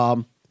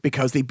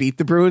they beat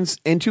the Bruins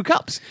in 2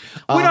 cups.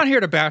 We're not here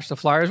to bash the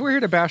Flyers. We're here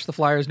to bash the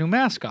Flyers' new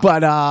mascot.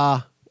 But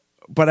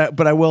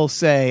I will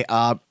say,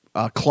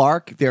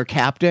 Clark, their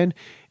captain,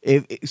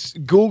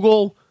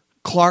 Google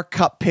Clark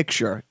Cup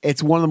picture.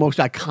 It's one of the most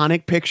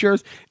iconic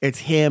pictures. It's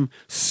him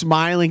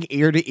smiling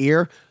ear to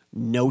ear,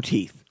 no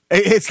teeth.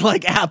 It's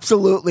like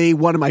absolutely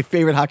one of my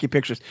favorite hockey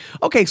pictures.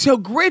 Okay, so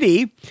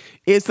Gritty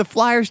is the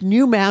Flyers'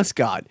 new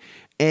mascot.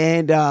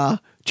 And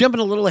jumping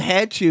a little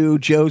ahead to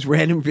Joe's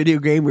random video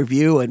game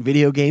review and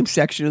video game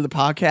section of the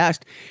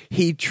podcast,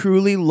 he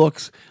truly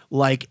looks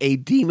like a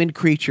demon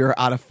creature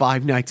out of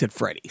Five Nights at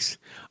Freddy's.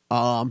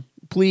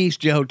 Please,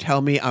 Joe,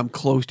 tell me I'm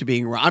close to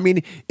being wrong. I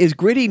mean, is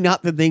Gritty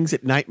not the things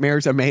that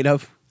nightmares are made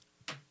of?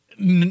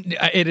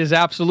 It is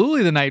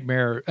absolutely the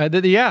nightmare.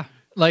 Yeah,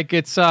 like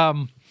it's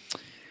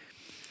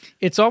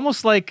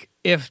almost like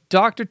if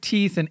Dr.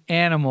 Teeth and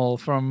Animal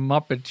from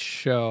Muppet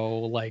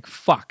Show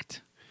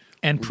fucked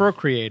and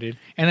procreated,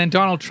 and then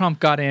Donald Trump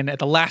got in at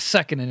the last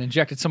second and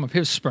injected some of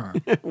his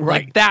sperm.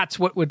 Right. Like, that's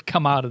what would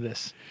come out of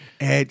this.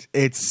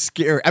 It's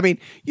scary. I mean,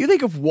 you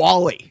think of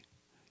Wally,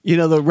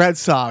 the Red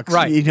Sox,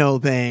 right.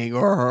 Thing,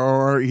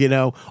 or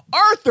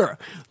Arthur,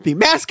 the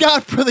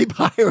mascot for the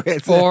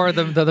Pirates, or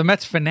the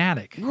Mets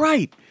fanatic.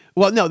 Right.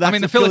 Well, no,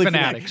 that's the Philly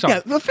fanatic. Sorry. Yeah,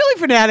 the Philly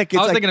fanatic.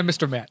 I was thinking of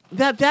Mr. Met.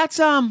 That's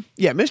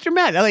Mr.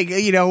 Met. Like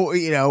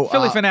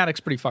Philly fanatic's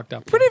pretty fucked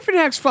up. Philly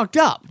fanatic's fucked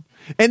up,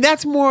 and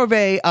that's more of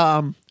a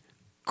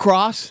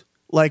cross,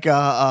 like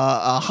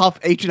a Huff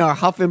H&R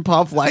Huff and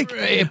Puff, like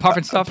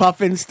puffin stuff,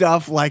 puffin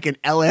stuff, like an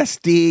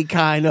LSD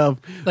kind of.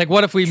 Like,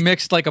 what if we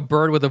mixed like a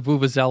bird with a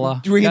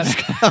vuvuzela? Dream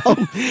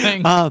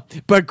Scout.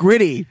 But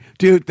Gritty,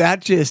 dude,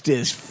 that just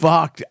is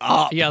fucked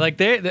up. Yeah, like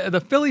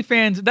the Philly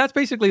fans. That's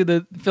basically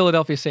the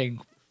Philadelphia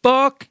saying,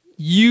 "Fuck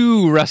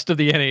you, rest of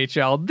the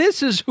NHL.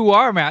 This is who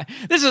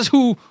this is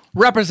who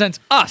represents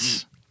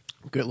us."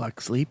 Good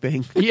luck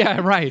sleeping.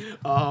 Yeah, right.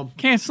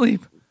 Can't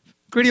sleep.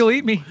 Gritty will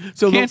eat me.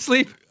 So can't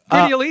sleep.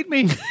 Gritty will eat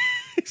me.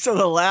 So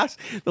the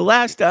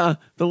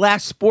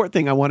last sport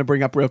thing I want to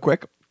bring up real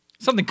quick.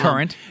 Something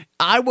current.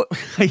 I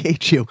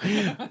hate you.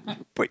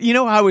 But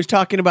I was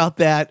talking about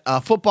that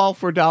Football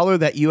for $1,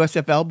 that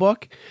USFL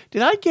book.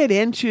 Did I get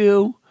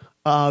into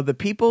the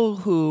people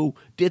who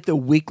did the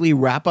weekly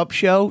wrap-up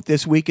show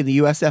this week in the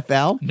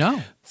USFL?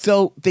 No.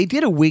 So they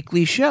did a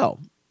weekly show.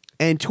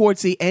 And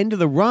towards the end of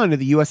the run of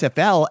the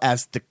USFL,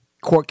 as the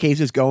court case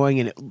is going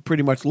and it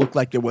pretty much looked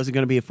like there wasn't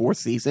going to be a 4th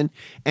season,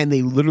 and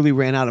they literally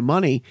ran out of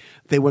money,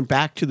 they went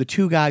back to the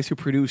 2 guys who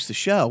produced the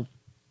show.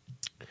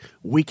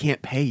 We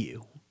can't pay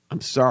you. I'm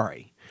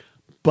sorry,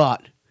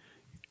 but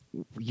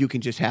you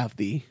can just have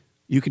the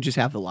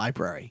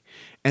library.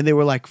 And they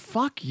were like,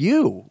 "Fuck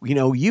you!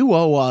 You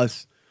owe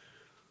us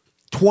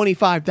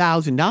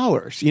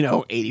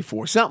 $25,000,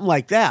 84, something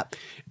like that."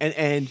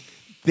 And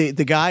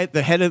the guy,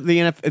 the head of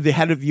the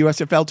head of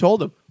USFL,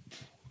 told him,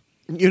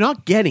 "You're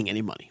not getting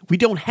any money. We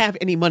don't have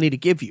any money to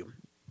give you.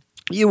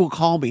 You will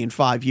call me in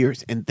 5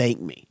 years and thank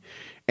me."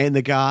 And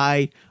the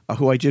guy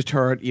who I just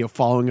heard,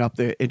 following up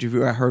the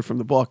interview I heard from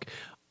the book.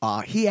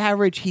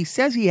 He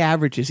says he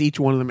averages, each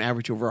one of them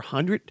average over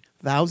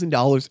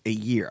 $100,000 a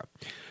year.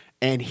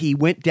 And he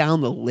went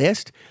down the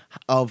list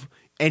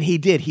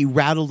he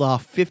rattled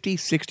off 50,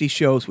 60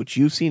 shows, which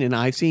you've seen and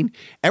I've seen.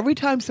 Every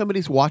time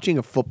somebody's watching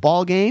a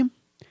football game,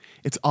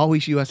 it's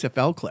always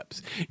USFL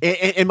clips.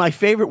 And my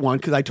favorite one,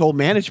 because I told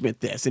management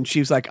this, and she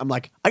was like,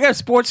 I got a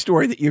sports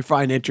story that you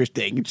find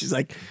interesting. And she's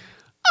like,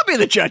 I'll be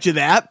the judge of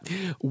that.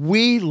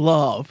 We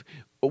love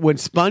when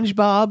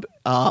SpongeBob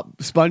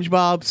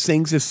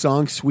sings this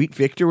song, Sweet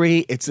Victory.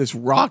 It's this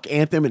rock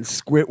anthem, and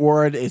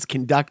Squidward is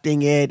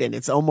conducting it, and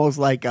it's almost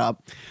like a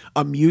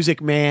Music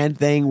Man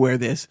thing where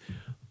this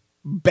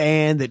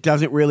band that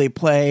doesn't really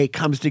play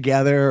comes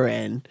together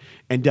and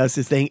does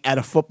this thing at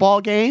a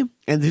football game.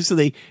 And it's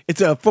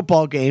a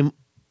football game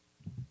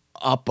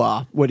up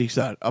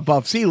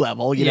above sea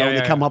level,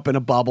 they come up in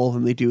a bubble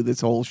and they do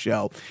this whole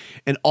show.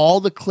 And all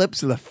the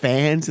clips of the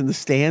fans in the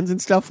stands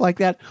and stuff like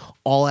that,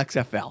 all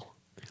XFL.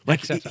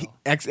 Like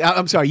XFL.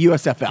 I'm sorry,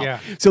 USFL. Yeah.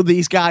 So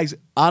these guys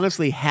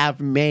honestly have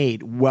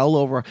made well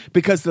over,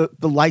 because the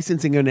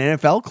licensing an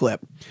NFL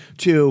clip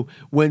to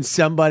when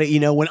somebody,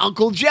 when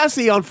Uncle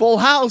Jesse on Full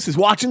House is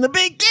watching the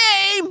big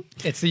game,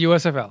 It's the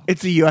USFL.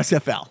 it's the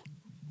USFL.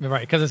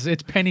 Right, because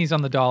it's pennies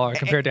on the dollar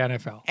compared to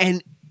NFL.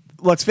 And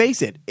let's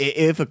face it,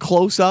 if a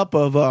close-up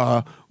of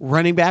a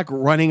running back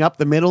running up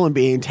the middle and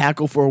being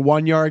tackled for a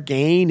 1-yard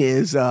gain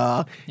is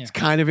it's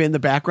kind of in the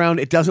background,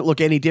 it doesn't look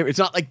any different. It's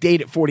not like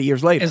dated 40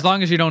 years later. As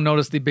long as you don't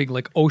notice the big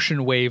like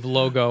Ocean Wave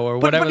logo or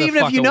whatever. But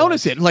even if you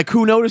notice it, like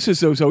who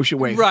notices those Ocean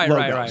Wave Right,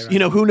 logos?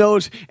 right. Who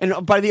knows?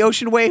 And by the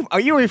Ocean Wave, are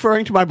you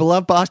referring to my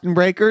beloved Boston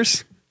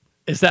Breakers?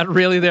 Is that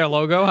really their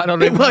logo? I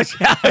don't It know. was,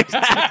 yeah,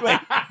 exactly.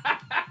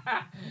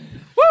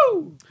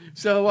 Woo!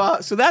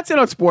 So that's it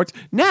on sports.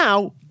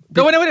 Now,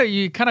 No, wait,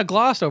 you kind of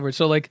glossed over it.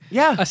 So,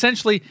 Yeah.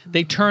 essentially,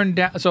 they turned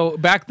down. So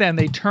back then,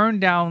 they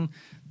turned down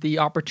the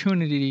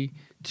opportunity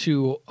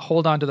to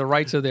hold on to the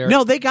rights of their.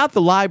 no, they got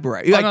the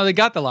library. Oh, no, they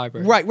got the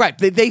library. Right.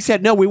 They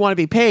said, no, we want to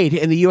be paid.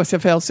 And the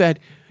USFL said,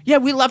 yeah,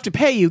 we'd love to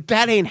pay you.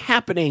 That ain't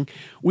happening.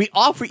 We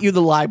offered you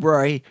the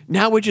library.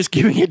 Now we're just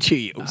giving it to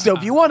you. So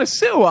if you want to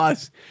sue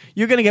us,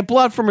 you're going to get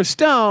blood from a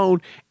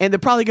stone, and they're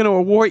probably going to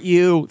award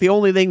you the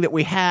only thing that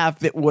we have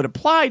that would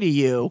apply to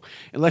you,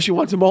 unless you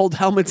want some old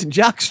helmets and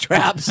jock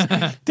straps.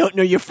 Don't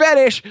know your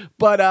fetish,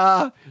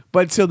 but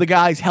so the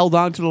guys held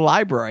on to the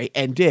library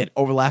and did,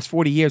 over the last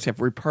 40 years, have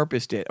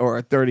repurposed it,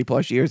 or 30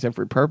 plus years have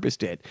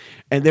repurposed it.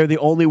 And they're the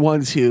only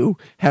ones who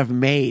have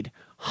made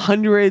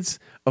hundreds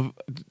of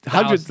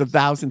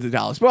thousands of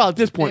dollars. Well, at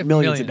this point,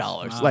 millions of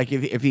dollars. Wow. Like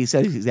if he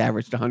says he's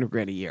averaged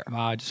 $100,000 a year.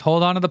 Just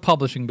hold on to the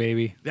publishing,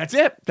 baby. That's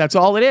it. That's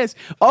all it is.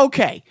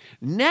 Okay.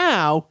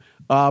 Now,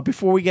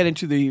 before we get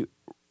into the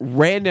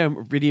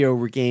random video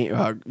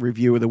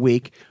review of the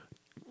week,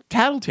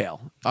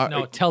 Tattletale.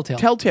 Telltale.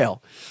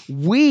 Telltale.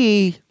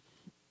 I'm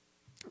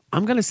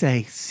going to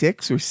say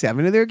 6 or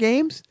 7 of their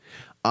games.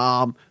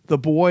 The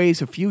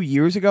boys a few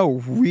years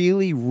ago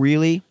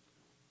really,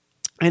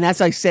 and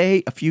as I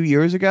say, a few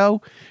years ago,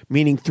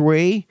 meaning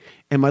 3,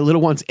 and my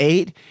little one's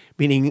 8,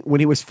 meaning when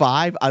he was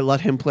 5, I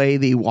let him play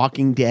the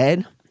Walking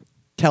Dead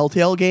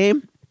Telltale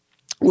game,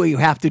 where you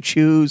have to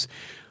choose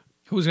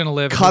Who's going to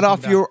live? cut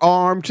off your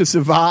arm to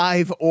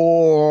survive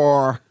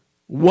or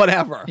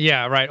whatever.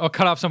 Yeah, right. Or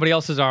cut off somebody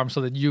else's arm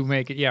so that you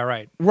make it. Yeah,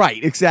 right.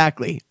 Right,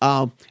 exactly.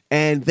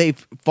 And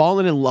they've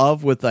fallen in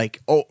love with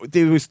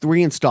there was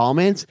 3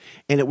 installments,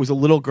 and it was a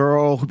little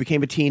girl who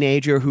became a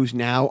teenager who's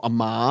now a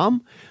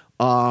mom.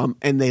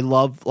 And they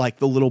love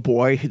the little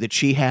boy that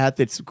she had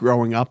that's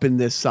growing up in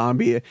this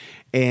zombie.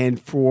 And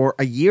for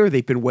a year,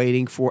 they've been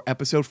waiting for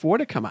episode 4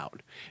 to come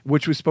out,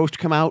 which was supposed to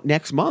come out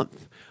next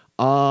month.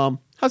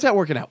 How's that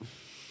working out?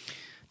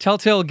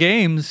 Telltale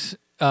Games,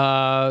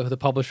 the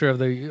publisher of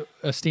the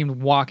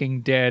esteemed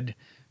Walking Dead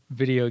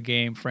video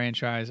game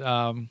franchise,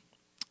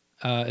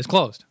 is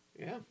closed.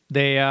 Yeah.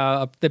 They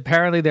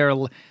apparently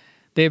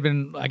they've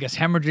been, I guess,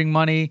 hemorrhaging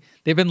money.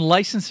 They've been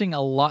licensing a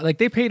lot. Like,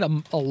 they paid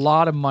a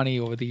lot of money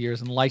over the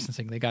years in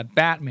licensing. They got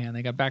Batman.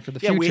 They got Back to the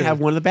Future. Yeah, we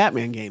have one of the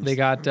Batman games. They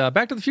got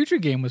Back to the Future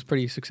game was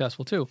pretty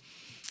successful, too.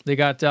 They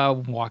got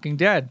Walking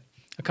Dead.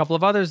 A couple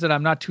of others that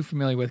I'm not too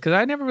familiar with, because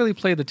I never really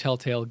played the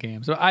Telltale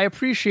games. So I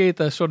appreciate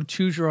the sort of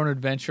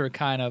choose-your-own-adventure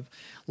kind of...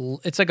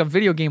 It's like a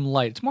video game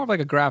light. It's more of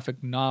like a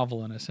graphic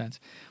novel in a sense.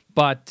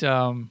 But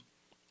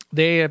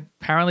they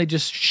apparently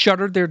just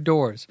shuttered their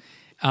doors.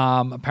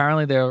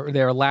 Apparently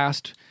their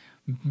last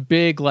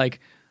big like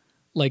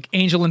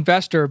angel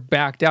investor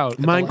backed out.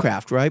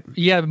 Minecraft, right?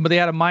 Yeah, but they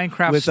had a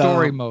Minecraft With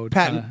story mode.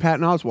 Patton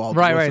Oswalt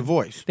Right, was right. the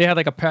voice. They had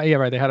They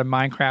had a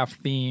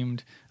Minecraft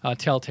themed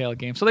Telltale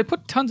game. So they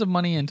put tons of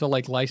money into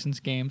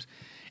licensed games,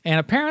 and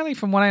apparently,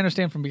 from what I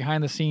understand from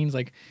behind the scenes,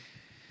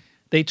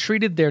 they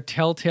treated their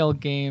Telltale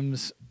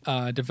games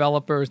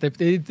developers.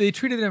 They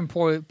treated their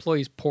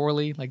employees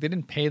poorly. Like, they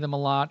didn't pay them a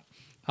lot.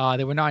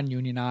 They were not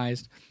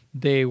unionized.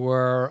 They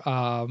were.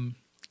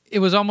 It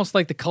was almost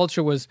like the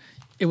culture was.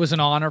 It was an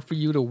honor for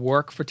you to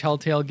work for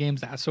Telltale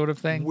Games, that sort of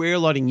thing. We're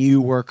letting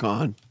you work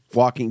on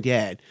Walking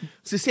Dead.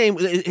 It's the same.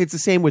 It's the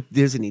same with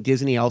Disney.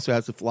 Disney also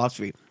has the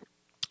philosophy: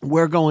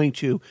 we're going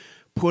to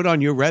put on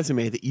your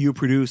resume that you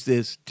produced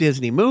this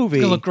Disney movie.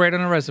 It's gonna look great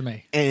on a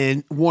resume.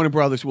 And Warner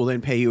Brothers will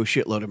then pay you a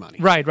shitload of money.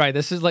 Right.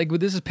 This is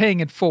paying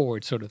it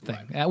forward, sort of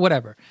thing. Right.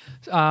 Whatever.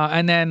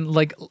 And then,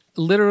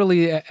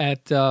 literally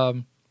at.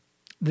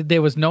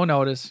 There was no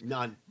notice.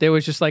 None. There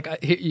was just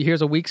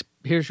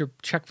here's your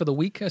check for the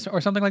week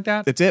or something like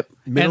that. That's it.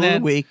 Middle then,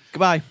 of the week.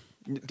 Goodbye.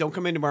 Don't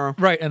come in tomorrow.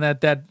 Right, and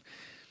that.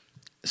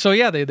 So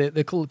yeah,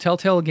 the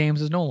Telltale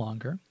Games is no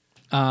longer.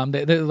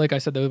 They, like I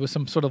said, there was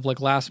some sort of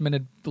last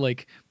minute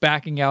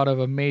backing out of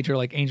a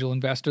major angel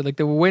investor.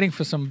 They were waiting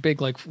for some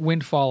big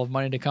windfall of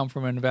money to come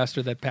from an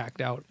investor that backed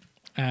out,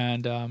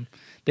 and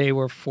they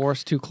were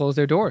forced to close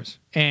their doors.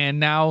 And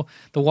now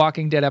the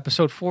Walking Dead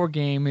episode 4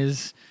 game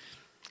is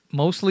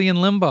mostly in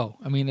limbo.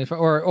 I mean, if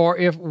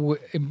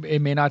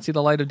it may not see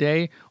the light of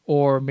day,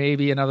 or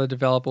maybe another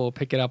developer will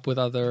pick it up with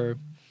other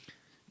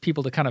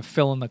people to kind of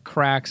fill in the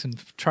cracks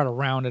and try to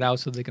round it out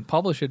so they can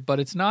publish it. But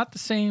it's not the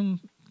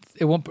same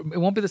it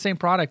won't be the same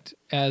product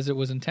as it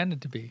was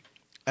intended to be.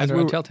 As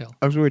Under Telltale.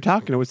 As we were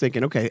talking, I was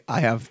thinking, okay,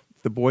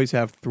 the boys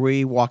have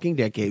 3 Walking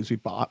Dead games we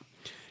bought,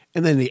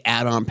 and then the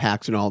add-on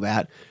packs and all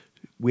that.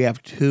 We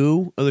have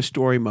 2 of the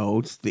story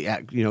modes,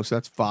 so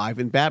that's 5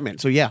 in Batman.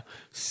 So yeah,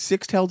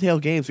 6 Telltale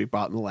games we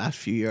bought in the last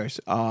few years.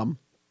 And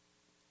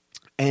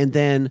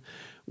then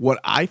what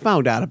I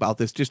found out about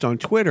this just on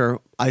Twitter,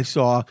 I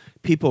saw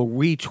people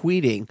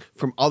retweeting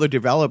from other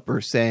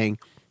developers saying,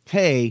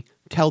 "Hey,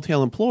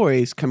 Telltale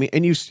employees coming,"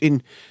 and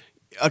in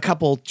a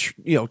couple,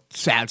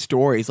 sad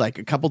stories, like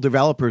a couple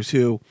developers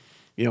who,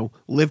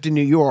 lived in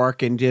New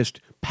York and just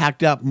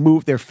packed up,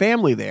 moved their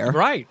family there,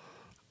 Right.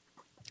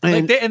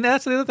 and And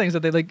that's the other things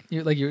that they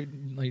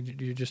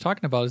you're just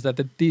talking about is that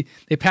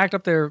they packed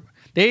up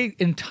they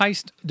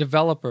enticed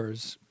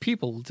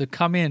people to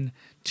come in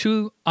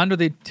to under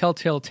the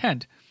Telltale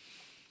tent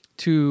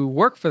to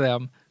work for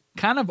them,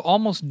 kind of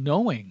almost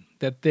knowing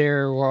that they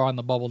were on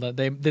the bubble,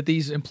 that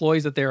these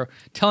employees that they're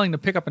telling to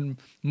pick up and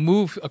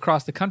move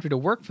across the country to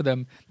work for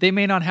them, they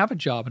may not have a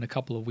job in a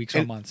couple of weeks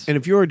or months. And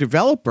if you're a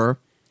developer,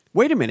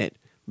 wait a minute,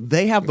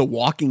 they have the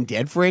Walking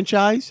Dead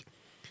franchise.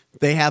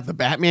 They have the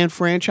Batman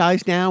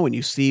franchise now, and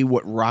you see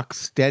what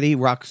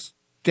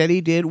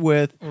Rocksteady did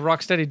with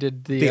Rocksteady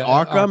did the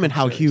Arkham and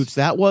how series. huge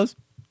that was.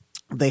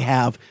 They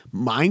have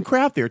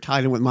Minecraft. They're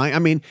tied in with Minecraft. I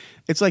mean,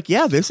 it's like,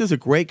 yeah, this is a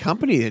great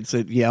company. It's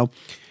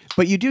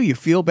but you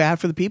feel bad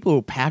for the people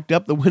who packed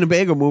up the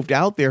Winnebago, moved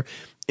out there,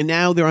 and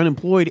now they're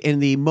unemployed.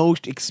 And the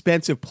most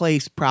expensive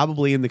place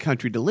probably in the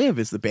country to live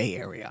is the Bay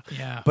Area.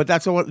 Yeah. But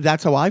that's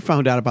how I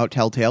found out about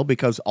Telltale,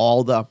 because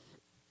all the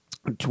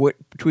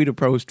Twitter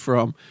post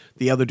from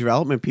the other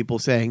development people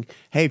saying,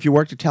 "Hey, if you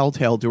work at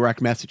Telltale,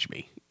 direct message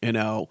me."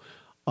 Yeah.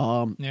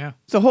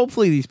 So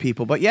hopefully these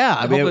people, but yeah,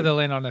 Hopefully they'll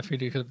land on their feet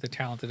because they're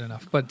talented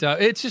enough. But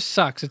it just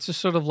sucks. It's just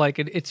sort of like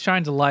it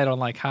shines a light on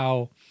like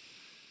how,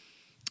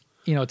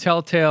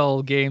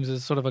 Telltale Games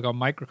is sort of like a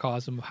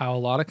microcosm of how a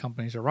lot of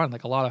companies are run.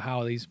 Like a lot of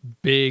how these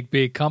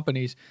big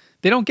companies,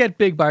 they don't get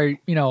big by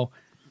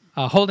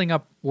holding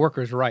up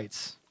workers'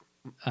 rights.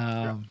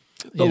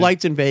 the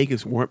lights in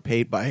Vegas weren't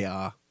paid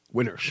by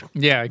winners.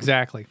 Yeah,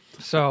 exactly.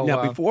 So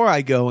Now, before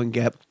I go and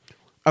get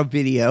a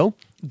video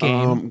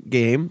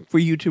game for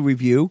you to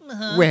review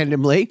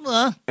randomly,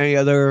 you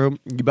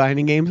buy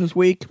any games this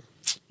week?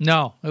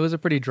 no, it was a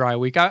pretty dry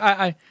week.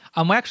 I'm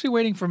actually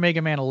waiting for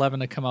Mega Man 11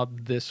 to come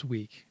out this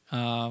week.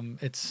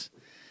 It's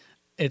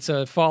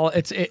a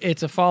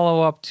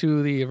follow up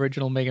to the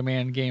original Mega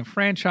Man game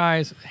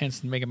franchise,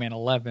 hence Mega Man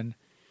 11,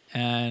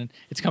 and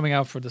it's coming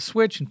out for the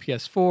Switch and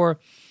PS4.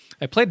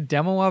 I played a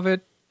demo of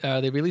it.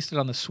 They released it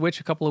on the Switch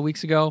a couple of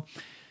weeks ago.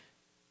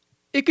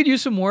 It could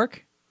use some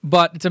work,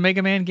 but it's a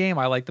Mega Man game.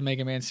 I like the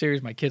Mega Man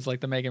series. My kids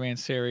like the Mega Man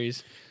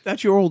series.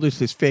 That's your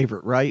oldest's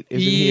favorite, right?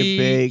 Isn't he a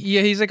big?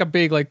 Yeah, he's like a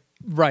big right.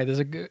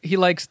 He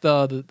likes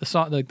the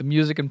song, like the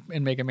music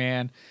in Mega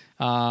Man.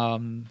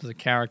 There's a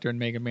character in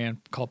Mega Man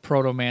called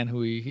Proto Man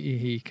who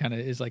he kind of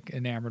is like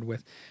enamored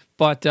with.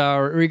 But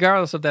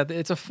regardless of that,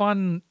 it's a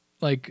fun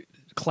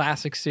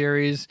classic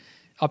series,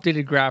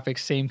 updated graphics,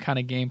 same kind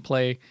of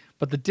gameplay.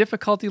 But the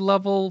difficulty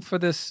level for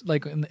this,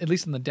 at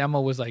least in the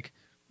demo, was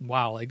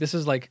wow, this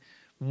is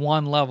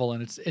one level,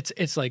 and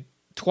it's like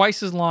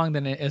twice as long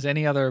as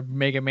any other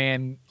Mega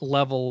Man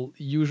level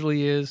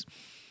usually is.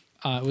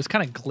 It was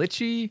kind of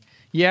glitchy.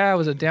 Yeah, it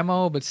was a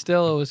demo, but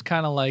still, it was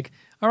kind of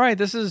all right,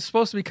 this is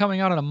supposed to be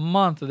coming out in a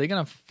month. Are they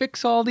going to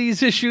fix all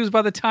these issues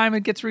by the time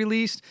it gets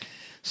released?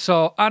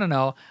 So I don't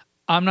know.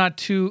 I'm not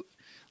too,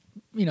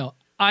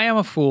 I am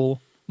a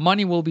fool.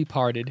 Money will be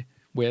parted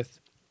with.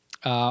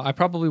 I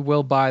probably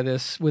will buy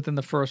this within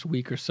the first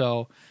week or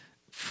so,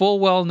 full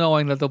well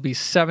knowing that there'll be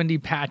 70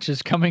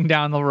 patches coming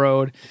down the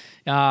road.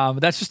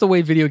 That's just the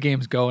way video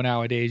games go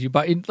nowadays. You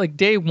buy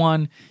day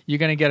one, you're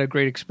going to get a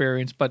great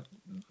experience, but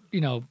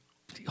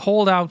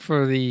hold out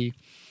for the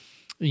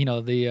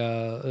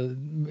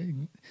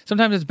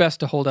sometimes it's best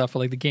to hold out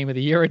for the Game of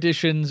the Year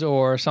editions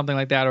or something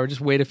like that, or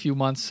just wait a few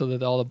months so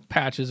that all the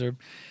patches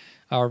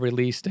are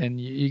released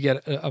and you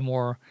get a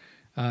more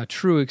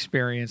true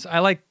experience.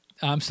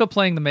 I'm still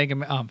playing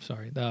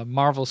the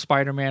Marvel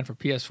Spider-Man for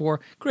PS4.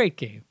 Great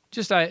game.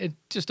 Just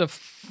a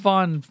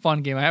fun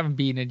game. I haven't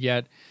beaten it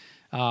yet,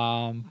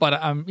 but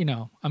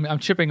I'm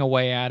chipping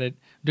away at it,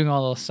 doing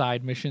all those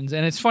side missions.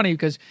 And it's funny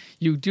because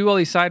you do all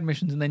these side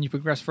missions and then you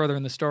progress further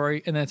in the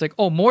story, and then it's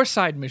more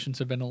side missions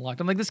have been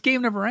unlocked. I'm like, this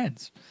game never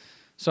ends.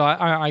 So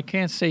I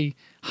can't say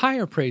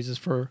higher praises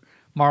for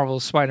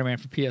Marvel's Spider-Man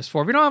for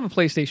PS4. If you don't have a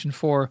PlayStation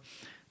 4,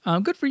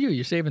 good for you.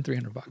 You're saving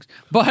 $300.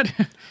 But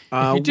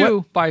if you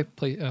do, buy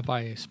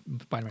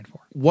Spider-Man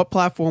 4. What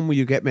platform will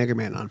you get Mega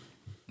Man on?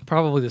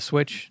 Probably the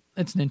Switch.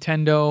 It's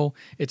Nintendo.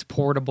 It's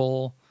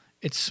portable.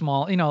 It's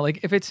small.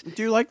 If it's...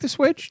 Do you like the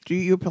Switch? Do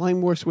you play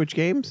more Switch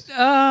games?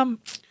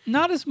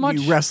 Not as much.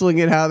 You wrestling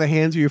it out of the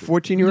hands of your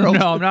 14-year-old?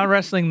 No, I'm not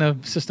wrestling the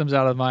systems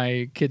out of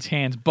my kids'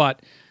 hands,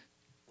 but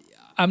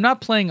I'm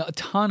not playing a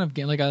ton of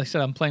games. Like I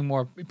said, I'm playing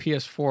more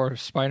PS4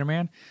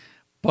 Spider-Man,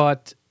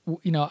 but,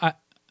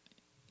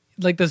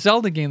 the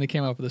Zelda game that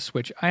came out with the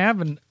Switch, I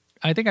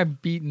I think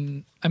I've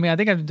beaten. I mean, I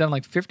think I've done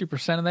like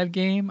 50% of that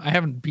game. I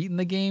haven't beaten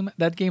the game.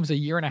 That game's a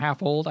year and a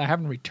half old. I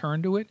haven't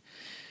returned to it,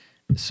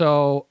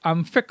 so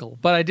I'm fickle.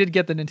 But I did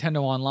get the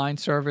Nintendo Online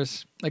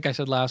service, like I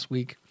said last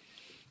week,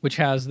 which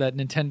has that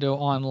Nintendo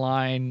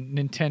Online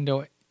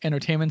Nintendo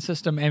Entertainment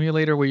System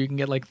emulator where you can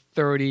get like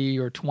 30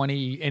 or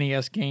 20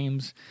 NES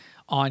games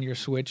on your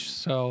Switch.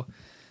 So,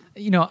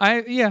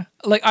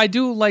 I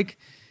do like.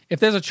 If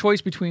there's a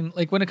choice between,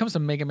 like, when it comes to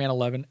Mega Man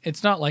 11,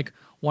 it's not like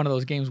one of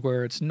those games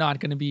where it's not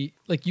going to be,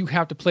 like, you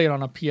have to play it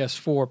on a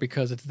PS4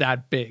 because it's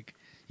that big.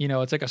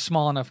 It's like a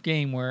small enough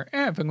game where,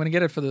 if I'm going to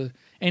get it for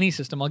any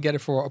system, I'll get it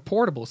for a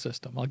portable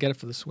system. I'll get it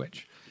for the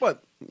Switch.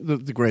 But the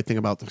great thing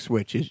about the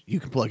Switch is you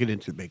can plug it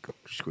into the big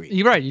screen.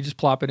 You're right. You just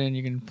plop it in.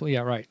 You can, yeah,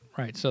 right.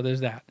 So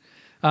there's that.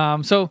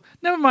 So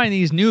never mind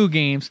these new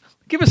games.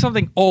 Give us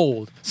something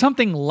old,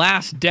 something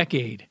last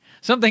decade.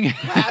 Something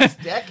Last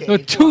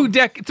decade?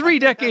 3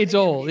 decades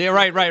old. Yeah,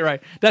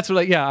 right. That's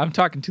what. I'm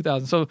talking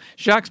 2000. So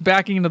Jacques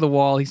backing into the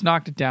wall. He's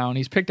knocked it down.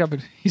 He's picked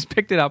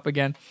it up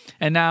again,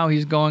 and now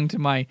he's going to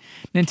my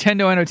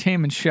Nintendo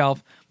Entertainment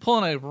shelf,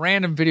 pulling a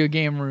random video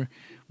game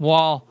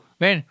wall.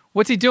 Man,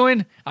 what's he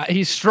doing?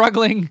 He's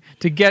struggling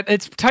to get.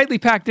 It's tightly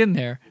packed in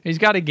there. He's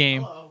got a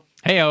game.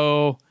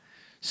 Heyo.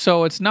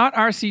 So it's not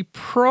RC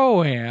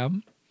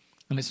Pro-Am,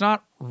 and it's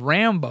not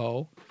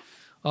Rambo.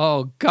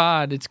 Oh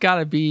God, it's got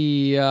to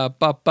be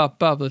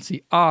let's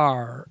see,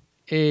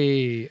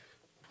 is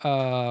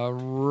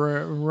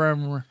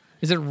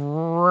it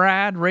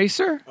Rad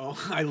Racer?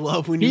 Oh, I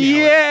love when you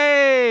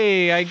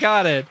Yay! I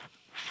got it.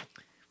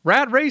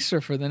 Rad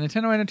Racer for the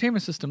Nintendo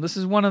Entertainment System. This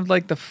is one of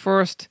like the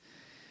first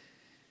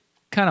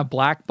kind of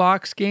black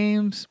box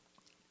games.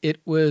 It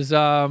was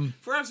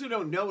For us who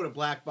don't know what a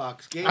black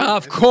box game is.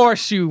 Of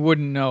course you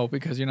wouldn't know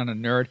because you're not a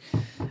nerd.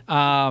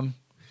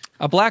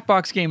 A black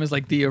box game is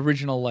like the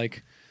original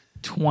like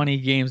 20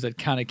 games that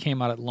kind of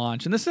came out at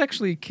launch, and this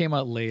actually came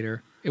out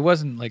later. It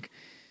wasn't like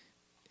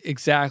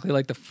exactly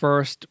like the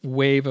first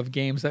wave of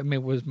games that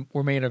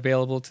were made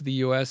available to the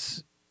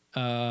U.S.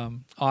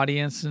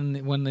 Audience,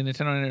 and when the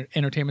Nintendo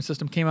Entertainment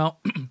System came out.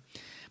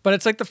 But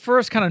it's like the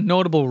first kind of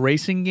notable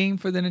racing game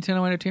for the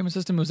Nintendo Entertainment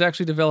System. It was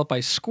actually developed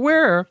by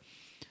Square,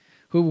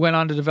 who went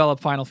on to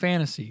develop Final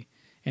Fantasy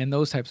and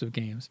those types of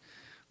games.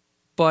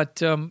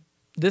 But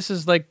this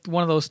is like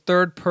one of those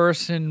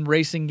third-person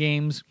racing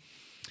games.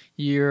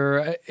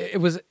 It's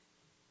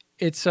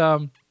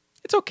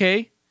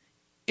okay.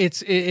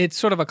 It's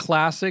sort of a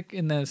classic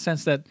in the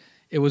sense that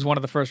it was one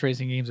of the first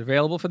racing games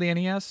available for the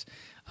NES.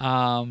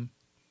 It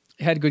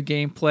had good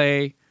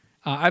gameplay.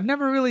 I've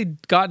never really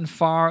gotten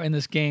far in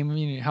this game. I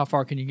mean, how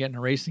far can you get in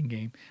a racing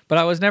game? But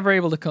I was never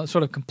able to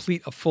sort of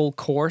complete a full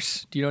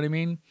course. Do you know what I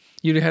mean?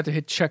 You'd have to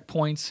hit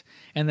checkpoints,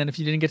 and then if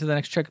you didn't get to the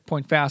next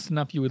checkpoint fast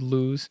enough, you would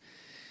lose.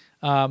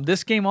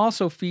 This game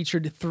also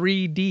featured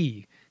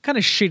 3D. Kind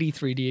of shitty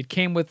 3D. It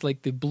came with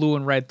like the blue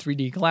and red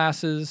 3D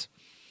glasses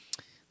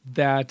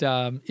that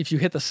if you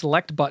hit the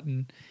select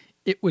button,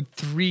 it would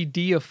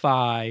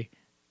 3Dify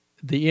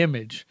the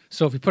image.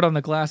 So if you put on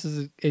the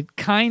glasses, it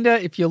kind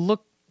of, if you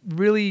look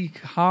really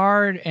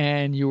hard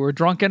and you were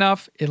drunk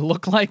enough, it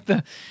looked like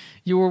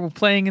you were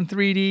playing in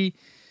 3D.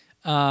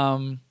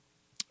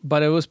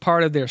 But it was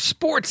part of their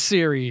sports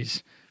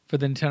series for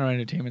the Nintendo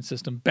Entertainment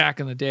System back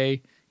in the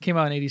day. Came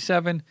out in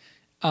 87.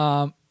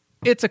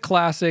 It's a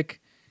classic.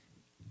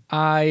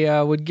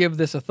 I would give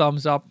this a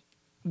thumbs up,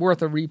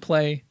 worth a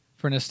replay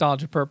for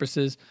nostalgia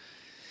purposes.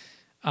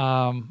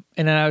 And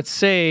then I would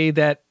say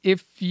that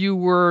if you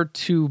were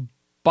to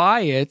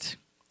buy it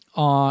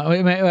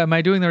on... Am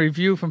I doing the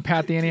review from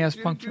Pat the NES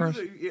Punk first?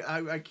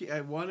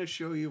 I want to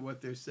show you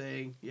what they're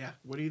saying. Yeah,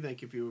 what do you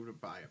think if you were to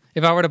buy it?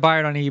 If I were to buy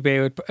it on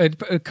eBay,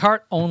 a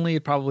cart only,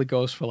 it probably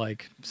goes for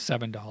like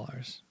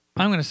 $7.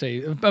 I'm going to say,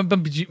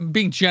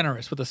 being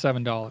generous with the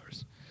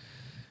 $7.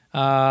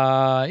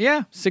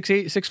 Yeah,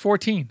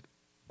 $6.14.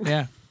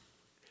 Yeah.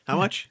 How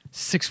much?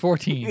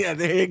 $6.14. Yeah,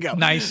 there you go.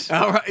 Nice.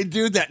 All right,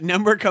 dude, that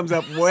number comes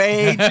up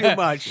way too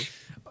much.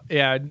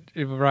 Yeah,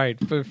 right.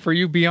 For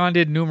you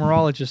Beyonded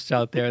numerologists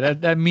out there,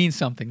 that means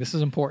something. This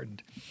is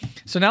important.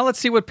 So now let's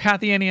see what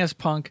Pat the NES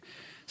Punk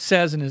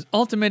says in his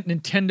Ultimate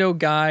Nintendo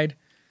Guide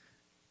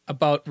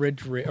about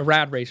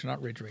Rad Racer,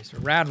 not Ridge Racer.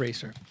 Rad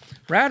Racer.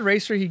 Rad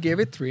Racer, he gave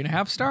it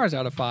 3.5 stars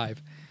out of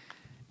 5.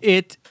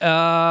 It,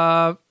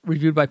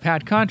 reviewed by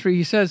Pat Contry,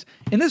 he says,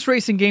 in this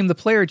racing game, the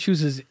player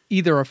chooses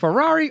either a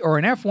Ferrari or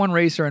an F1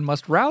 racer and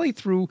must rally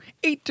through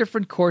 8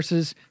 different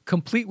courses,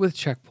 complete with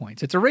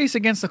checkpoints. It's a race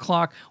against the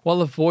clock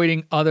while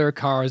avoiding other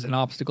cars and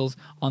obstacles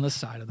on the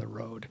side of the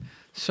road.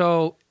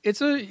 So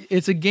it's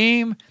a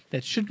game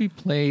that should be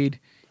played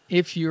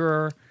if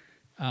you're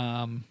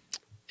in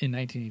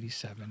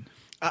 1987.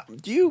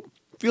 Do you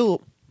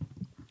feel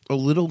a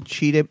little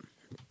cheated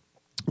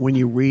when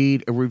you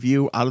read a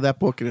review out of that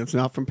book and it's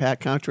not from Pat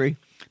Contry?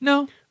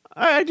 No.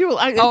 I do.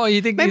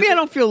 You think maybe I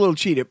don't feel a little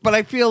cheated, but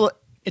I feel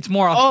it's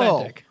more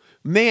authentic.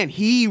 man,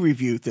 he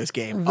reviewed this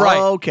game. Right.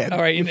 Oh, okay. All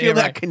right. You feel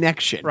Right. that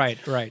connection. Right.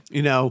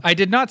 You know, I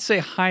did not say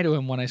hi to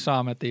him when I saw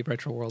him at the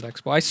Retro World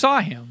Expo. I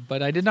saw him,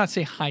 but I did not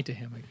say hi to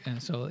him.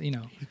 And so,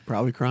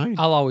 probably crying.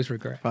 I'll always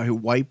regret. Probably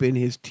wiping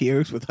his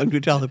tears with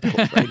 $100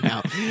 bills right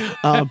now.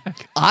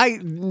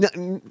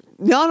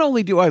 Not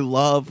only do I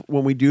love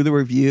when we do the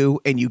review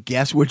and you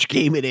guess which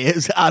game it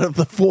is out of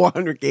the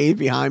 400 games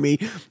behind me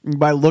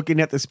by looking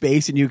at the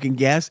space and you can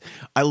guess.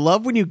 I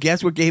love when you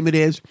guess what game it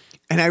is,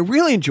 and I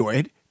really enjoy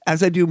it,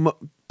 as I do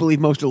believe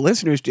most of the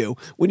listeners do,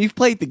 when you've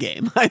played the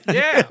game.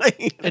 Yeah.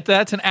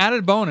 That's an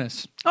added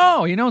bonus.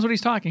 Oh, he knows what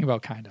he's talking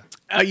about, kind of.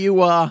 Are you?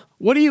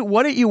 What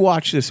did you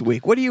watch this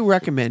week? What are you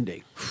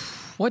recommending?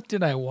 What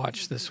did I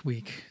watch this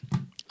week?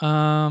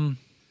 Not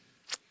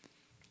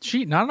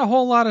a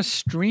whole lot of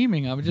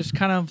streaming. I'm just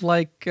kind of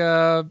like,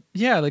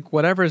 like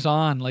whatever's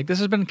on. Like, this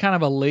has been kind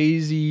of a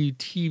lazy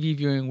TV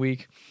viewing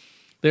week.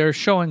 They're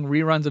showing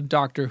reruns of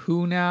Doctor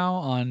Who now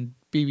on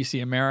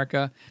BBC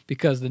America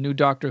because the new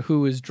Doctor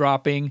Who is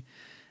dropping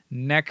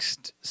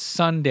next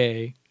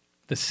Sunday,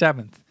 the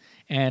 7th.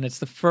 And it's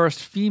the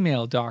first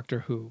female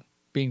Doctor Who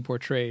being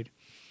portrayed.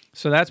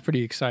 So that's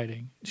pretty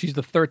exciting. She's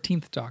the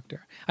 13th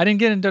Doctor. I didn't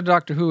get into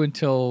Doctor Who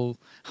until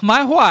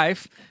my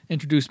wife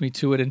introduced me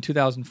to it in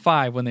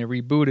 2005 when they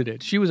rebooted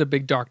it. She was a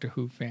big Doctor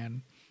Who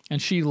fan, and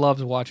she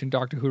loves watching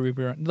Doctor Who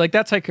reboot. Like,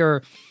 that's like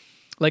her...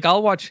 Like,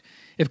 I'll watch...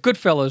 If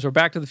Goodfellas or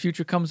Back to the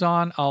Future comes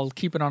on, I'll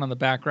keep it on in the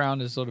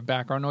background as sort of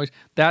background noise.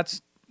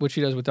 That's what she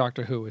does with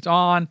Doctor Who. It's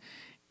on,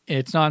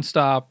 it's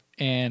nonstop,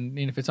 and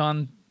if it's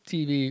on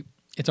TV,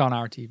 it's on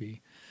our TV.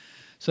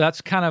 So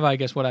that's kind of, I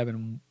guess, what I've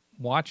been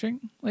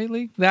watching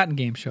lately. That and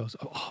game shows.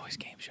 Oh, always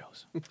game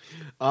shows.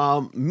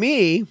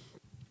 Me,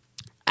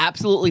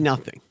 absolutely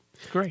nothing.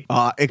 Great.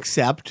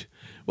 Except,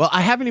 well,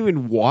 I haven't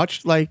even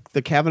watched like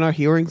the Kavanaugh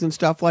hearings and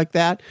stuff like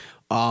that.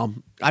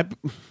 I'm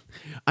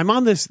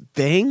on this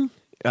thing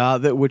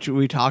which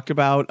we talked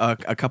about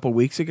a couple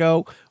weeks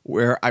ago,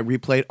 where I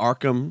replayed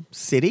Arkham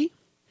City,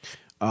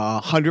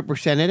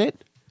 100% in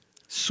it.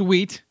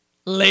 Sweet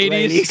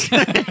ladies.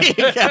 There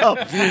you go.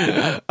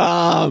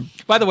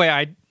 By the way,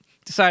 I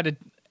decided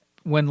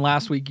when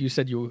last week you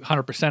said you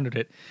 100%ed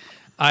it,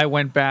 I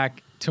went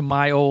back to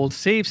my old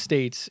save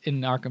states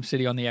in Arkham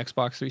City on the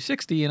Xbox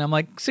 360, and I'm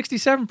like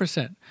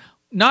 67%.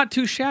 Not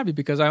too shabby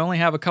because I only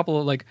have a couple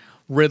of like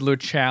Riddler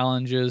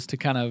challenges to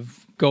kind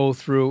of go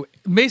through.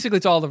 Basically,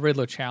 it's all the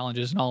Riddler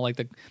challenges and all like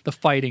the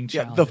fighting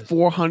challenges. The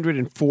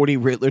 440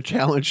 Riddler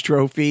challenge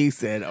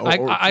trophies, and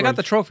I got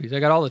the trophies. I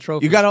got all the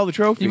trophies. You got all the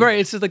trophies, You're right?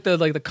 It's just like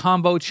the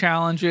combo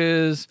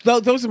challenges.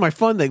 Those are my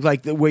fun things,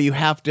 like where you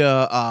have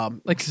to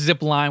like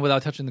zip line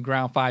without touching the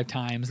ground 5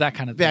 times. That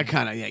kind of thing. That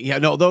kind of yeah.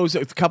 No, those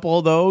a couple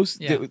of those.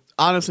 Yeah.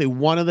 Honestly,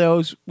 one of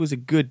those was a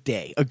good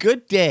day. A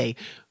good day.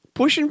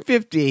 Pushing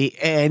 50,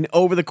 and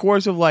over the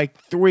course of like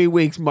 3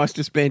 weeks, must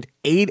have spent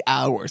 8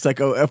 hours,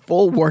 like a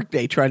full work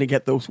day, trying to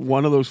get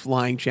one of those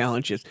flying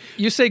challenges.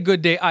 You say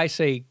good day, I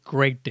say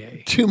great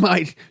day. To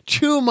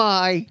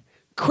my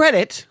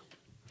credit,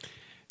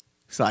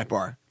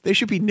 sidebar, there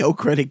should be no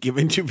credit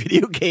given to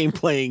video game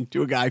playing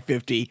to a guy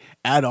 50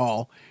 at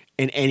all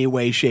in any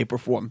way, shape, or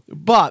form.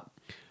 But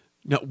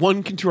no,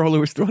 one controller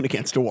was thrown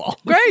against a wall.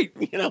 Great.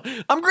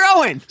 I'm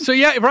growing. So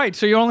yeah, right.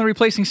 So you're only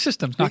replacing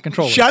systems, not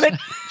controllers. Shut it.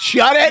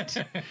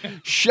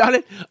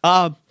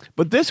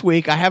 But this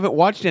week I haven't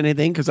watched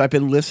anything because I've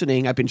been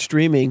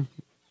streaming,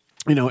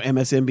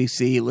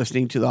 MSNBC,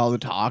 listening to all the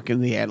talk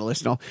and the analysts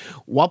and all,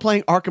 while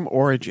playing Arkham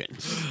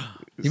Origins.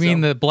 You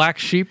mean the black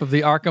sheep of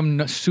the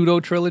Arkham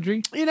pseudo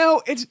trilogy?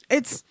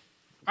 It's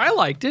I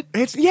liked it.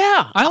 I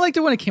I liked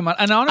it when it came out.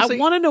 And honestly, I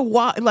want to know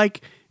why,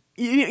 like,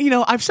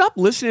 I've stopped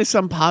listening to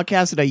some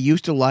podcasts that I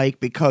used to like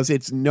because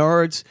it's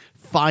nerds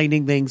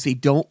finding things they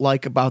don't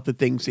like about the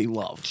things they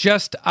love.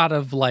 just out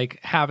of like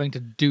having to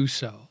do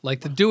so,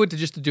 like to do it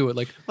just to do it,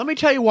 like Let me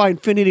tell you why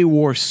Infinity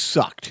War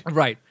sucked.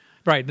 right.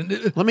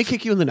 Let me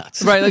kick you in the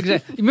nuts. Right,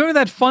 exactly. Remember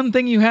that fun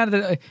thing you had,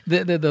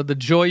 the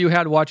joy you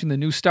had watching the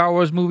new Star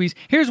Wars movies?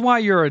 Here's why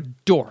you're a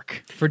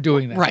dork for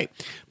doing that. Right.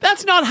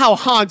 That's not how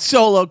Han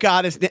Solo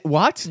got his...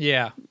 What?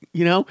 Yeah.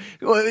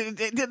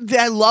 Did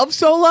I love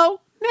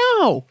Solo?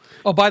 No.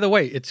 Oh, by the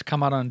way, it's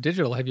come out on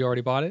digital. Have you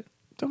already bought it?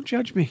 Don't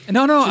judge me.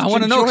 No, Just I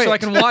want to know enjoy so it. I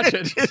can watch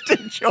it. Just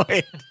enjoy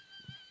it.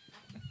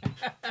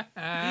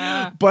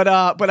 But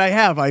I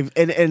have.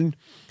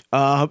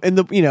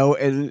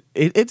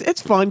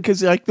 It's fun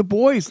because like the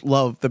boys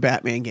love the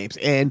Batman games,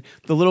 and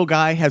the little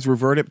guy has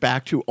reverted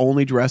back to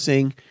only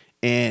dressing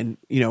in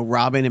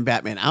Robin and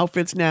Batman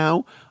outfits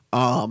now.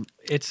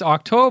 It's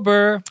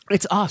October.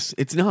 It's us.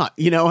 It's not.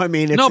 It's, But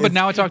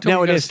now it's October. Now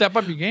You it gotta is. step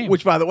up your game.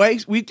 Which, by the way,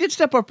 we did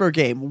step up our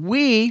game.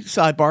 We,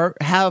 sidebar,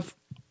 have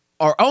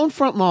our own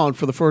front lawn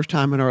for the first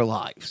time in our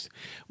lives.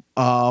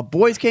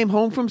 Boys came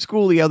home from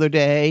school the other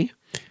day,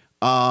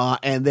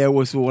 and there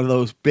was one of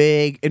those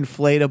big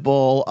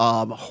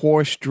inflatable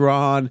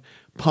horse-drawn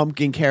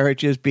pumpkin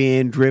carriages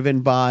being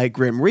driven by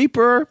Grim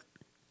Reaper.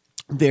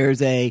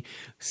 There's a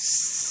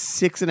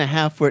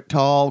 6.5 foot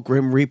tall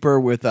Grim Reaper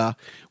with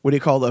what do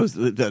you call those?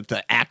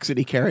 The axe that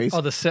he carries.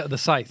 Oh, the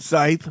scythe.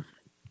 Scythe.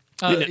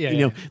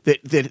 that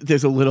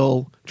there's a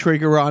little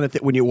trigger on it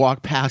that when you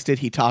walk past it,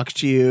 he talks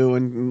to you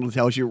and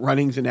tells you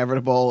running's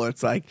inevitable.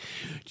 It's like,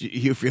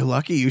 you feel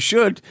lucky, you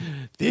should.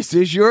 This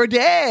is your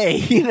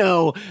day.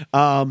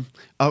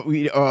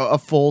 A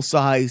full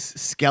size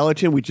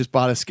skeleton. We just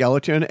bought a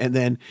skeleton, and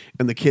then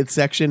in the kids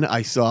section,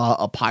 I saw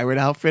a pirate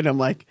outfit. I'm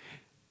like,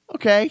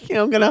 okay,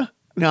 I'm gonna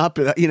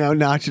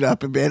notch it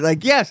up a bit.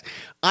 Like, yes,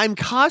 I'm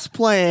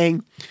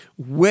cosplaying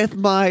with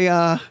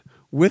my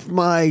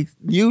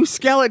new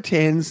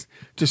skeletons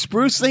to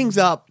spruce things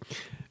up.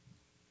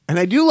 And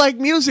I do like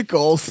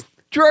musicals.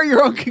 Draw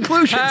your own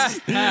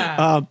conclusions.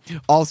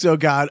 Also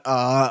got,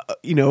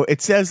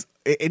 it says,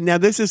 now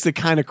this is the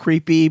kind of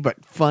creepy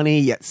but funny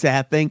yet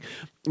sad thing.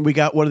 We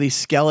got one of these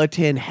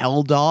skeleton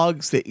hell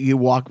dogs that you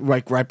walk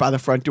right by the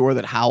front door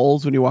that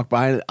howls when you walk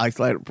by and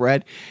isolated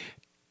bread.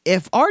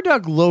 If our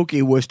dog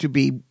Loki was to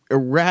be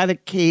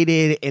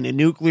eradicated in a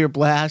nuclear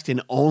blast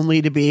and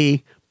only to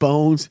be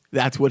bones,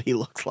 that's what he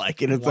looks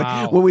like. And it's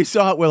like, when we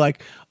saw it, we're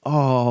like,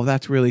 oh,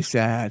 that's really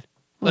sad.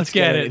 Let's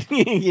get it.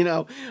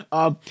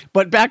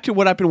 But back to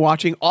what I've been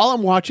watching. All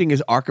I'm watching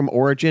is Arkham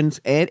Origins,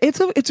 and it's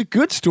a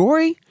good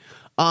story.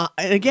 And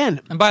again,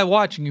 and by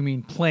watching you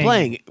mean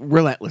playing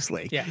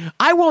relentlessly. Yeah.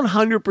 I won't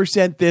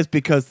 100% this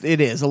because it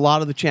is a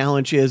lot of the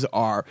challenges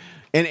are,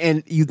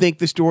 and you think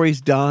the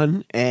story's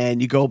done,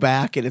 and you go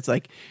back, and it's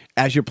like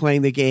as you're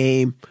playing the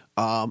game.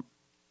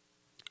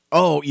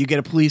 You get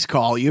a police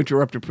call. You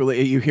interrupt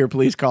you hear a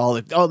police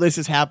call. This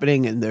is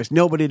happening, and there's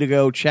nobody to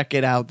go check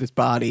it out. This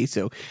body,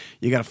 so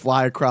you got to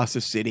fly across the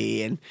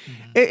city, and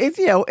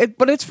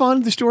but it's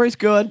fun. The story's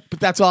good, but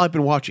that's all I've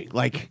been watching.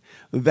 Like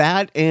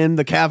that, and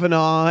the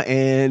Kavanaugh,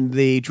 and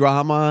the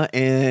drama,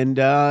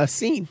 and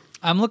scene.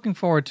 I'm looking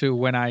forward to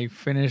when I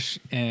finish,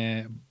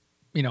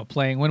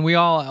 playing. When we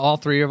all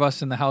three of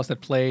us in the house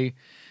that play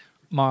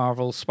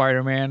Marvel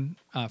Spider-Man,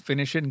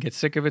 finish it and get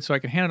sick of it, so I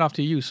can hand it off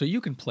to you, so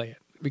you can play it.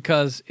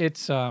 Because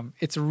it's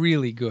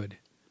really good.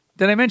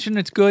 Did I mention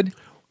it's good?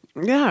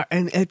 Yeah,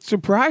 and it's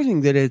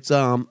surprising that it's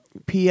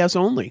PS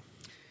only.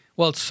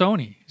 Well, it's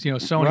Sony.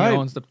 Sony Right.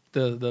 owns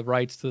the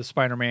rights to the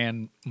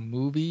Spider-Man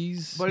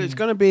movies. But it's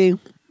going to be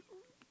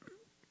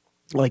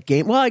like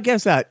game. Well, I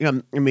guess that.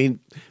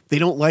 They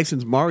don't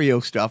license Mario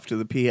stuff to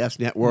the PS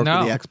Network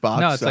or the Xbox.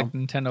 No, it's like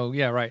Nintendo.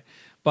 Yeah, right.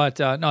 But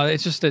no,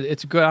 it's just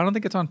it's good. I don't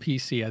think it's on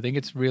PC. I think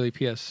it's really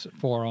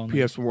PS4 only.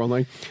 PS4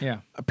 only. Yeah.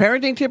 A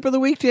parenting tip of the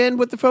week to end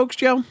with the folks,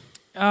 Joe?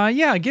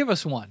 Yeah, give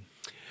us one.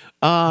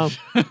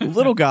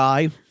 Little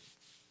guy.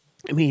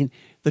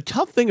 The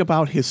tough thing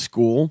about his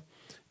school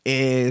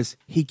is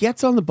he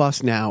gets on the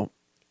bus now.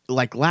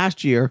 Like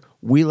last year,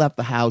 we left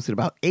the house at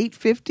about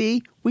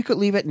 8:50. We could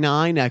leave at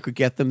 9. I could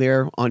get them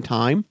there on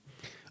time.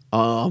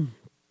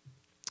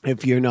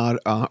 If you're not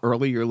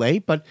early, you're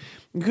late. But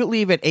you could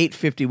leave at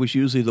 8:50, was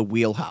usually the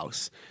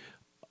wheelhouse.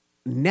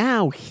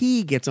 Now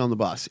he gets on the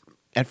bus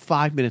at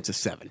 5 minutes of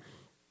 7.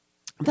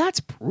 That's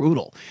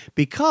brutal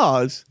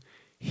because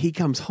he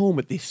comes home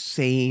at the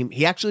same.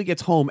 He actually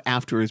gets home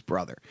after his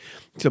brother.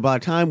 So by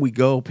the time we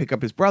go pick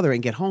up his brother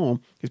and get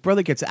home, his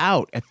brother gets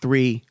out at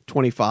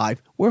 3:25.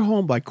 We're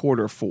home by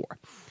 3:45.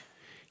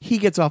 He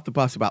gets off the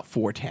bus about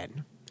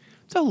 4:10.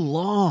 It's a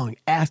long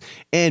ass.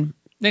 And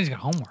then he's got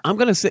homework. I'm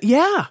going to say,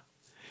 yeah.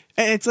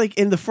 And it's like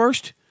in the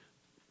first,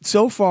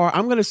 so far,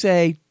 I'm going to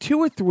say 2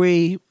 or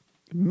 3,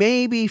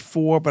 maybe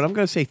 4, but I'm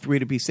going to say 3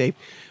 to be safe.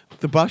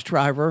 The bus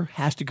driver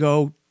has to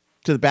go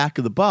to the back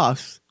of the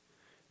bus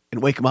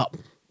and wake him up.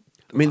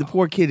 The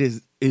poor kid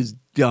is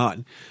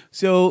done.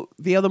 So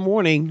the other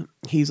morning,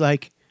 he's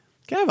like,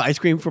 "Can I have ice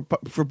cream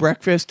for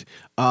breakfast?"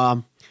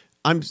 I'm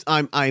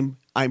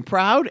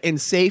proud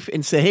and safe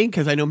in saying,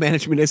 because I know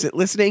management isn't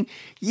listening,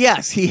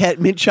 yes, he had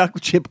mint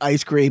chocolate chip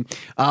ice cream.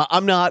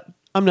 I'm not,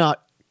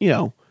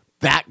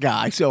 that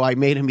guy. So I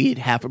made him eat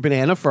half a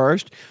banana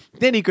first.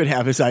 Then he could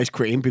have his ice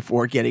cream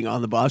before getting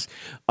on the bus.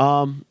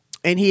 And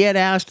he had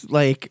asked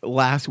like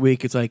last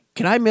week, it's like,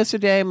 "Can I miss a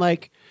day?" I'm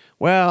like,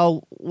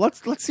 "Well,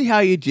 let's see how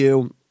you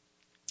do."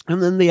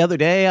 And then the other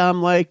day,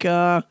 I'm like,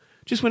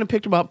 just went and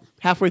picked him up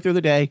halfway through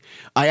the day.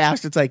 I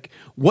asked, it's like,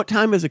 what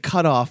time is a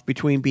cutoff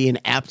between being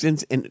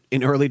absent and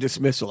early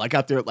dismissal? I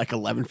got there at like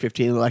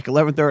 11:15, like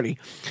 11:30.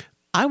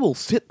 I will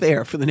sit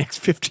there for the next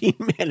 15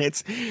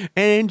 minutes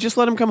and just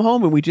let him come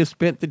home. And we just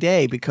spent the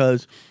day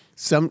because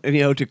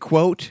to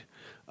quote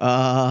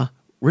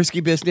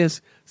Risky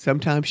Business,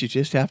 sometimes you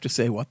just have to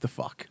say, "What the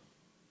fuck?"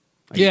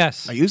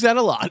 Yes. I use that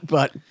a lot,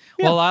 but.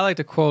 Yeah. Well, I like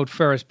to quote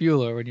Ferris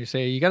Bueller when you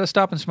say, "You got to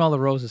stop and smell the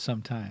roses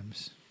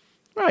sometimes."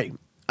 Right.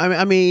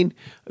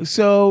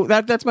 So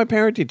that's my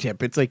parenting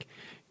tip. It's like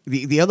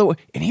the other one.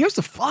 And here's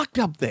the fucked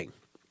up thing.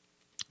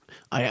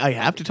 I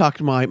have to talk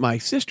to my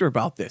sister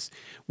about this.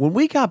 When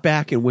we got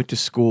back and went to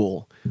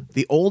school,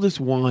 the oldest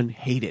one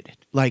hated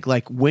it. Like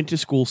went to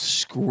school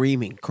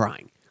screaming,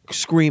 crying.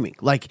 screaming.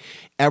 Like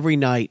every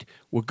night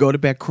would go to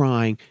bed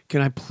crying,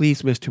 can I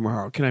please miss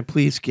tomorrow? Can I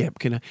please skip?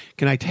 Can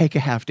I take a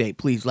half day,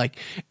 please? Like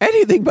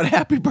anything but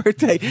happy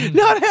birthday,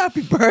 not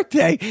happy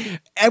birthday.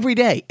 Every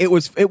day. It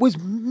was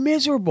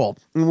miserable.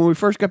 And when we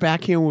first got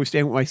back here and we were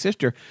staying with my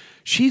sister,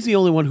 she's the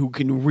only one who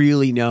can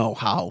really know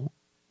how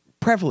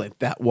prevalent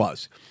that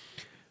was.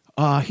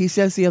 He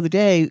says the other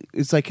day,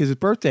 it's like his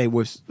birthday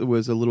was a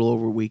little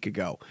over a week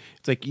ago.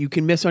 It's like, you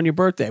can miss on your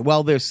birthday.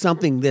 Well, there's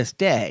something this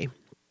day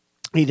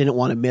he didn't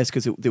want to miss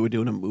because they were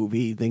doing a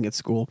movie thing at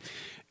school.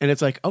 And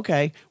it's like,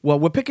 okay, well,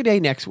 we'll pick a day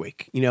next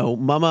week. You know,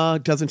 Mama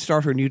doesn't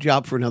start her new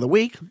job for another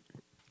week.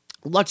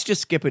 Let's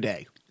just skip a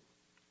day.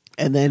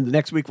 And then the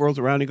next week rolls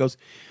around and he goes,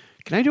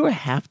 can I do a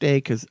half day?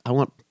 Because I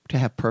want to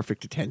have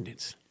perfect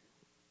attendance.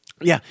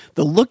 Yeah,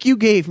 the look you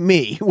gave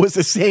me was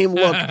the same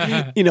look,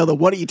 you know, the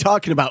what are you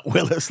talking about,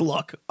 Willis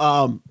look.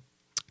 And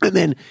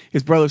then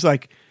his brother's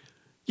like,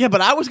 yeah, but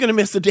I was going to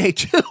miss the day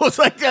too. It's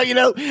like, you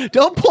know,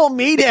 don't pull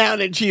me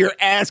down into your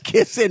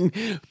ass-kissing,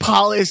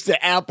 polish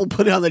the apple,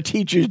 put it on the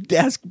teacher's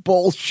desk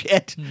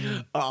bullshit.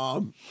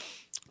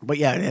 But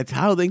yeah, that's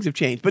how things have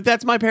changed. But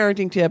that's my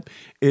parenting tip,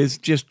 is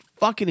just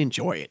fucking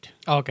enjoy it.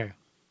 Okay.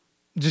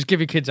 Just give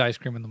your kids ice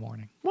cream in the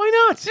morning.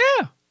 Why not?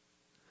 Yeah.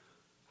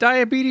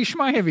 Diabetes,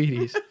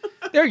 schmiabetes.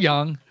 They're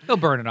young. They'll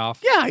burn it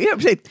off. Yeah, you know,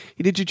 say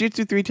he did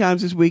jiu-jitsu 3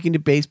 times this week and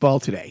did baseball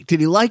today.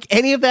 Did he like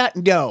any of that?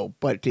 No.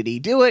 But did he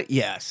do it?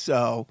 Yes.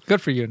 So good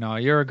for you,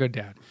 Noah. You're a good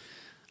dad.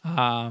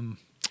 All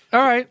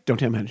right. Don't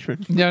have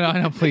management.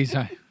 No, please.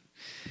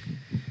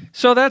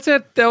 So that's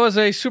it. That was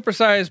a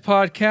supersized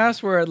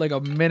podcast. We're at like a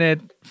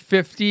minute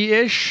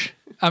 50-ish.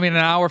 I mean,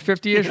 an hour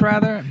 50-ish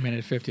rather. A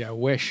minute 50, I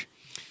wish.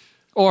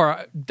 Or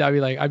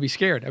I'd be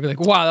scared. I'd be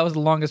like, wow, that was the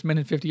longest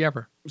minute 50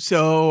 ever.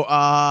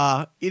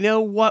 So, you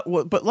know what?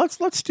 But let's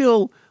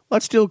still,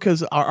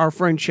 because our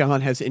friend Sean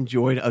has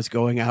enjoyed us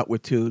going out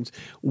with tunes.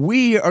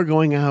 We are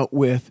going out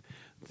with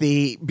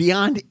the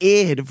Beyond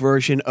Id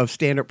version of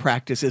Standard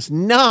Practices,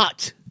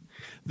 not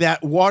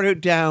that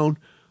watered down,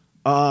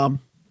 sissy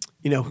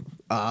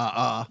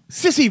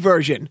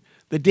version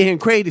that Dan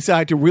Cray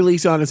decided to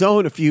release on his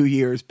own a few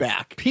years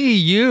back.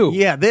 P.U.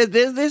 Yeah,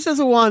 this is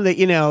the one that,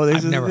 you know...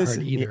 I've never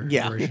heard either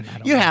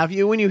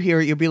version. When you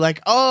hear it, you'll be like,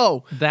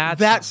 oh,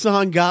 that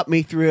song got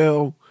me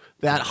through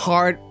that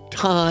hard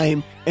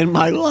time in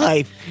my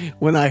life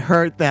when I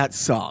heard that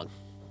song.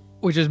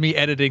 Which is me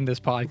editing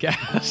this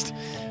podcast.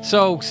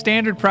 So,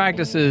 Standard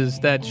Practices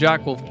that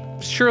Jacques will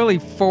surely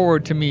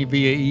forward to me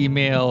via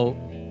email,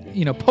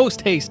 you know,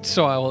 post haste,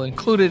 so I will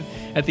include it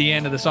at the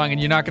end of the song,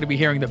 and you're not going to be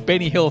hearing the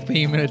Benny Hill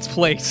theme in its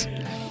place.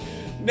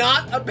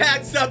 Not a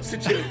bad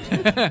substitute.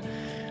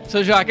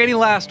 So, Jacques, any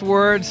last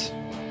words?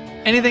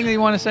 Anything that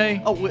you want to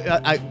say? Oh,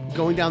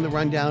 going down the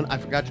rundown, I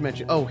forgot to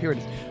mention. Oh, here it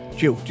is.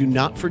 Joe, do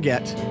not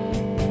forget.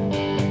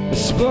 I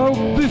spoke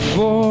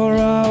before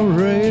I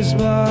raised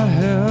my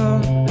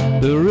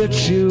hand. The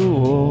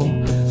ritual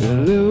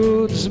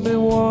eludes me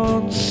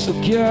once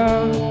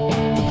again.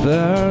 If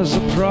there's a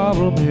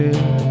problem here,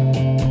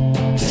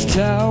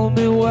 tell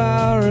me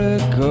where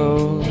it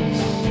goes.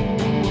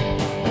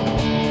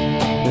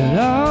 And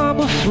I'm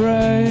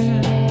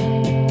afraid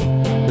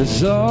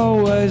there's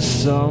always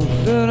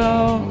something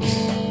else.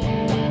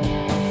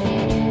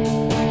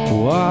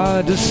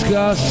 Why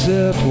discuss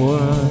it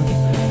when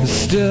there's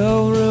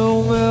still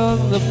room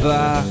in the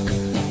back,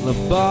 the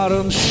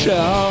bottom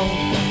shelf?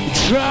 You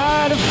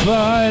try to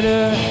fight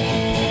it,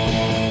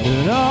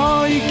 and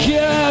all you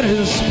get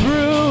is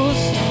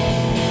bruised.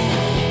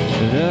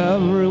 And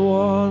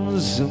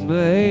everyone's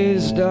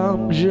amazed,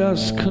 I'm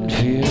just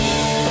confused.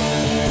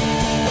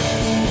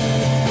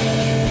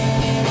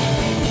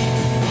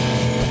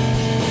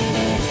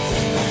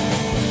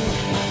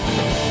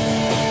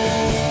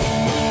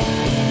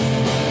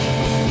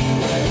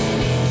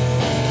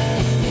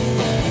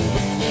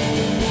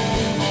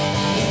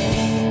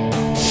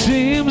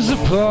 Seems a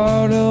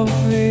part of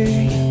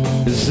me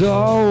is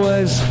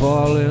always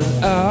falling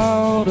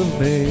out of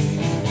me.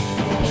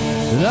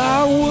 And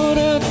I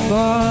wouldn't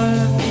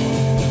mind,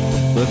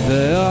 but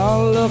they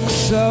all look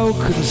so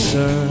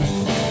concerned.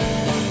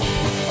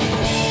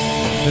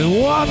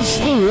 And once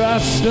the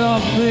rest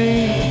of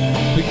me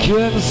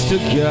begins to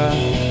get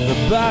the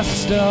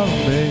best of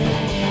me,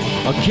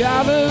 I'll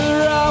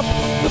gather up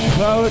the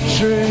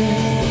poetry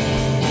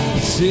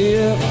and see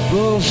if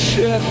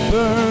bullshit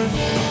burns.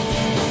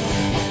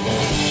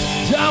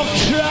 Don't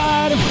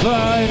try to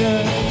fight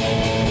it,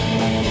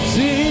 it's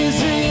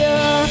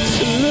easier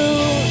to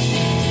lose.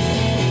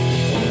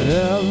 And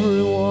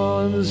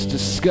everyone's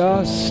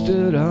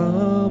disgusted,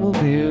 I'm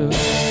amused.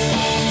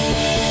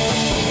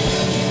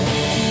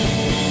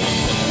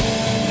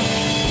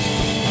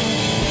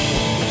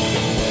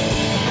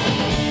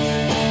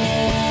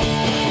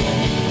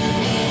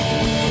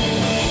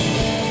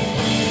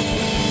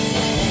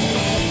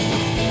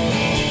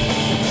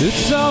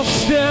 It's all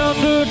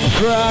standard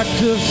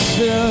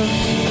practices,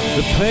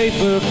 the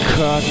paper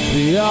cut,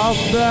 the all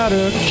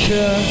better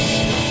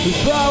kiss. We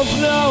both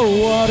know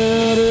what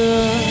it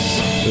is,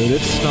 but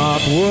it's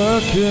not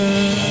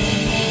working.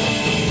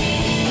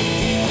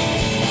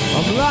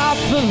 I'm not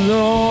the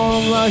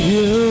norm I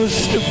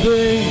used to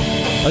be.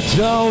 I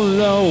don't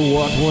know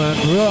what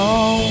went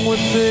wrong with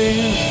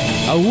me.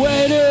 I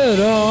waited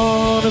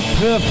on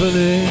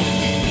epiphany,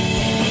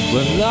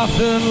 but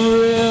nothing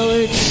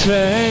really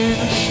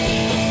changed.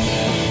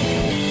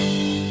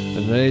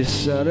 And they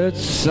said it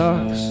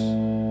sucks,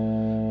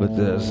 but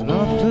there's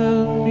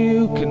nothing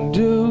you can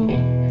do.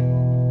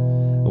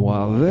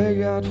 While they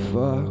got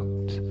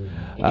fucked,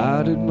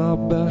 I did my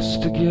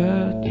best to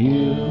get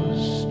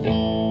used.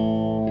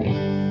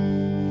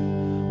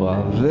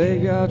 While they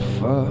got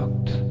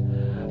fucked,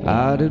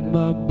 I did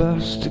my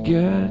best to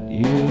get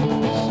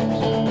used.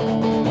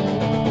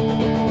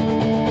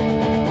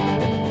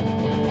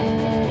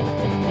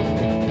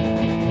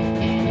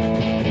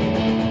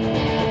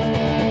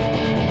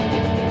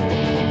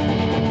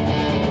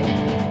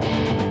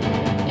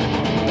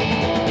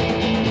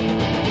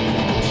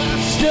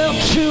 Step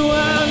 2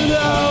 and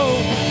oh,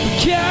 we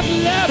can't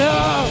let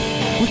up,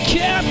 we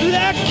can't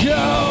let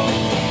go.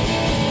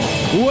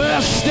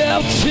 We're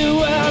still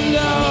 2 and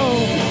oh,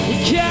 we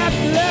can't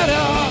let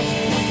up,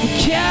 we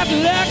can't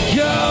let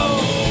go.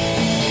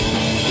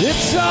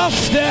 It's all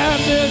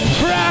standard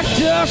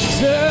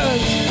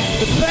practices.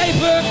 The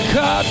paper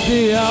cut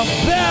me a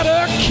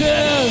better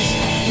kiss.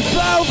 We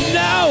both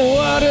know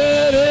what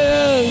it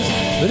is,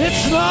 but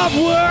it's not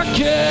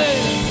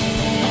working.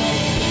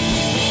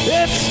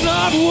 It's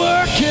not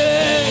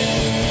working.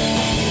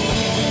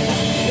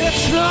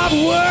 It's not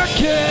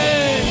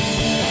working.